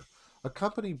fire at her. A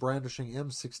company brandishing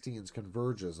M16s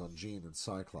converges on Jean and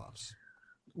Cyclops.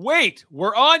 Wait,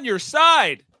 we're on your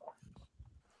side!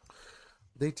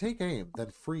 They take aim,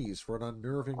 then freeze for an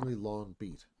unnervingly long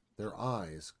beat. Their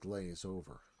eyes glaze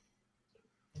over.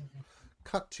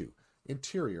 Cut to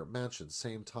interior mansion,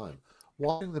 same time.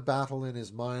 Watching the battle in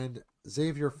his mind,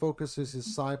 Xavier focuses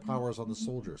his psi powers on the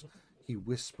soldiers. He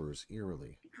whispers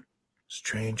eerily.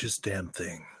 Strangest damn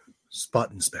thing.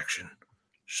 Spot inspection.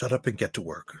 Shut up and get to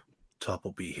work. Top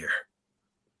will be here.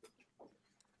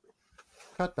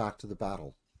 Cut back to the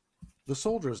battle. The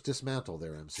soldiers dismantle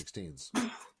their M16s.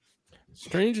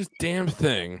 Strangest damn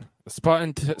thing. A spot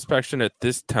inspection at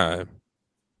this time.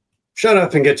 Shut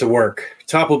up and get to work.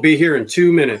 Top will be here in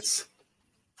 2 minutes.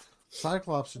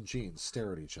 Cyclops and Jean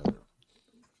stare at each other.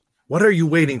 What are you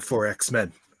waiting for,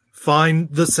 X-Men? Find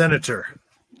the Senator.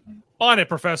 On it,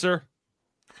 Professor.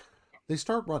 They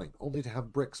start running, only to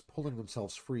have bricks pulling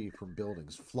themselves free from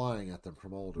buildings, flying at them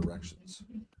from all directions.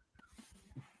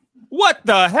 What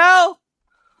the hell?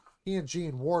 He and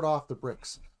Jean ward off the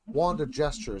bricks. Wanda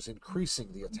gestures,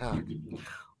 increasing the attack.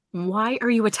 Why are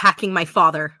you attacking my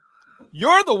father?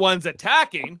 You're the ones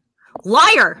attacking.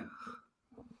 Liar!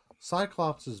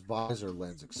 Cyclops' visor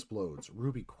lens explodes,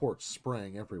 ruby quartz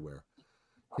spraying everywhere.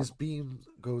 His beam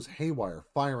goes haywire,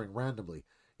 firing randomly.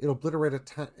 It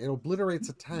obliterates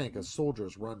a tank as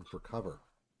soldiers run for cover.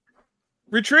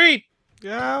 Retreat!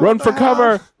 Yeah, run for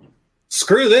cover!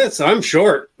 Screw this, I'm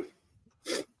short.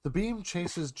 The beam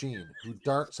chases Jean, who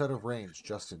darts out of range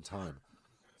just in time.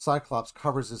 Cyclops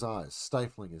covers his eyes,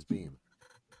 stifling his beam.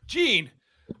 Jean,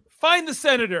 find the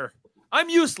senator. I'm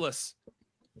useless.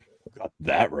 Got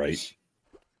that right.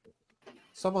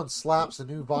 Someone slaps a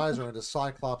new visor into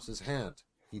Cyclops' hand.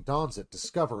 He dons it,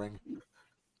 discovering...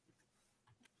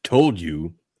 Told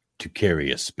you to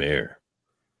carry a spare.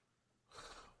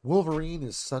 Wolverine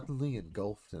is suddenly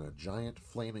engulfed in a giant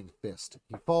flaming fist.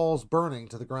 He falls burning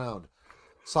to the ground.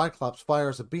 Cyclops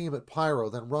fires a beam at Pyro,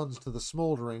 then runs to the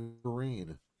smoldering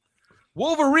Wolverine.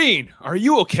 Wolverine, are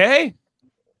you okay?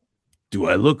 Do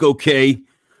I look okay?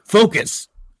 Focus!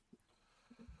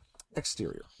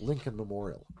 Exterior, Lincoln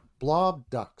Memorial. Blob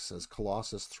ducks as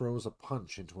Colossus throws a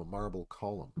punch into a marble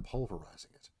column,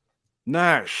 pulverizing it.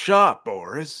 Nice shot,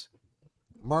 Boris.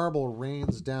 Marble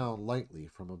rains down lightly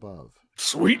from above.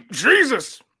 Sweet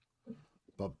Jesus!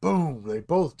 Ba-boom! They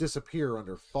both disappear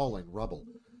under falling rubble.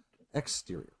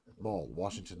 Exterior, Mall,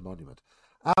 Washington Monument.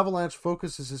 Avalanche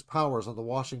focuses his powers on the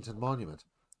Washington Monument.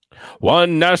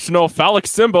 One national phallic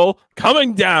symbol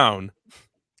coming down.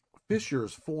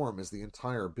 Fissures form as the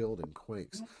entire building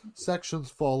quakes. Sections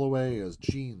fall away as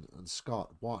Jean and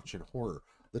Scott watch in horror.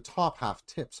 The top half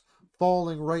tips,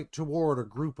 falling right toward a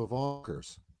group of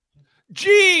onlookers.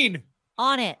 Jean!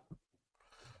 On it.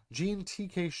 Jean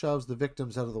TK shoves the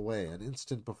victims out of the way an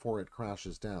instant before it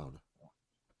crashes down.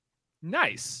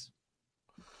 Nice.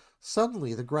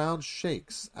 Suddenly, the ground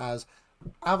shakes as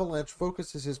Avalanche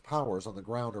focuses his powers on the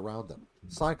ground around them.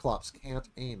 Cyclops can't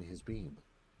aim his beam.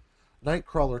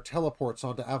 Nightcrawler teleports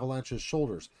onto Avalanche's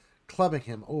shoulders, clubbing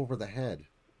him over the head.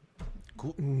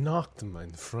 Guten Nacht,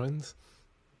 mein Freund.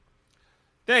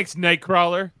 Thanks,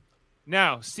 Nightcrawler.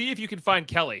 Now, see if you can find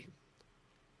Kelly.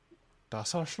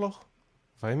 Das Arschloch?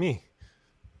 Why me?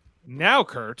 Now,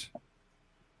 Kurt.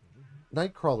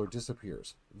 Nightcrawler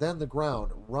disappears. Then the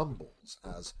ground rumbles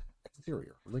as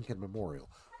exterior, Lincoln Memorial.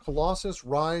 Colossus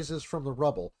rises from the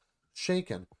rubble,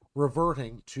 shaken,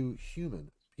 reverting to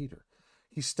human Peter.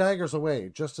 He staggers away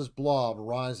just as Blob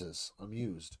rises,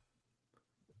 amused.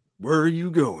 Where are you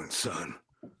going, son?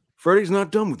 Freddy's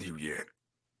not done with you yet.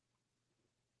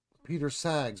 Peter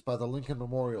sags by the Lincoln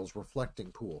Memorial's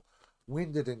reflecting pool,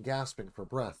 winded and gasping for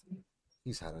breath.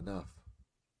 He's had enough.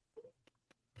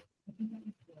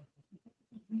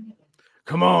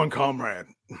 Come on, comrade.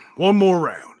 One more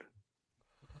round.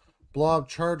 Blob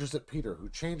charges at Peter, who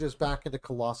changes back into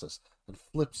Colossus and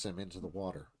flips him into the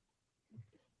water.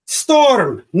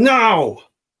 Storm! Now!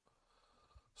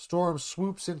 Storm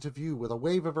swoops into view. With a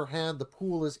wave of her hand, the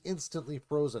pool is instantly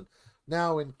frozen.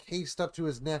 Now encased up to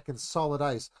his neck in solid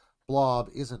ice, Blob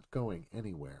isn't going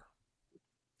anywhere.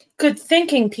 Good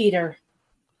thinking, Peter.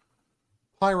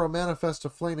 Pyro manifests a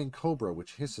flaming cobra,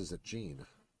 which hisses at Jean.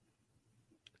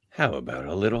 How about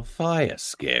a little fire,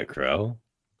 Scarecrow?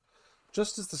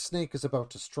 Just as the snake is about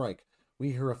to strike,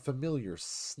 we hear a familiar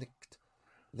snikt.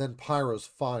 Then Pyro's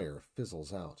fire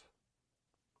fizzles out.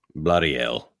 Bloody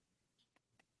hell.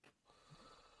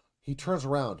 He turns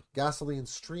around. Gasoline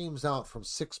streams out from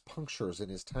 6 punctures in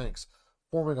his tanks,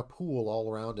 forming a pool all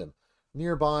around him.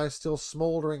 Nearby, still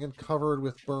smoldering and covered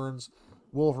with burns,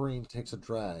 Wolverine takes a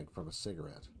drag from a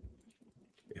cigarette.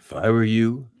 If I were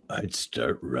you, I'd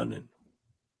start running.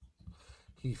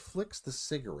 He flicks the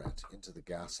cigarette into the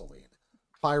gasoline.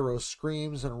 Pyro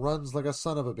screams and runs like a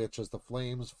son of a bitch as the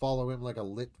flames follow him like a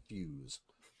lit fuse.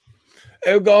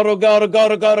 Oh God, oh God, oh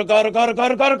God, oh God, oh God, oh God, oh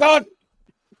God, oh God, oh God!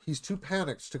 He's too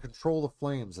panicked to control the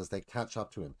flames as they catch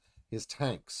up to him. His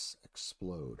tanks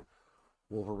explode.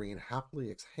 Wolverine happily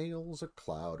exhales a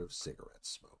cloud of cigarette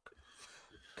smoke.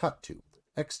 Cut to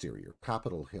exterior,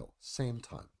 Capitol Hill, same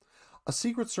time. A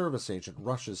Secret Service agent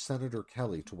rushes Senator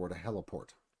Kelly toward a heliport.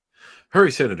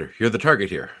 Hurry, Senator. You're the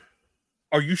target here.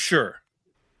 Are you sure?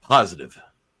 Positive.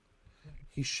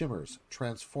 He shimmers,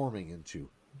 transforming into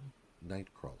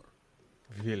Nightcrawler.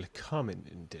 Willkommen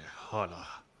in der Hölle.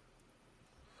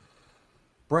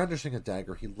 Brandishing a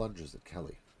dagger, he lunges at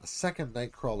Kelly. A second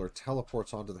Nightcrawler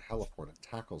teleports onto the heliport and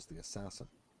tackles the assassin.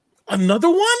 Another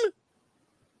one?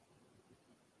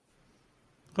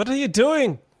 What are you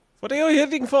doing? What are you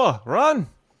hitting for? Run!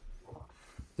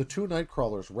 The 2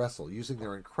 Nightcrawlers wrestle using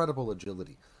their incredible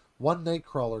agility. One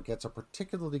Nightcrawler gets a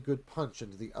particularly good punch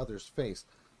into the other's face,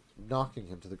 knocking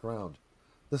him to the ground.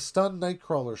 The stunned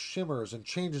Nightcrawler shimmers and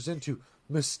changes into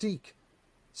Mystique.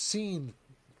 Seen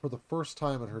for the first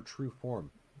time in her true form,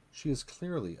 she is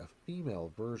clearly a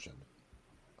female version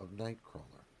of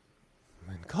Nightcrawler.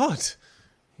 My God,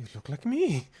 you look like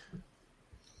me.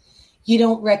 You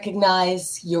don't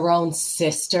recognize your own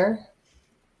sister?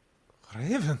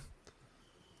 Raven,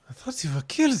 I thought you were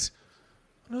killed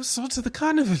when I was sold to the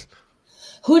carnival.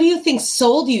 Who do you think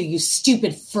sold you, you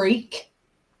stupid freak?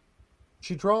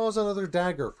 She draws another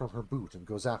dagger from her boot and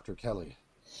goes after Kelly.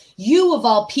 You, of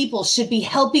all people, should be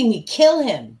helping me kill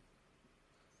him.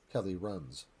 Kelly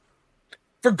runs.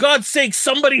 For God's sake,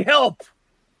 somebody help!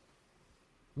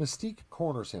 Mystique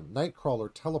corners him. Nightcrawler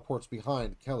teleports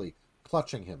behind Kelly,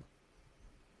 clutching him.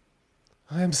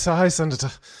 I am sorry,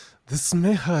 Senator. This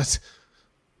may hurt.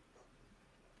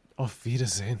 Auf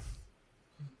Wiedersehen.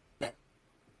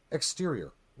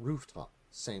 Exterior, rooftop,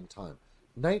 same time.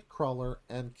 Nightcrawler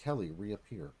and Kelly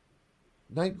reappear.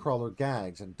 Nightcrawler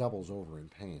gags and doubles over in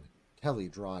pain. Kelly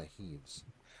dry heaves.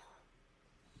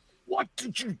 What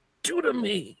did you do to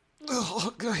me?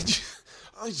 Oh, God,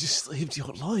 I just saved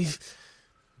your life.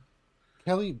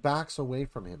 Kelly backs away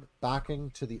from him, backing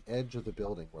to the edge of the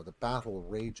building where the battle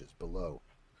rages below.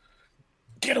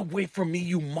 Get away from me,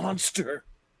 you monster!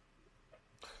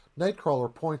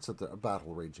 Nightcrawler points at the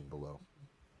battle raging below.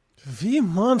 We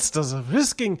monsters are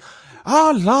risking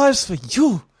our lives for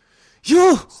you.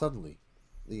 You! Suddenly,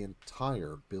 the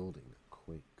entire building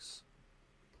quakes.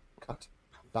 Cut.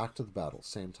 Back to the battle,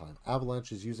 same time.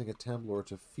 Avalanche is using a Temblor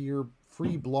to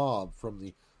free Blob from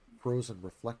the frozen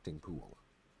reflecting pool.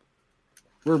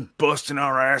 We're busting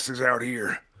our asses out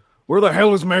here. Where the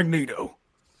hell is Magneto?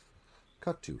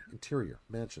 Cut to interior,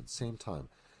 mansion, same time.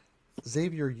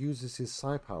 Xavier uses his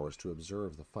psi powers to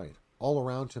observe the fight. All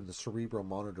around him, the cerebro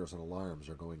monitors and alarms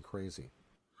are going crazy.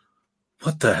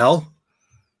 What the hell?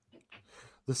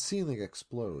 The ceiling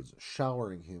explodes,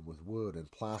 showering him with wood and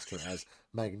plaster as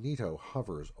Magneto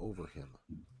hovers over him.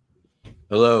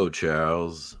 Hello,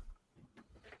 Charles.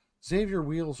 Xavier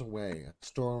wheels away. A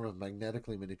storm of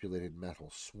magnetically manipulated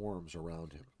metal swarms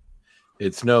around him.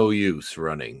 It's no use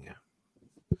running.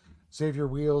 Xavier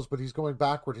wheels, but he's going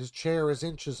backward. His chair is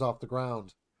inches off the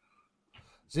ground.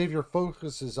 Xavier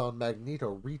focuses on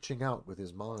Magneto, reaching out with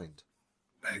his mind.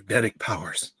 Magnetic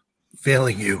powers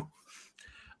failing you.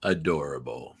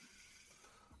 Adorable.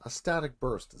 A static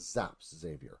burst zaps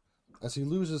Xavier. As he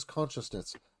loses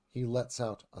consciousness, he lets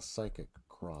out a psychic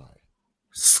cry.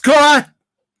 Scott!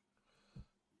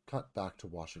 Cut back to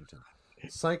Washington.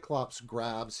 Cyclops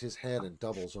grabs his head and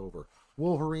doubles over.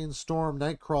 Wolverine, Storm,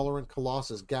 Nightcrawler, and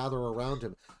Colossus gather around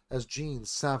him as Jean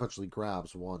savagely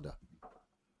grabs Wanda.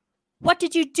 What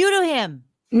did you do to him?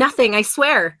 Nothing, I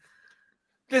swear.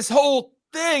 This whole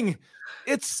thing,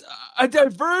 it's a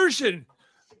diversion.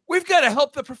 We've got to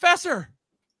help the professor.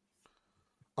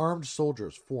 Armed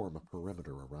soldiers form a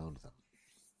perimeter around them.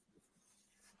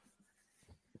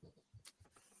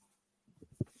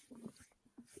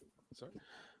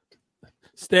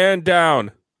 Stand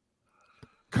down.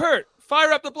 Kurt,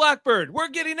 fire up the Blackbird. We're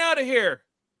getting out of here.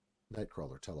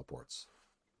 Nightcrawler teleports.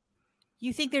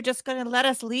 You think they're just going to let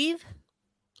us leave?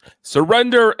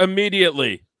 Surrender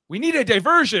immediately. We need a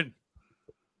diversion.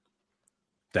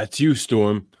 That's you,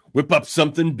 Storm. Whip up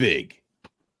something big.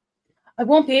 I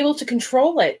won't be able to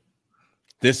control it.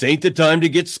 This ain't the time to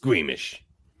get squeamish.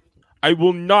 I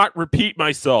will not repeat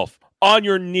myself. On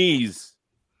your knees.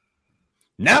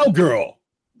 Now, girl!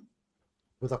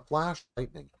 With a flash of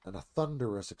lightning and a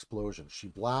thunderous explosion, she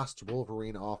blasts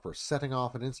Wolverine off her, setting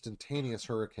off an instantaneous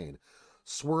hurricane.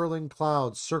 Swirling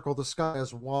clouds circle the sky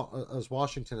as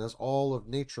Washington as all of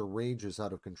nature rages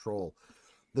out of control.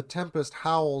 The tempest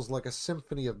howls like a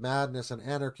symphony of madness and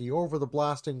anarchy. Over the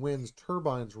blasting winds,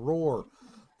 turbines roar.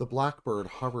 The Blackbird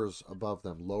hovers above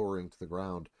them, lowering to the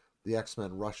ground. The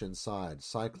X-Men rush inside,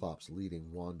 Cyclops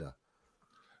leading Wanda.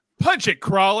 Punch it,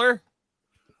 Crawler!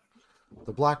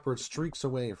 The Blackbird streaks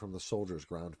away from the soldiers'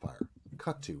 ground fire.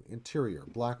 Cut to interior,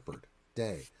 Blackbird,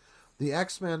 day. The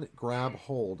X-Men grab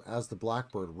hold as the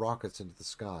Blackbird rockets into the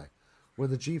sky. When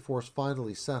the G-force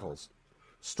finally settles,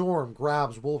 Storm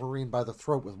grabs Wolverine by the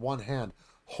throat with one hand,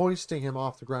 hoisting him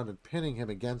off the ground and pinning him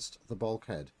against the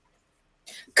bulkhead.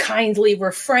 Kindly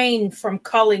refrain from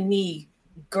calling me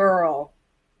girl.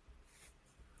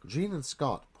 Jean and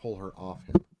Scott pull her off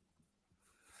him.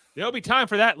 There'll be time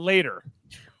for that later.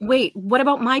 Wait, what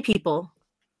about my people?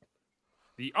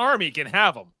 The army can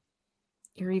have them.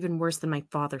 You're even worse than my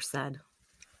father said.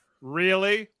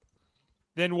 Really?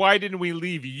 Then why didn't we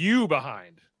leave you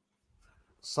behind?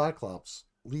 Cyclops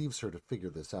leaves her to figure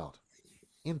this out.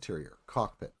 Interior,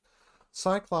 cockpit.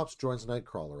 Cyclops joins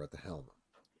Nightcrawler at the helm.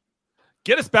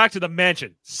 Get us back to the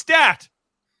mansion. Stat!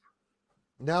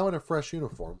 Now in a fresh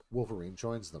uniform, Wolverine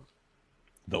joins them.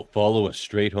 They'll follow us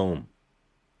straight home.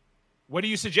 What do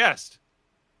you suggest?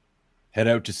 Head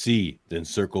out to sea, then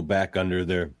circle back under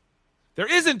there.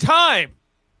 There isn't time!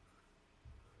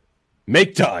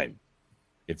 Make time!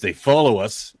 If they follow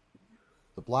us...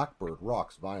 The Blackbird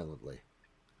rocks violently.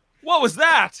 What was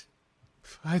that?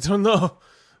 I don't know.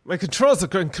 My controls are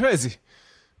going crazy.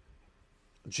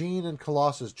 Jean and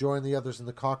Colossus join the others in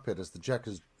the cockpit as the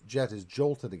jet is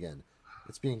jolted again.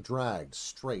 It's being dragged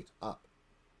straight up.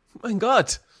 My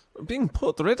God, I'm being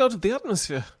pulled right out of the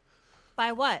atmosphere.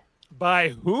 By what? By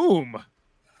whom?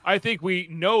 I think we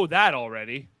know that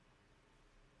already.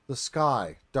 The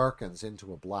sky darkens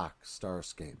into a black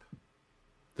starscape.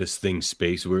 This thing's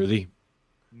space-worthy?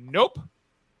 Nope.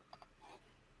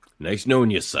 Nice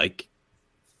knowing you, Psych.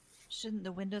 Shouldn't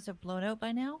the windows have blown out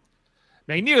by now?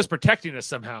 Magneto's protecting us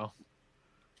somehow.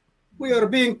 We are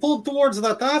being pulled towards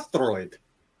that asteroid.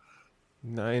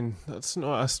 9, that's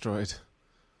no asteroid.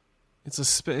 It's a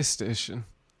space station.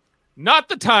 Not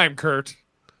the time, Kurt.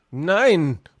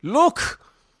 9, look!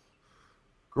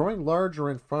 Growing larger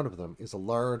in front of them is a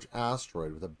large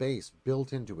asteroid with a base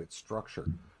built into its structure.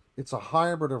 It's a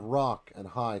hybrid of rock and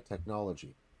high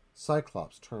technology.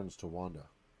 Cyclops turns to Wanda.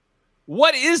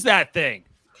 What is that thing?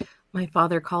 My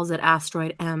father calls it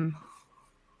Asteroid M.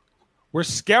 We're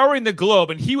scouring the globe,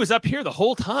 and he was up here the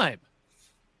whole time.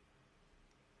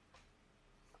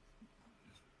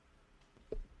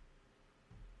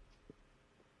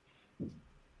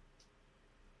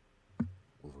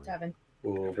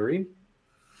 Wolverine.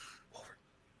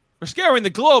 We're scouring the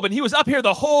globe, and he was up here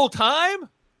the whole time?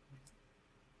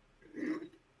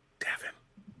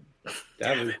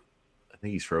 Davin. I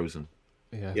think he's frozen.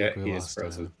 Yeah, he is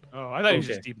frozen. Oh, I thought he was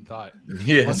just deep in thought.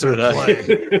 Yeah, that's what I.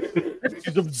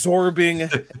 He's absorbing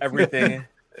everything.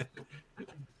 Do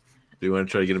you want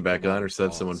to try to get him back on, or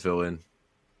let someone fill in?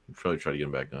 Probably try to get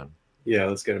him back on. Yeah,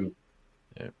 let's get him.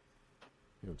 Yeah.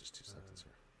 Just 2 seconds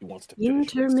here. He wants to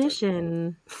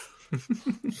Intermission.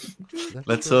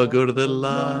 Let's all go to the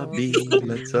lobby.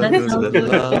 Let's all go to the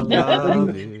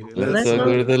lobby. Let's all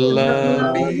go to the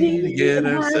lobby to get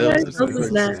ourselves a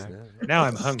snack. Now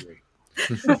I'm hungry.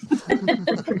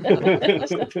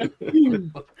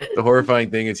 The horrifying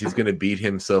thing is he's going to beat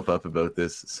himself up about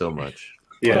this so much.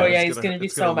 Yeah, he's going to be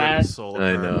so mad.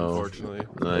 I know. Unfortunately.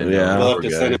 I know. Yeah, we'll have to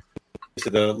Poor send guy. him to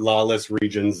the lawless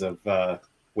regions of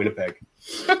Winnipeg.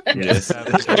 Yes.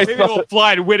 Maybe we'll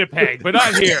fly to Winnipeg, but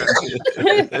not here.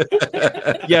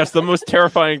 Yes, the most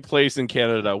terrifying place in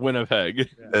Canada, Winnipeg.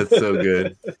 That's so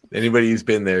good. Anybody who's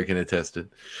been there can attest it.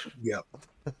 Yep.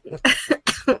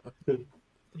 Oh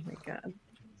my god.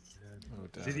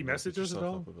 Did he message us at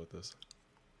all? About this.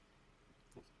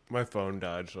 My phone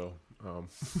died, so.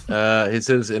 It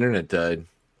says internet died.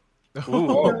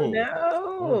 Oh,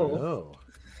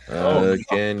 no.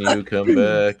 Can you come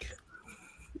back?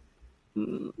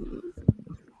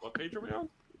 What page are we on?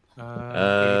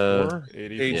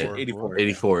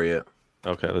 84, yeah.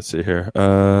 Okay, let's see here.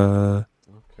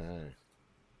 Okay.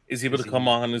 Is he able to come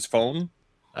on his phone?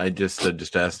 I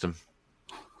just asked him.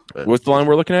 But What's the line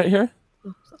we're looking at here?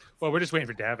 Well, we're just waiting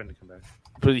for Davin to come back.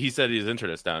 But he said his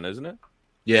internet's down, isn't it?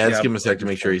 yeah, let's give him a sec to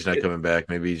make sure he's not coming back.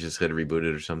 Maybe he's just got to reboot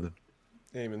it or something.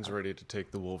 Eamon's ready to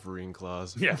take the Wolverine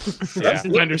claws. Yeah.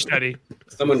 Understudy.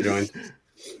 Someone joined.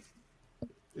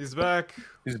 He's back.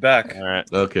 He's back. All right.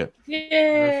 Okay.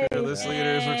 Yay. This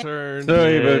leader's returned.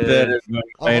 Sorry about that. My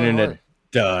Oh, internet right.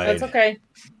 died. That's okay.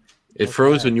 It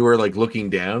froze when you were like looking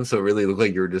down, so it really looked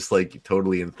like you were just like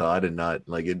totally in thought and not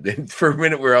like it. For a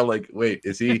minute, we're all like, "Wait,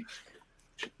 is he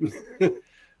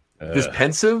just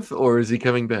pensive or is he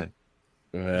coming back?"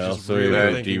 Well, Just sorry really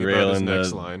about thinking about derailing his next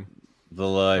the line.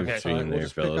 live Okay. stream Alright, we'll there,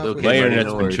 just pick fellas. up with My the internet's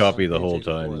no been worries. choppy the whole Page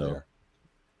time, 84 though. there.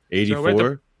 84?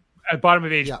 So at bottom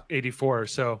of Yeah. 84.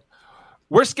 So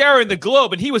we're scouring the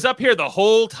globe, and he was up here the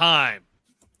whole time.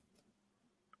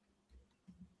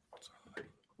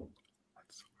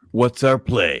 What's our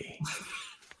play?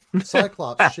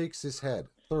 Cyclops shakes his head,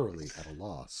 thoroughly at a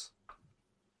loss.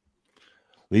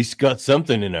 At least got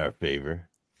something in our favor.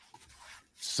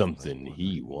 Something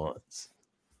he wants.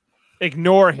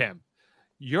 Ignore him.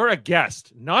 You're a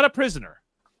guest, not a prisoner.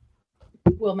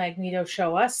 Will Magneto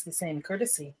show us the same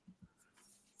courtesy?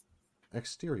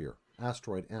 Exterior,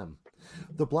 Asteroid M.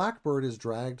 The Blackbird is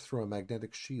dragged through a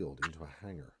magnetic shield into a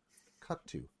hangar. Cut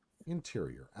to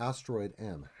interior, Asteroid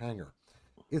M, hangar.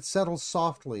 It settles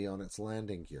softly on its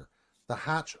landing gear. The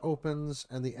hatch opens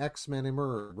and the X-Men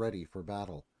emerge, ready for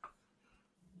battle.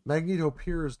 Magneto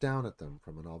peers down at them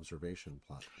from an observation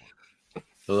platform.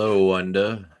 Hello,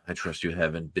 Wanda. I trust you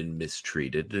haven't been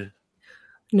mistreated.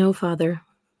 No, Father.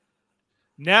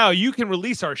 Now you can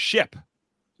release our ship.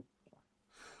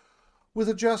 With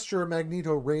a gesture,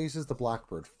 Magneto raises the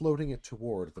Blackbird, floating it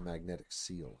toward the magnetic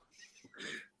seal.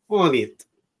 On it.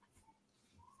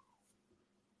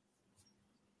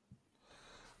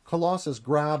 Colossus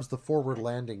grabs the forward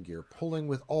landing gear, pulling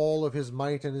with all of his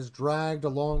might, and is dragged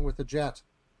along with the jet.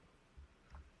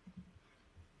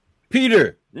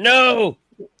 Peter, no!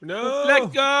 No!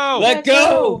 Let go! Let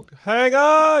go! Hang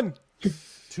on!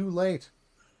 Too late.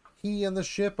 He and the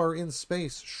ship are in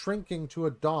space, shrinking to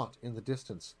a dot in the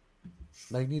distance.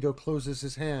 Magneto closes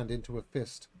his hand into a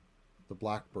fist. The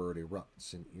Blackbird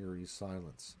erupts in eerie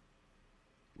silence.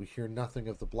 We hear nothing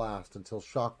of the blast until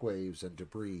shockwaves and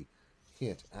debris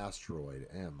hit Asteroid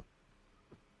M.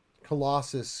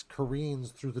 Colossus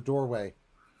careens through the doorway,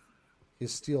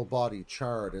 his steel body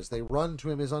charred. As they run to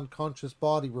him, his unconscious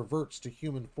body reverts to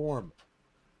human form.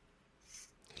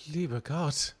 Lieber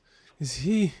Gott, is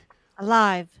he...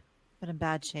 Alive, but in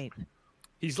bad shape.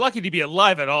 He's lucky to be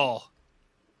alive at all.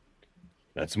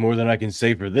 That's more than I can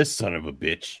say for this son of a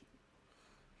bitch.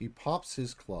 He pops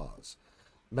his claws.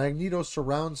 Magneto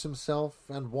surrounds himself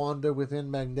and Wanda within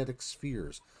magnetic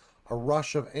spheres. A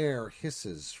rush of air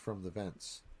hisses from the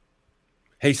vents.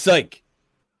 Hey, Psych,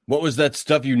 what was that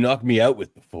stuff you knocked me out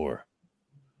with before?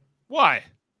 Why?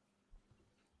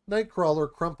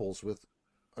 Nightcrawler crumples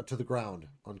to the ground,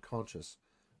 unconscious.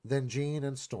 Then Jean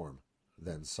and Storm.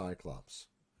 Then Cyclops.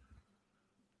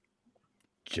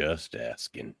 Just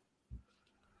asking.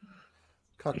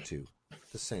 Cut to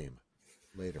the same.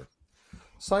 Later.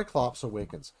 Cyclops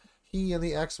awakens. He and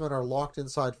the X-Men are locked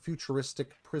inside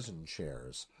futuristic prison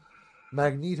chairs.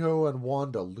 Magneto and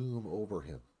Wanda loom over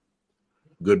him.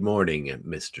 Good morning,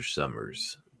 Mr.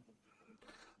 Summers.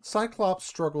 Cyclops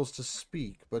struggles to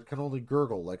speak, but can only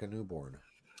gurgle like a newborn.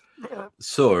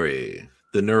 Sorry,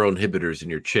 the neural inhibitors in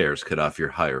your chairs cut off your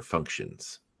higher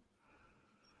functions.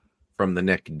 From the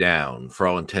neck down, for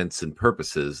all intents and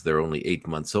purposes, they're only 8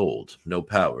 months old. No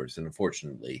powers, and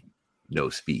unfortunately, no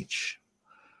speech.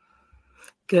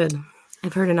 Good.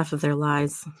 I've heard enough of their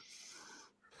lies.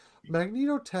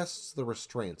 Magneto tests the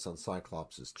restraints on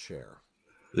Cyclops' chair.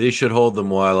 They should hold them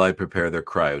while I prepare their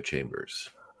cryo chambers.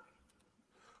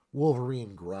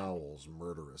 Wolverine growls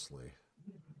murderously.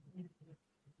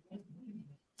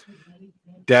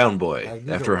 Down, boy.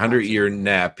 Magneto After a pats 100-year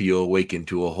nap, you'll awaken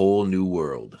to a whole new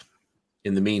world.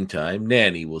 In the meantime,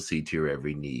 Nanny will see to your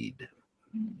every need.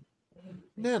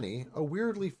 Nanny, a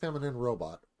weirdly feminine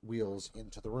robot, wheels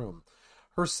into the room.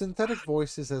 Her synthetic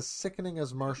voice is as sickening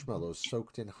as marshmallows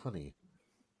soaked in honey.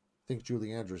 Think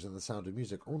Julie Andrews in The Sound of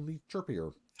Music, only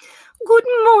chirpier. Good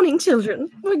morning, children.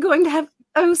 We're going to have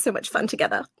so much fun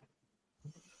together.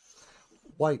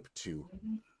 Wipe to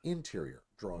interior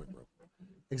drawing room.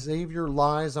 Xavier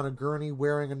lies on a gurney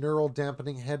wearing a neural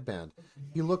dampening headband.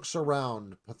 He looks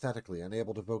around pathetically,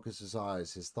 unable to focus his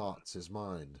eyes, his thoughts, his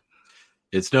mind.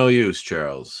 It's no use,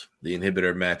 Charles. The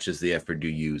inhibitor matches the effort you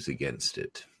use against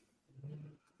it.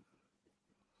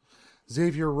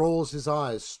 Xavier rolls his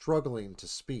eyes, struggling to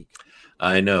speak.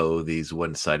 I know these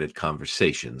one-sided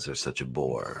conversations are such a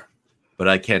bore, but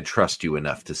I can't trust you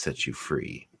enough to set you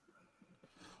free.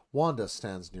 Wanda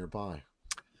stands nearby.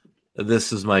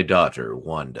 This is my daughter,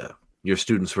 Wanda. Your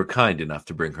students were kind enough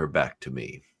to bring her back to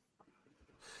me.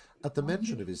 At the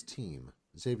mention of his team,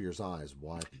 Xavier's eyes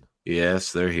widen.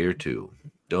 Yes, they're here too.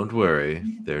 Don't worry,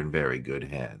 they're in very good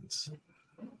hands.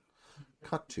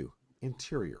 Cut to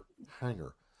interior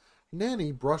hangar.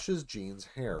 Nanny brushes Jean's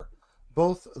hair.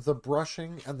 Both the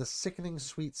brushing and the sickening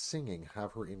sweet singing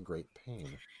have her in great pain.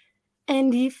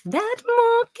 And if that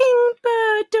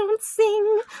mockingbird don't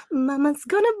sing, Mama's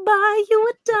gonna buy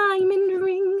you a diamond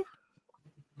ring.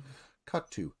 Cut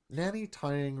to Nanny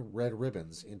tying red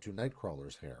ribbons into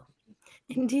Nightcrawler's hair.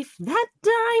 And if that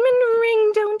diamond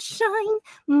ring don't shine,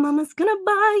 Mama's gonna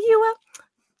buy you a...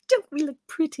 Don't we look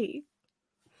pretty?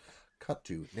 Cut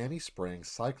to Nanny spraying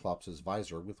Cyclops'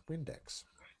 visor with Windex.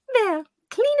 There,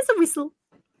 clean as a whistle.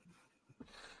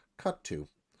 Cut to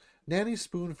Nanny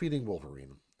spoon-feeding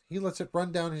Wolverine. He lets it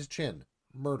run down his chin,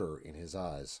 murder in his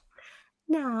eyes.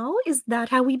 Now, is that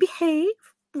how we behave?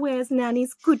 Where's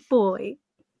Nanny's good boy?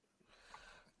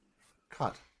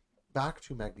 Cut. Back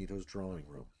to Magneto's drawing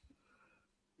room.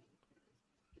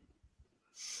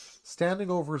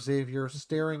 Standing over Xavier,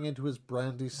 staring into his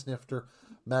brandy snifter,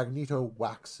 Magneto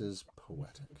waxes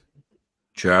poetic.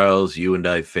 Charles, you and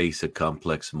I face a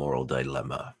complex moral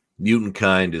dilemma. Mutant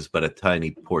kind is but a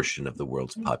tiny portion of the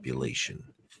world's population.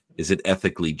 Is it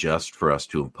ethically just for us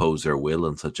to impose our will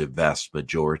on such a vast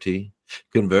majority?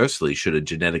 Conversely, should a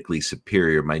genetically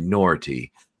superior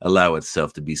minority allow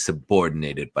itself to be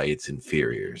subordinated by its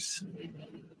inferiors?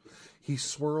 He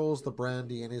swirls the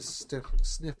brandy in his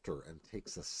snifter and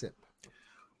takes a sip.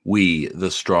 We,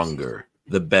 the stronger,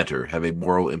 the better, have a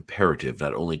moral imperative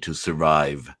not only to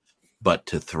survive, but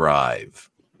to thrive.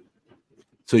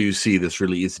 So you see, this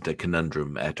really isn't a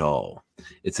conundrum at all.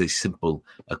 It's a simple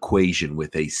equation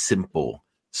with a simple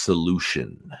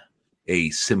solution.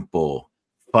 A simple,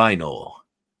 final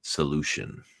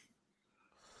solution.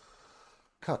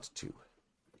 Cut to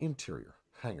interior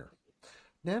hangar.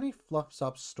 Nanny fluffs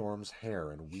up Storm's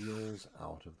hair and wheels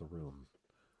out of the room.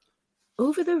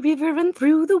 Over the river and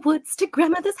through the woods to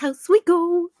Grandmother's house we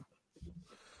go.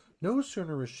 No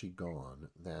sooner is she gone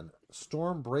than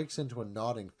Storm breaks into a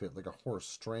nodding fit like a horse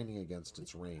straining against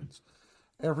its reins.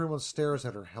 Everyone stares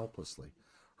at her helplessly.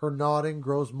 Her nodding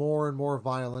grows more and more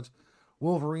violent.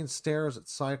 Wolverine stares at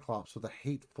Cyclops with a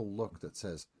hateful look that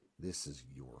says, "This is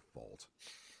your fault."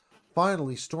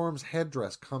 Finally, Storm's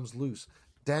headdress comes loose,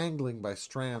 dangling by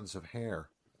strands of hair.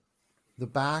 The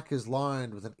back is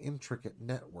lined with an intricate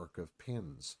network of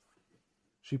pins.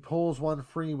 She pulls one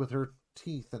free with her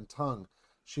teeth and tongue.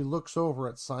 She looks over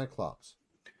at Cyclops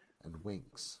and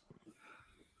winks.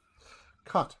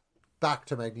 Cut. Back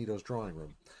to Magneto's drawing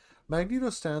room.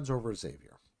 Magneto stands over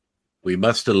Xavier. We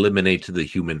must eliminate the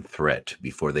human threat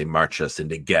before they march us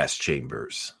into gas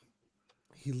chambers.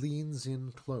 He leans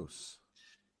in close.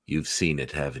 You've seen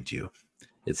it, haven't you?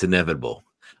 It's inevitable,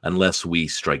 unless we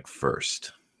strike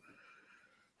first.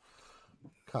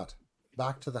 Cut.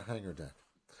 Back to the hangar deck.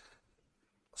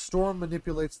 Storm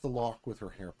manipulates the lock with her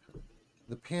hairpin.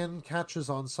 The pin catches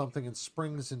on something and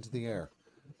springs into the air.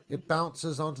 It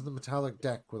bounces onto the metallic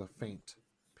deck with a faint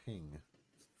ping.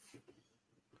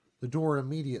 The door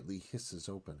immediately hisses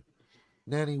open.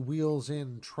 Nanny wheels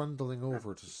in, trundling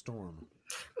over to Storm.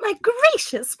 My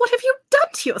gracious, what have you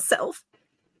done to yourself?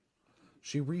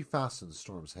 She refastens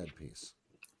Storm's headpiece.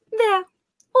 There,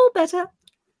 all better.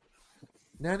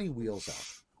 Nanny wheels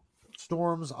out.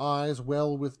 Storm's eyes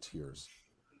well with tears.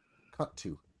 Cut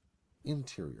to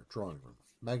interior drawing room.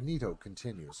 Magneto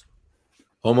continues.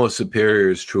 Homo superior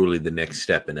is truly the next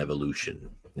step in evolution.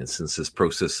 And since this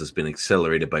process has been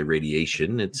accelerated by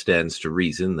radiation, it stands to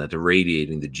reason that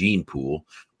irradiating the gene pool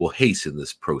will hasten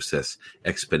this process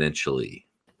exponentially.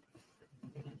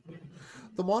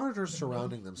 The monitors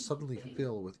surrounding them suddenly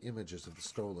fill with images of the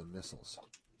stolen missiles.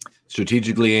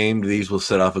 Strategically aimed, these will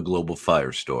set off a global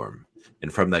firestorm.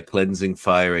 And from that cleansing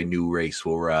fire, a new race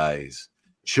will rise.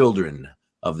 Children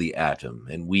of the atom,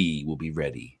 and we will be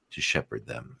ready to shepherd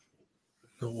them.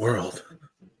 The world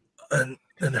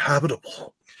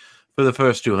uninhabitable. For the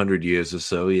first 200 years or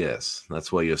so, yes.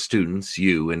 That's why your students,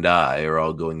 you and I, are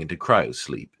all going into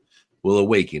cryosleep. We'll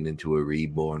awaken into a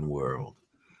reborn world.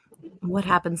 What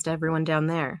happens to everyone down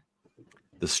there?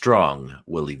 The strong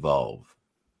will evolve.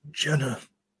 Genocide?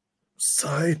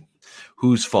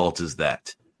 Whose fault is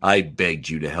that? I begged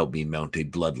you to help me mount a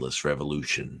bloodless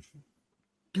revolution.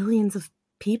 Billions of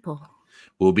people.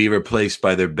 Will be replaced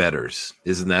by their betters.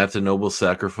 Isn't that a noble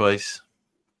sacrifice?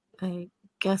 I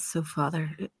guess so,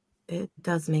 Father. It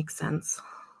does make sense.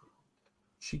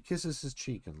 She kisses his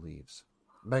cheek and leaves.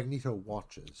 Magneto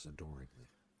watches adoringly.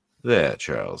 There,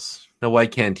 Charles. Now why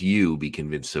can't you be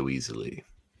convinced so easily?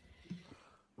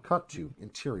 Cut to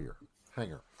interior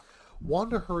hangar.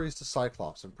 Wanda hurries to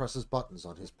Cyclops and presses buttons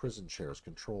on his prison chair's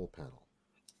control panel.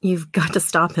 You've got to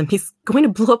stop him. He's going to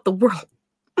blow up the world.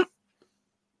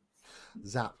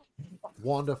 Zap.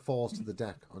 Wanda falls to the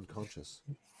deck, unconscious.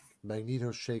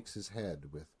 Magneto shakes his head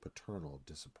with paternal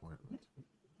disappointment.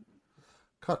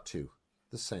 Cut to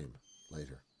the same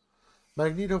later.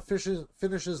 Magneto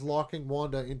finishes locking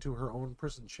Wanda into her own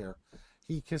prison chair.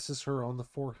 He kisses her on the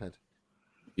forehead.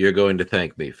 You're going to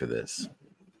thank me for this.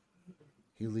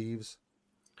 He leaves,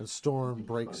 and Storm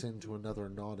breaks into another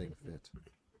nodding fit.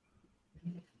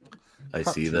 I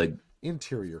Cut see to the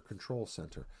interior control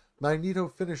center. Magneto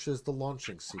finishes the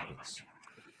launching sequence.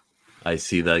 I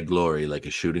see thy glory like a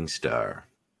shooting star.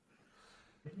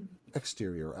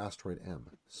 Exterior asteroid M,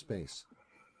 space.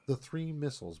 The 3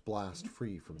 missiles blast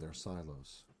free from their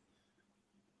silos.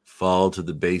 Fall to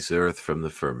the base earth from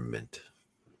the firmament.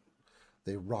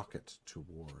 They rocket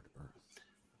toward Earth.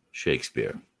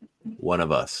 Shakespeare. One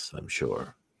of us, I'm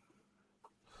sure.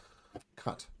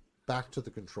 Cut. Back to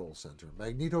the control center.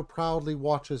 Magneto proudly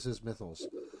watches his missiles.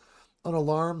 An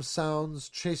alarm sounds,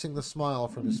 chasing the smile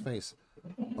from his face.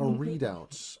 A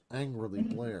readout angrily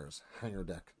blares. Hangar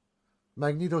deck.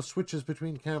 Magneto switches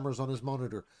between cameras on his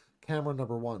monitor. Camera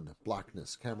number 1,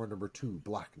 blackness. Camera number 2,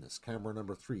 blackness. Camera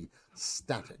number 3,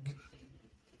 static.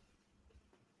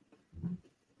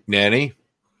 Nanny,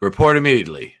 report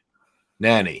immediately.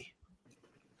 Nanny.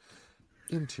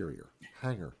 Interior.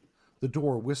 Hangar. The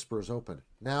door whispers open.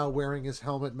 Now wearing his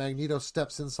helmet, Magneto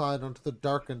steps inside onto the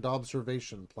darkened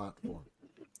observation platform.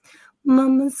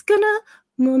 Mama's gonna,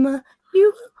 mama,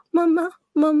 you, mama,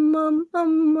 mama,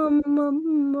 mama,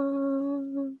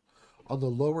 mama. On the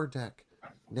lower deck,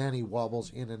 Nanny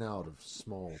wobbles in and out of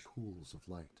small pools of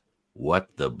light. What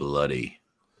the bloody?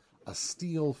 A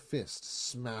steel fist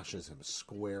smashes him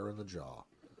square in the jaw.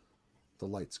 The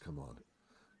lights come on.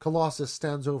 Colossus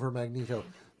stands over Magneto.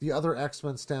 The other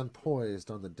X-Men stand poised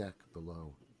on the deck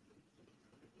below.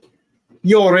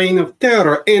 Your reign of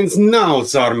terror ends now,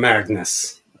 Tsar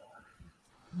Magnus.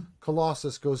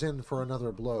 Colossus goes in for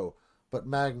another blow, but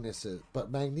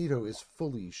Magneto is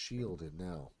fully shielded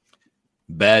now.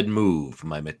 Bad move,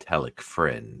 my metallic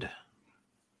friend.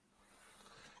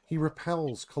 He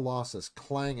repels Colossus,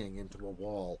 clanging into a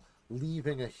wall,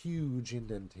 leaving a huge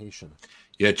indentation.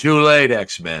 You're too late,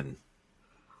 X-Men.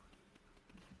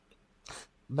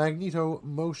 Magneto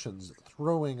motions,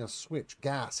 throwing a switch.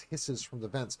 Gas hisses from the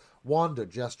vents. Wanda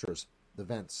gestures. The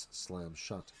vents slam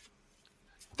shut.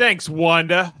 Thanks,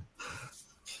 Wanda.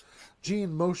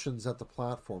 Jean motions at the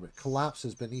platform. It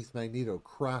collapses beneath Magneto,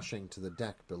 crashing to the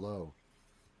deck below.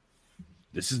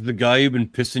 This is the guy you've been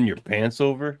pissing your pants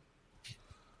over?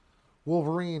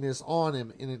 Wolverine is on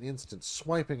him in an instant,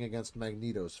 swiping against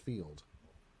Magneto's field.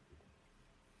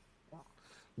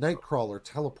 Nightcrawler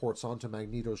teleports onto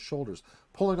Magneto's shoulders,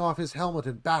 pulling off his helmet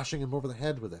and bashing him over the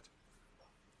head with it.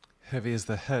 Heavy is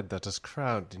the head that is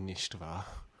crowned, nicht wahr?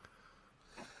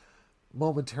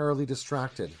 Momentarily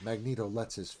distracted, Magneto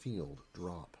lets his field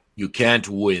drop. You can't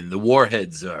win. The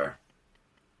warheads are.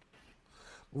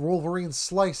 Wolverine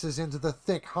slices into the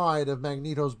thick hide of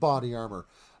Magneto's body armor.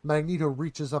 Magneto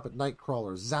reaches up at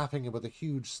Nightcrawler, zapping him with a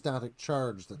huge static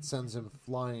charge that sends him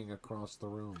flying across the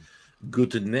room.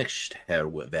 Gute Nacht, Herr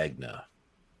Wagner.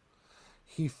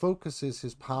 He focuses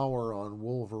his power on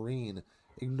Wolverine,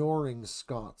 ignoring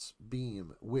Scott's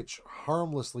beam, which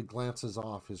harmlessly glances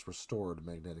off his restored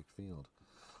magnetic field.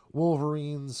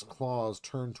 Wolverine's claws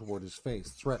turn toward his face,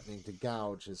 threatening to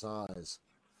gouge his eyes.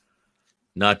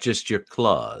 Not just your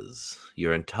claws.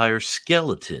 Your entire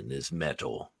skeleton is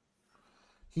metal.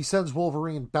 He sends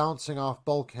Wolverine bouncing off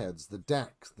bulkheads, the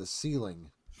deck, the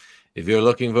ceiling. If you're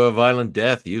looking for a violent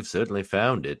death, you've certainly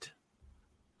found it.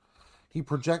 He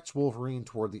projects Wolverine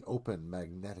toward the open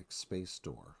magnetic space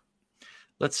door.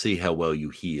 Let's see how well you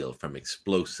heal from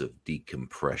explosive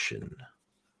decompression.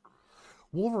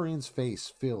 Wolverine's face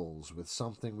fills with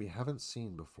something we haven't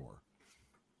seen before.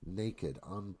 Naked,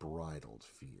 unbridled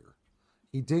fear.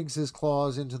 He digs his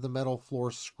claws into the metal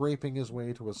floor, scraping his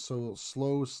way to a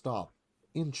slow stop,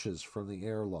 inches from the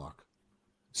airlock.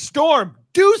 Storm,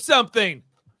 do something!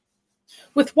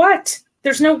 With what?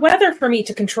 There's no weather for me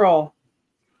to control.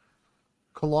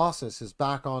 Colossus is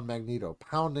back on Magneto,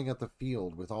 pounding at the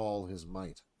field with all his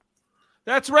might.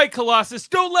 That's right, Colossus.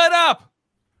 Don't let up!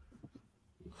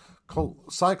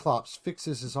 Cyclops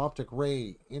fixes his optic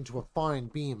ray into a fine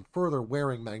beam, further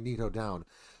wearing Magneto down.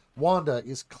 Wanda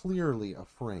is clearly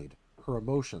afraid, her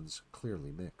emotions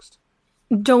clearly mixed.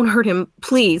 Don't hurt him,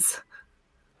 please.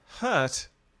 Hurt?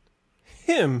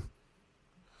 Him?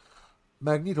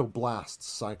 Magneto blasts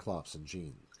Cyclops and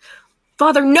Jean.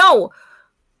 Father, no!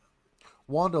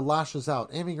 Wanda lashes out,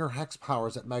 aiming her hex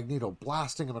powers at Magneto,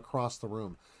 blasting him across the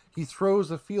room. He throws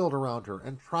the field around her,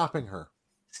 entrapping her.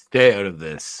 Stay out of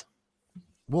this.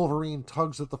 Wolverine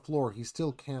tugs at the floor. He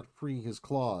still can't free his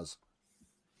claws.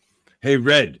 Hey,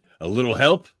 Red, a little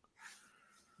help?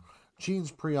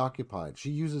 Jean's preoccupied. She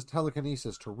uses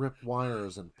telekinesis to rip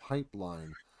wires and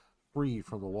pipeline free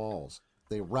from the walls.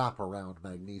 They wrap around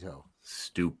Magneto.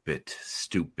 Stupid,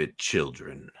 stupid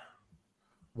children.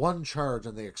 One charge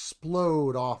and they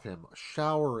explode off him,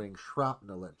 showering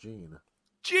shrapnel at Jean.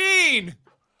 Jean!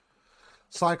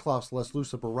 Cyclops lets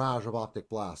loose a barrage of optic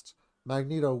blasts.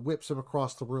 Magneto whips him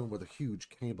across the room with a huge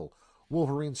cable.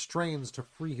 Wolverine strains to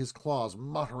free his claws,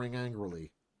 muttering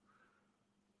angrily.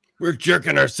 We're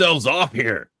jerking ourselves off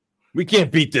here. We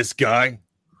can't beat this guy.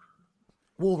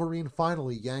 Wolverine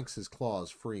finally yanks his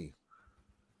claws free.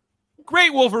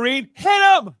 Great, Wolverine!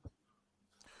 Hit him!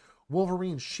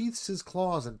 Wolverine sheaths his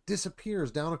claws and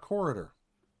disappears down a corridor.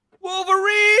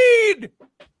 Wolverine!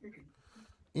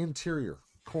 Interior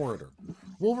corridor.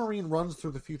 Wolverine runs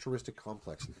through the futuristic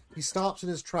complex. He stops in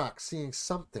his tracks, seeing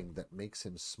something that makes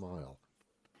him smile.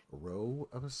 A row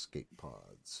of escape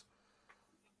pods.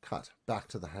 Cut back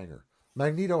to the hangar.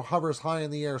 Magneto hovers high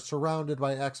in the air, surrounded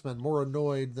by X-Men, more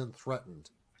annoyed than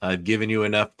threatened. I've given you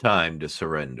enough time to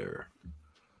surrender.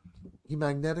 He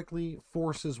magnetically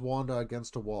forces Wanda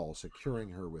against a wall, securing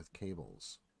her with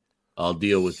cables. I'll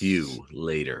deal with you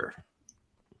later.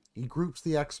 He groups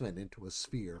the X-Men into a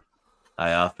sphere.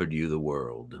 I offered you the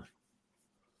world.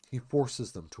 He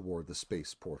forces them toward the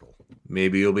space portal.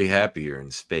 Maybe you'll be happier in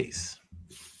space.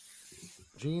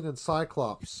 Jean and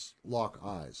Cyclops lock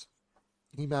eyes.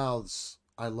 He mouths,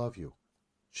 "I love you."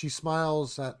 She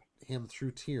smiles at him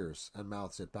through tears and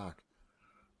mouths it back.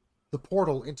 The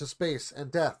portal into space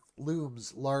and death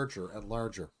looms larger and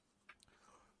larger.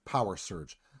 Power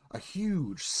surge. A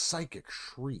huge psychic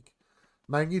shriek.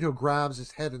 Magneto grabs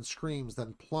his head and screams,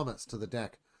 then plummets to the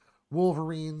deck.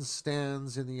 Wolverine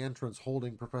stands in the entrance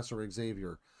holding Professor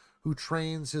Xavier, who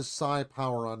trains his psi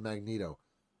power on Magneto.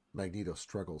 Magneto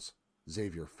struggles.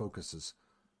 Xavier focuses.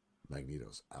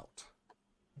 Magneto's out.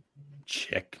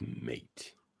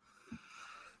 Checkmate.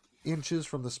 Inches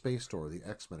from the space door, the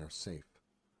X-Men are safe.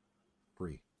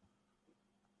 Free.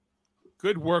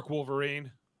 Good work,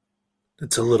 Wolverine.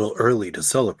 It's a little early to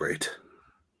celebrate.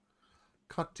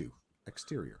 Cut to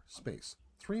exterior, space.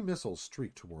 3 missiles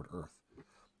streak toward Earth.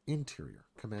 Interior,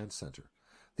 command center.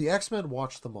 The X-Men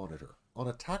watch the monitor. On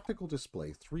a tactical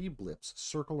display, 3 blips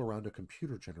circle around a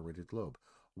computer-generated globe.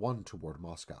 1 toward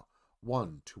Moscow,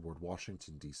 1 toward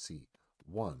Washington, D.C.,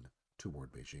 1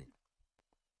 toward Beijing.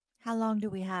 How long do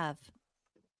we have?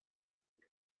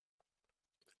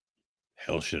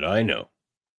 Hell should I know?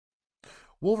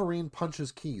 Wolverine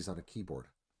punches keys on a keyboard.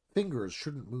 Fingers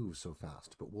shouldn't move so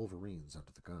fast, but Wolverine's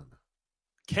under the gun.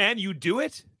 Can you do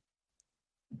it?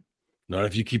 Not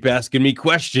if you keep asking me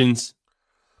questions.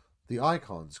 The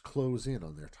icons close in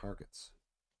on their targets.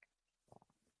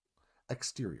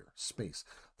 Exterior, space.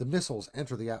 The missiles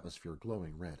enter the atmosphere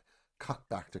glowing red. Cut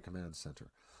back to command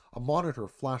center. A monitor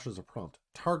flashes a prompt.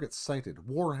 Targets sighted.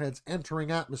 Warheads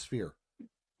entering atmosphere.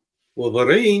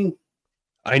 Wolverine.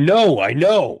 I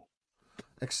know.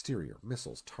 Exterior,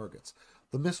 missiles, targets.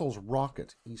 The missiles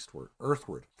rocket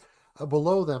earthward.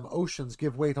 Below them, oceans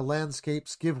give way to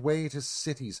landscapes, give way to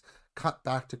cities. Cut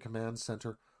back to command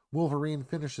center. Wolverine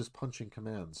finishes punching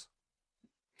commands.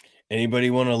 Anybody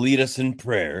want to lead us in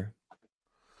prayer?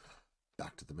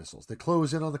 Back to the missiles. They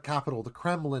close in on the Capitol, the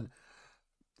Kremlin,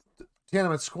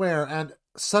 Tiananmen Square, and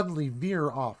suddenly veer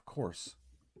off course,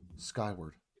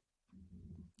 skyward.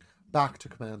 Back to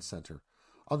Command Center.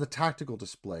 On the tactical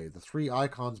display, the three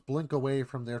icons blink away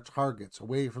from their targets,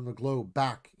 away from the globe,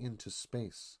 back into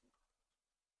space.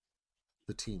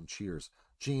 The team cheers.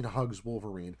 Jean hugs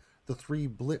Wolverine. The three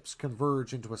blips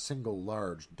converge into a single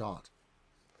large dot.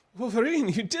 Wolverine,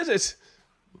 you did it!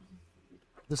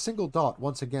 The single dot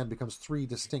once again becomes three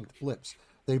distinct blips.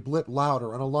 They blip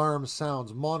louder, an alarm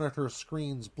sounds, monitor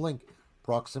screens blink.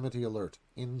 Proximity alert,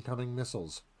 incoming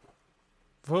missiles.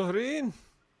 Wolverine,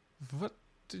 what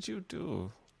did you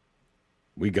do?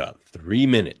 We got 3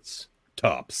 minutes,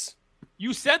 tops.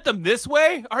 You sent them this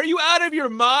way? Are you out of your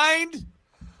mind?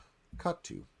 Cut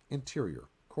to interior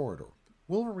corridor.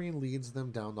 Wolverine leads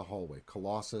them down the hallway,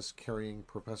 Colossus carrying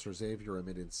Professor Xavier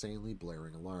amid insanely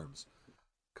blaring alarms.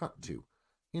 Cut to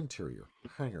interior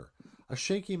hangar. A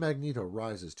shaky Magneto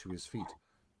rises to his feet,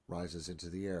 rises into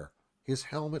the air. His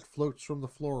helmet floats from the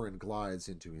floor and glides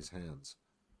into his hands.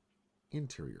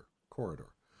 Interior corridor.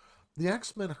 The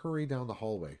X-Men hurry down the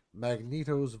hallway.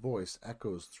 Magneto's voice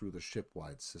echoes through the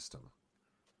ship-wide system.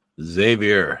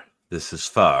 Xavier, this is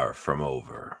far from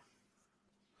over.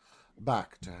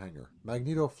 Back to hangar.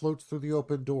 Magneto floats through the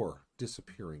open door,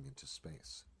 disappearing into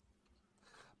space.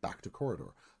 Back to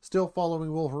corridor. Still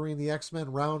following Wolverine, the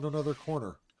X-Men round another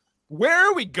corner. Where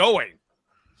are we going?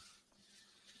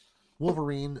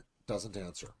 Wolverine doesn't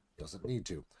answer. Doesn't need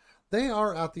to. They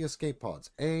are at the escape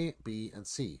pods, A, B, and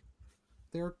C.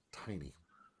 They're tiny.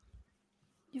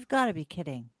 You've got to be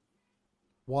kidding.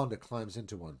 Wanda climbs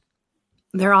into one.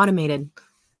 They're automated.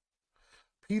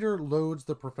 Peter loads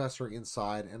the professor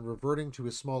inside and, reverting to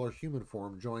his smaller human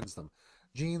form, joins them.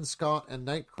 Jean, Scott, and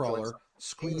Nightcrawler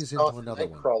squeeze into another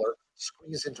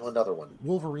one.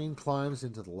 Wolverine climbs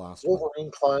into the last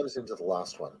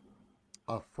one.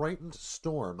 A frightened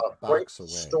Storm backs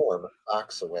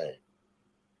away.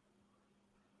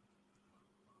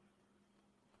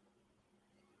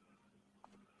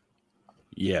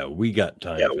 Yeah, we got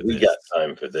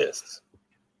time for this.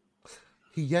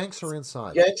 He yanks her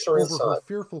inside. Over her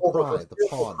fearful cry, the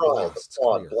pod blasts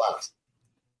clear.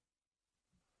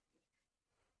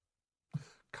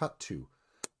 Cut to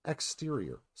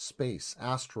exterior, space,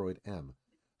 asteroid M.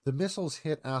 The missiles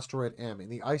hit asteroid M. In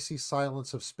the icy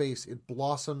silence of space, it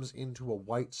blossoms into a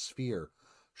white sphere.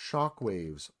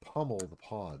 Shockwaves pummel the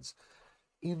pods.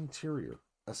 Interior,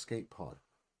 escape pod.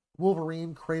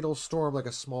 Wolverine cradles Storm like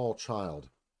a small child,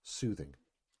 soothing.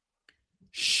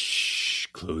 Shh,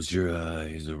 close your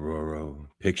eyes, Aurora.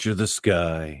 Picture the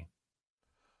sky.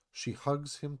 She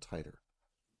hugs him tighter.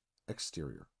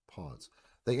 Exterior, pods.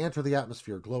 They enter the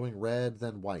atmosphere, glowing red,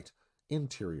 then white.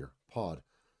 Interior, pod.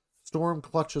 Storm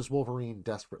clutches Wolverine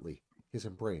desperately. His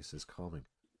embrace is calming.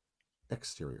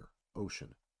 Exterior,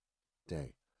 ocean.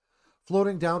 Day.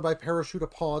 Floating down by parachute, a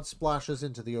pod splashes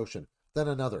into the ocean. Then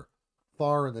another.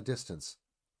 Far in the distance.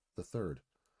 The third.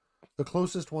 The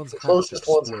closest one's hatch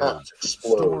explodes.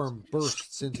 Storm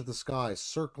bursts into the sky,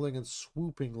 circling and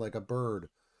swooping like a bird.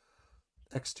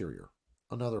 Exterior.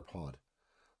 Another pod.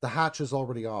 The hatch is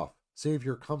already off.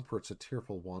 Xavier comforts a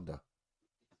tearful Wanda.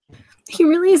 He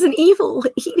really isn't evil.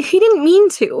 He didn't mean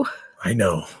to. I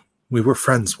know. We were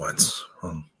friends once,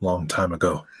 a long time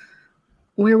ago.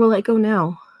 Where will I go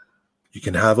now? You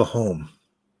can have a home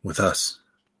with us.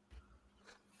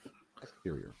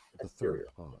 Exterior. The third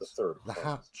pause. The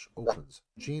hatch opens.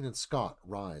 Jean and Scott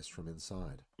rise from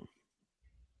inside.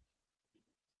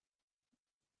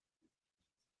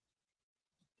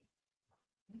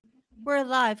 We're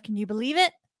alive. Can you believe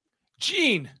it?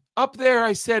 Jean, up there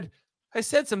I said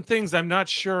some things I'm not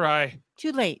sure I...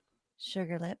 Too late,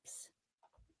 sugar lips.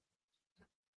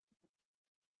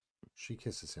 She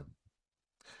kisses him.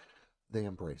 They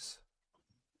embrace.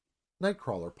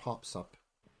 Nightcrawler pops up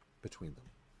between them.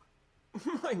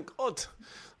 My God,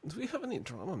 do we have any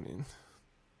drama, man?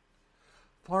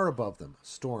 Far above them,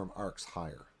 Storm arcs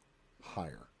higher.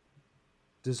 Higher.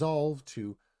 Dissolve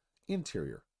to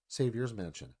interior, Xavier's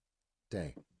mansion.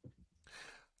 Day.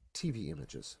 TV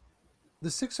images.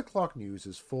 The 6 o'clock news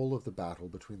is full of the battle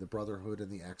between the Brotherhood and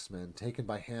the X-Men, taken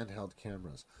by handheld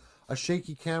cameras. A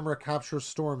shaky camera captures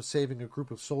Storm saving a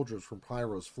group of soldiers from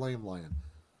Pyro's flame lion.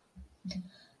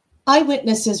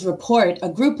 Eyewitnesses report a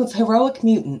group of heroic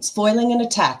mutants foiling an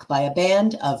attack by a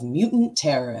band of mutant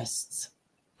terrorists.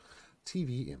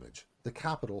 TV image. The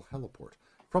Capitol heliport.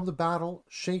 From the battle,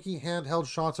 shaky handheld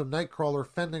shots of Nightcrawler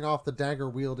fending off the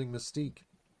dagger-wielding Mystique.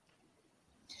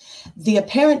 The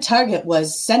apparent target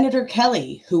was Senator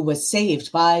Kelly, who was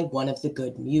saved by one of the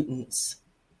good mutants.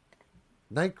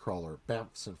 Nightcrawler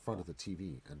bamps in front of the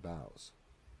TV and bows.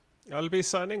 I'll be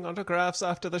signing autographs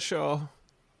after the show.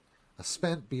 A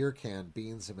spent beer can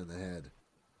beans him in the head.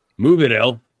 Move it,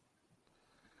 El.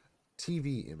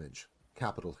 TV image,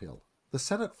 Capitol Hill. The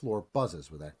Senate floor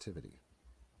buzzes with activity.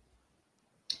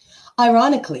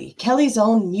 Ironically, Kelly's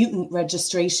own mutant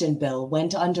registration bill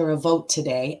went under a vote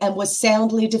today and was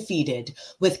soundly defeated,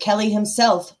 with Kelly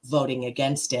himself voting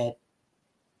against it.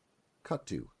 Cut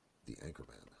to the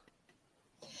Anchorman.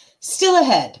 Still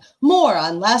ahead, more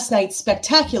on last night's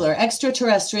spectacular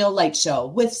extraterrestrial light show,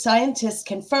 with scientists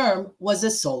confirm was a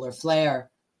solar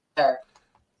flare.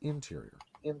 Interior.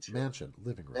 Mansion,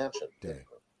 living room, day.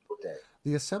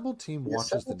 The assembled team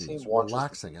watches the news,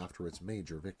 relaxing after its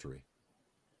major victory.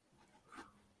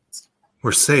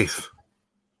 We're safe.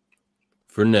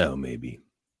 For now, maybe.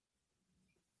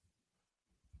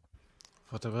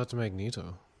 What about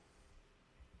Magneto?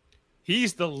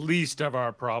 He's the least of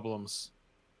our problems.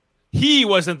 He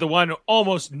wasn't the one who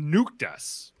almost nuked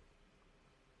us.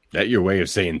 That your way of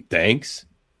saying thanks?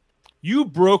 You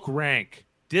broke rank,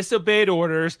 disobeyed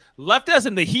orders, left us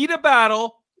in the heat of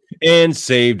battle, and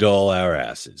saved all our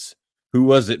asses. Who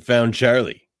was it found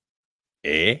Charlie?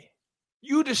 Eh?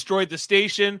 You destroyed the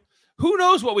station. Who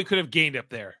knows what we could have gained up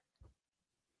there?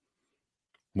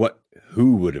 What?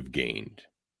 Who would have gained?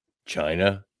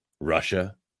 China?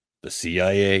 Russia? The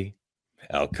CIA?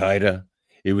 Al-Qaeda?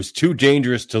 It was too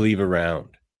dangerous to leave around.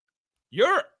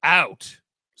 You're out.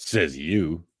 Says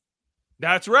you.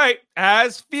 That's right.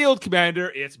 As field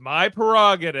commander, it's my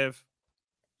prerogative.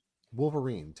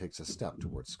 Wolverine takes a step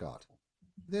towards Scott.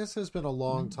 This has been a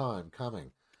long time coming.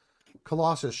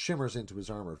 Colossus shimmers into his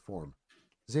armored form.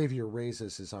 Xavier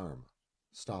raises his arm,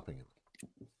 stopping him.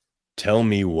 Tell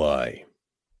me why.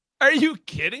 Are you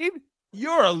kidding?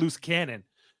 You're a loose cannon.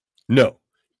 No.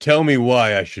 Tell me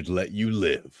why I should let you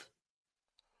live.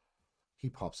 He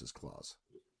pops his claws.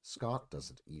 Scott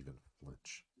doesn't even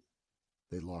flinch.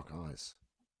 They lock eyes.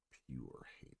 Pure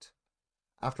hate.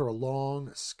 After a long,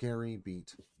 scary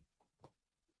beat,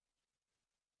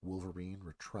 Wolverine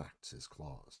retracts his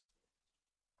claws.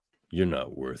 You're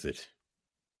not worth it.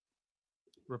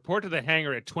 Report to the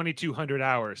hangar at 2200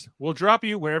 hours. We'll drop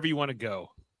you wherever you want to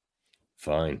go.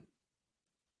 Fine.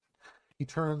 He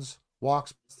turns,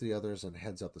 walks past the others, and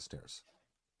heads up the stairs.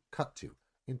 Cut to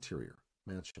interior,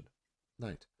 mansion,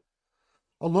 night.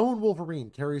 A lone Wolverine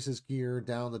carries his gear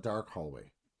down the dark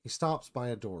hallway. He stops by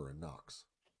a door and knocks.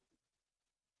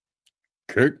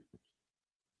 Kurt?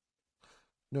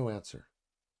 No answer.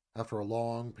 After a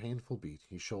long, painful beat,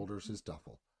 he shoulders his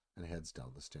duffel and heads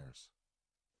down the stairs.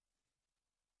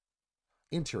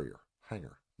 Interior,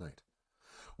 hangar, night.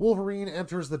 Wolverine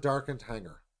enters the darkened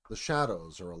hangar. The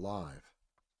shadows are alive.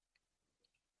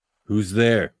 Who's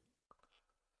there?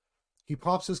 He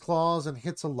pops his claws and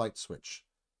hits a light switch.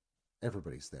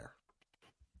 Everybody's there.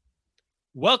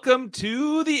 Welcome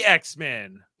to the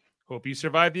X-Men. Hope you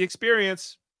survived the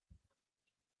experience.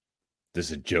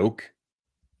 This a joke?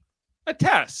 A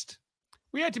test.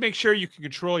 We had to make sure you can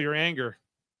control your anger.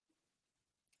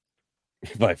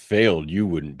 If I failed, you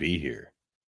wouldn't be here.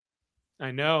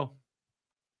 I know.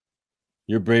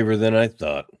 You're braver than I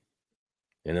thought.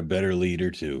 And a better leader,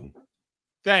 too.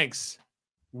 Thanks,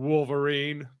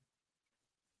 Wolverine.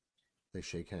 They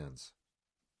shake hands.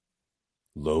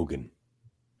 Logan.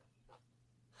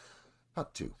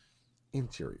 Cut to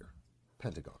interior,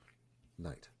 Pentagon,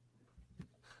 night.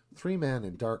 3 men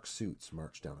in dark suits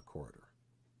march down a corridor.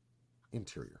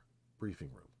 Interior, briefing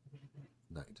room,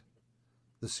 night.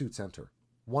 The suits enter.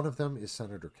 One of them is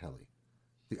Senator Kelly.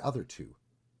 The other 2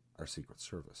 are Secret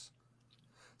Service.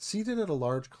 Seated at a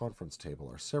large conference table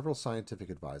are several scientific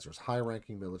advisors,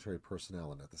 high-ranking military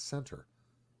personnel, and at the center,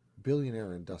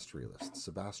 billionaire industrialist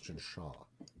Sebastian Shaw,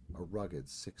 a rugged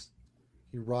 6.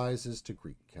 He rises to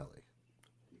greet Kelly.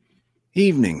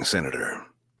 Evening, Senator.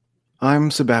 I'm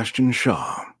Sebastian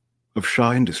Shaw of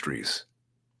Shaw Industries.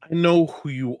 I know who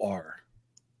you are.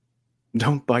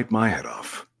 Don't bite my head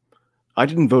off. I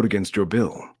didn't vote against your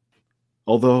bill,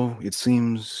 although it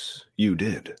seems you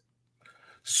did.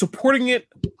 Supporting it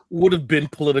would have been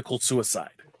political suicide.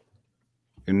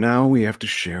 And now we have to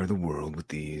share the world with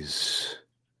these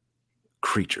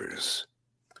creatures.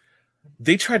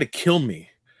 They tried to kill me.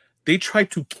 They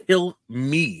tried to kill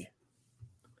me.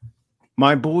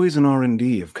 My boys in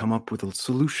R&D have come up with a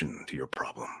solution to your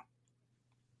problem.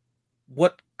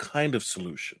 What kind of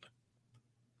solution?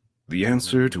 The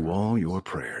answer to all your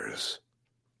prayers.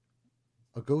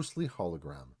 A ghostly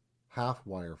hologram, half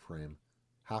wireframe,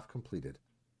 half completed,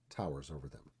 towers over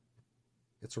them.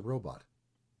 It's a robot.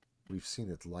 We've seen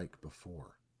its like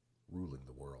before, ruling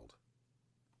the world.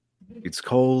 It's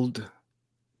called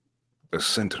a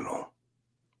sentinel.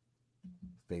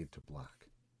 Fade to black.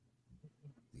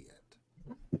 The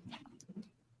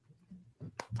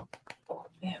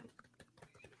end.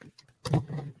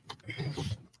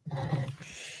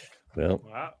 Well,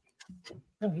 Wow.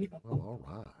 Well,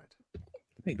 all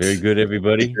right. very good,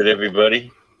 everybody. Good,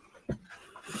 everybody.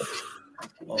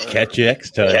 Catch you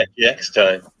next time. Catch you next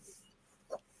time.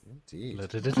 Indeed.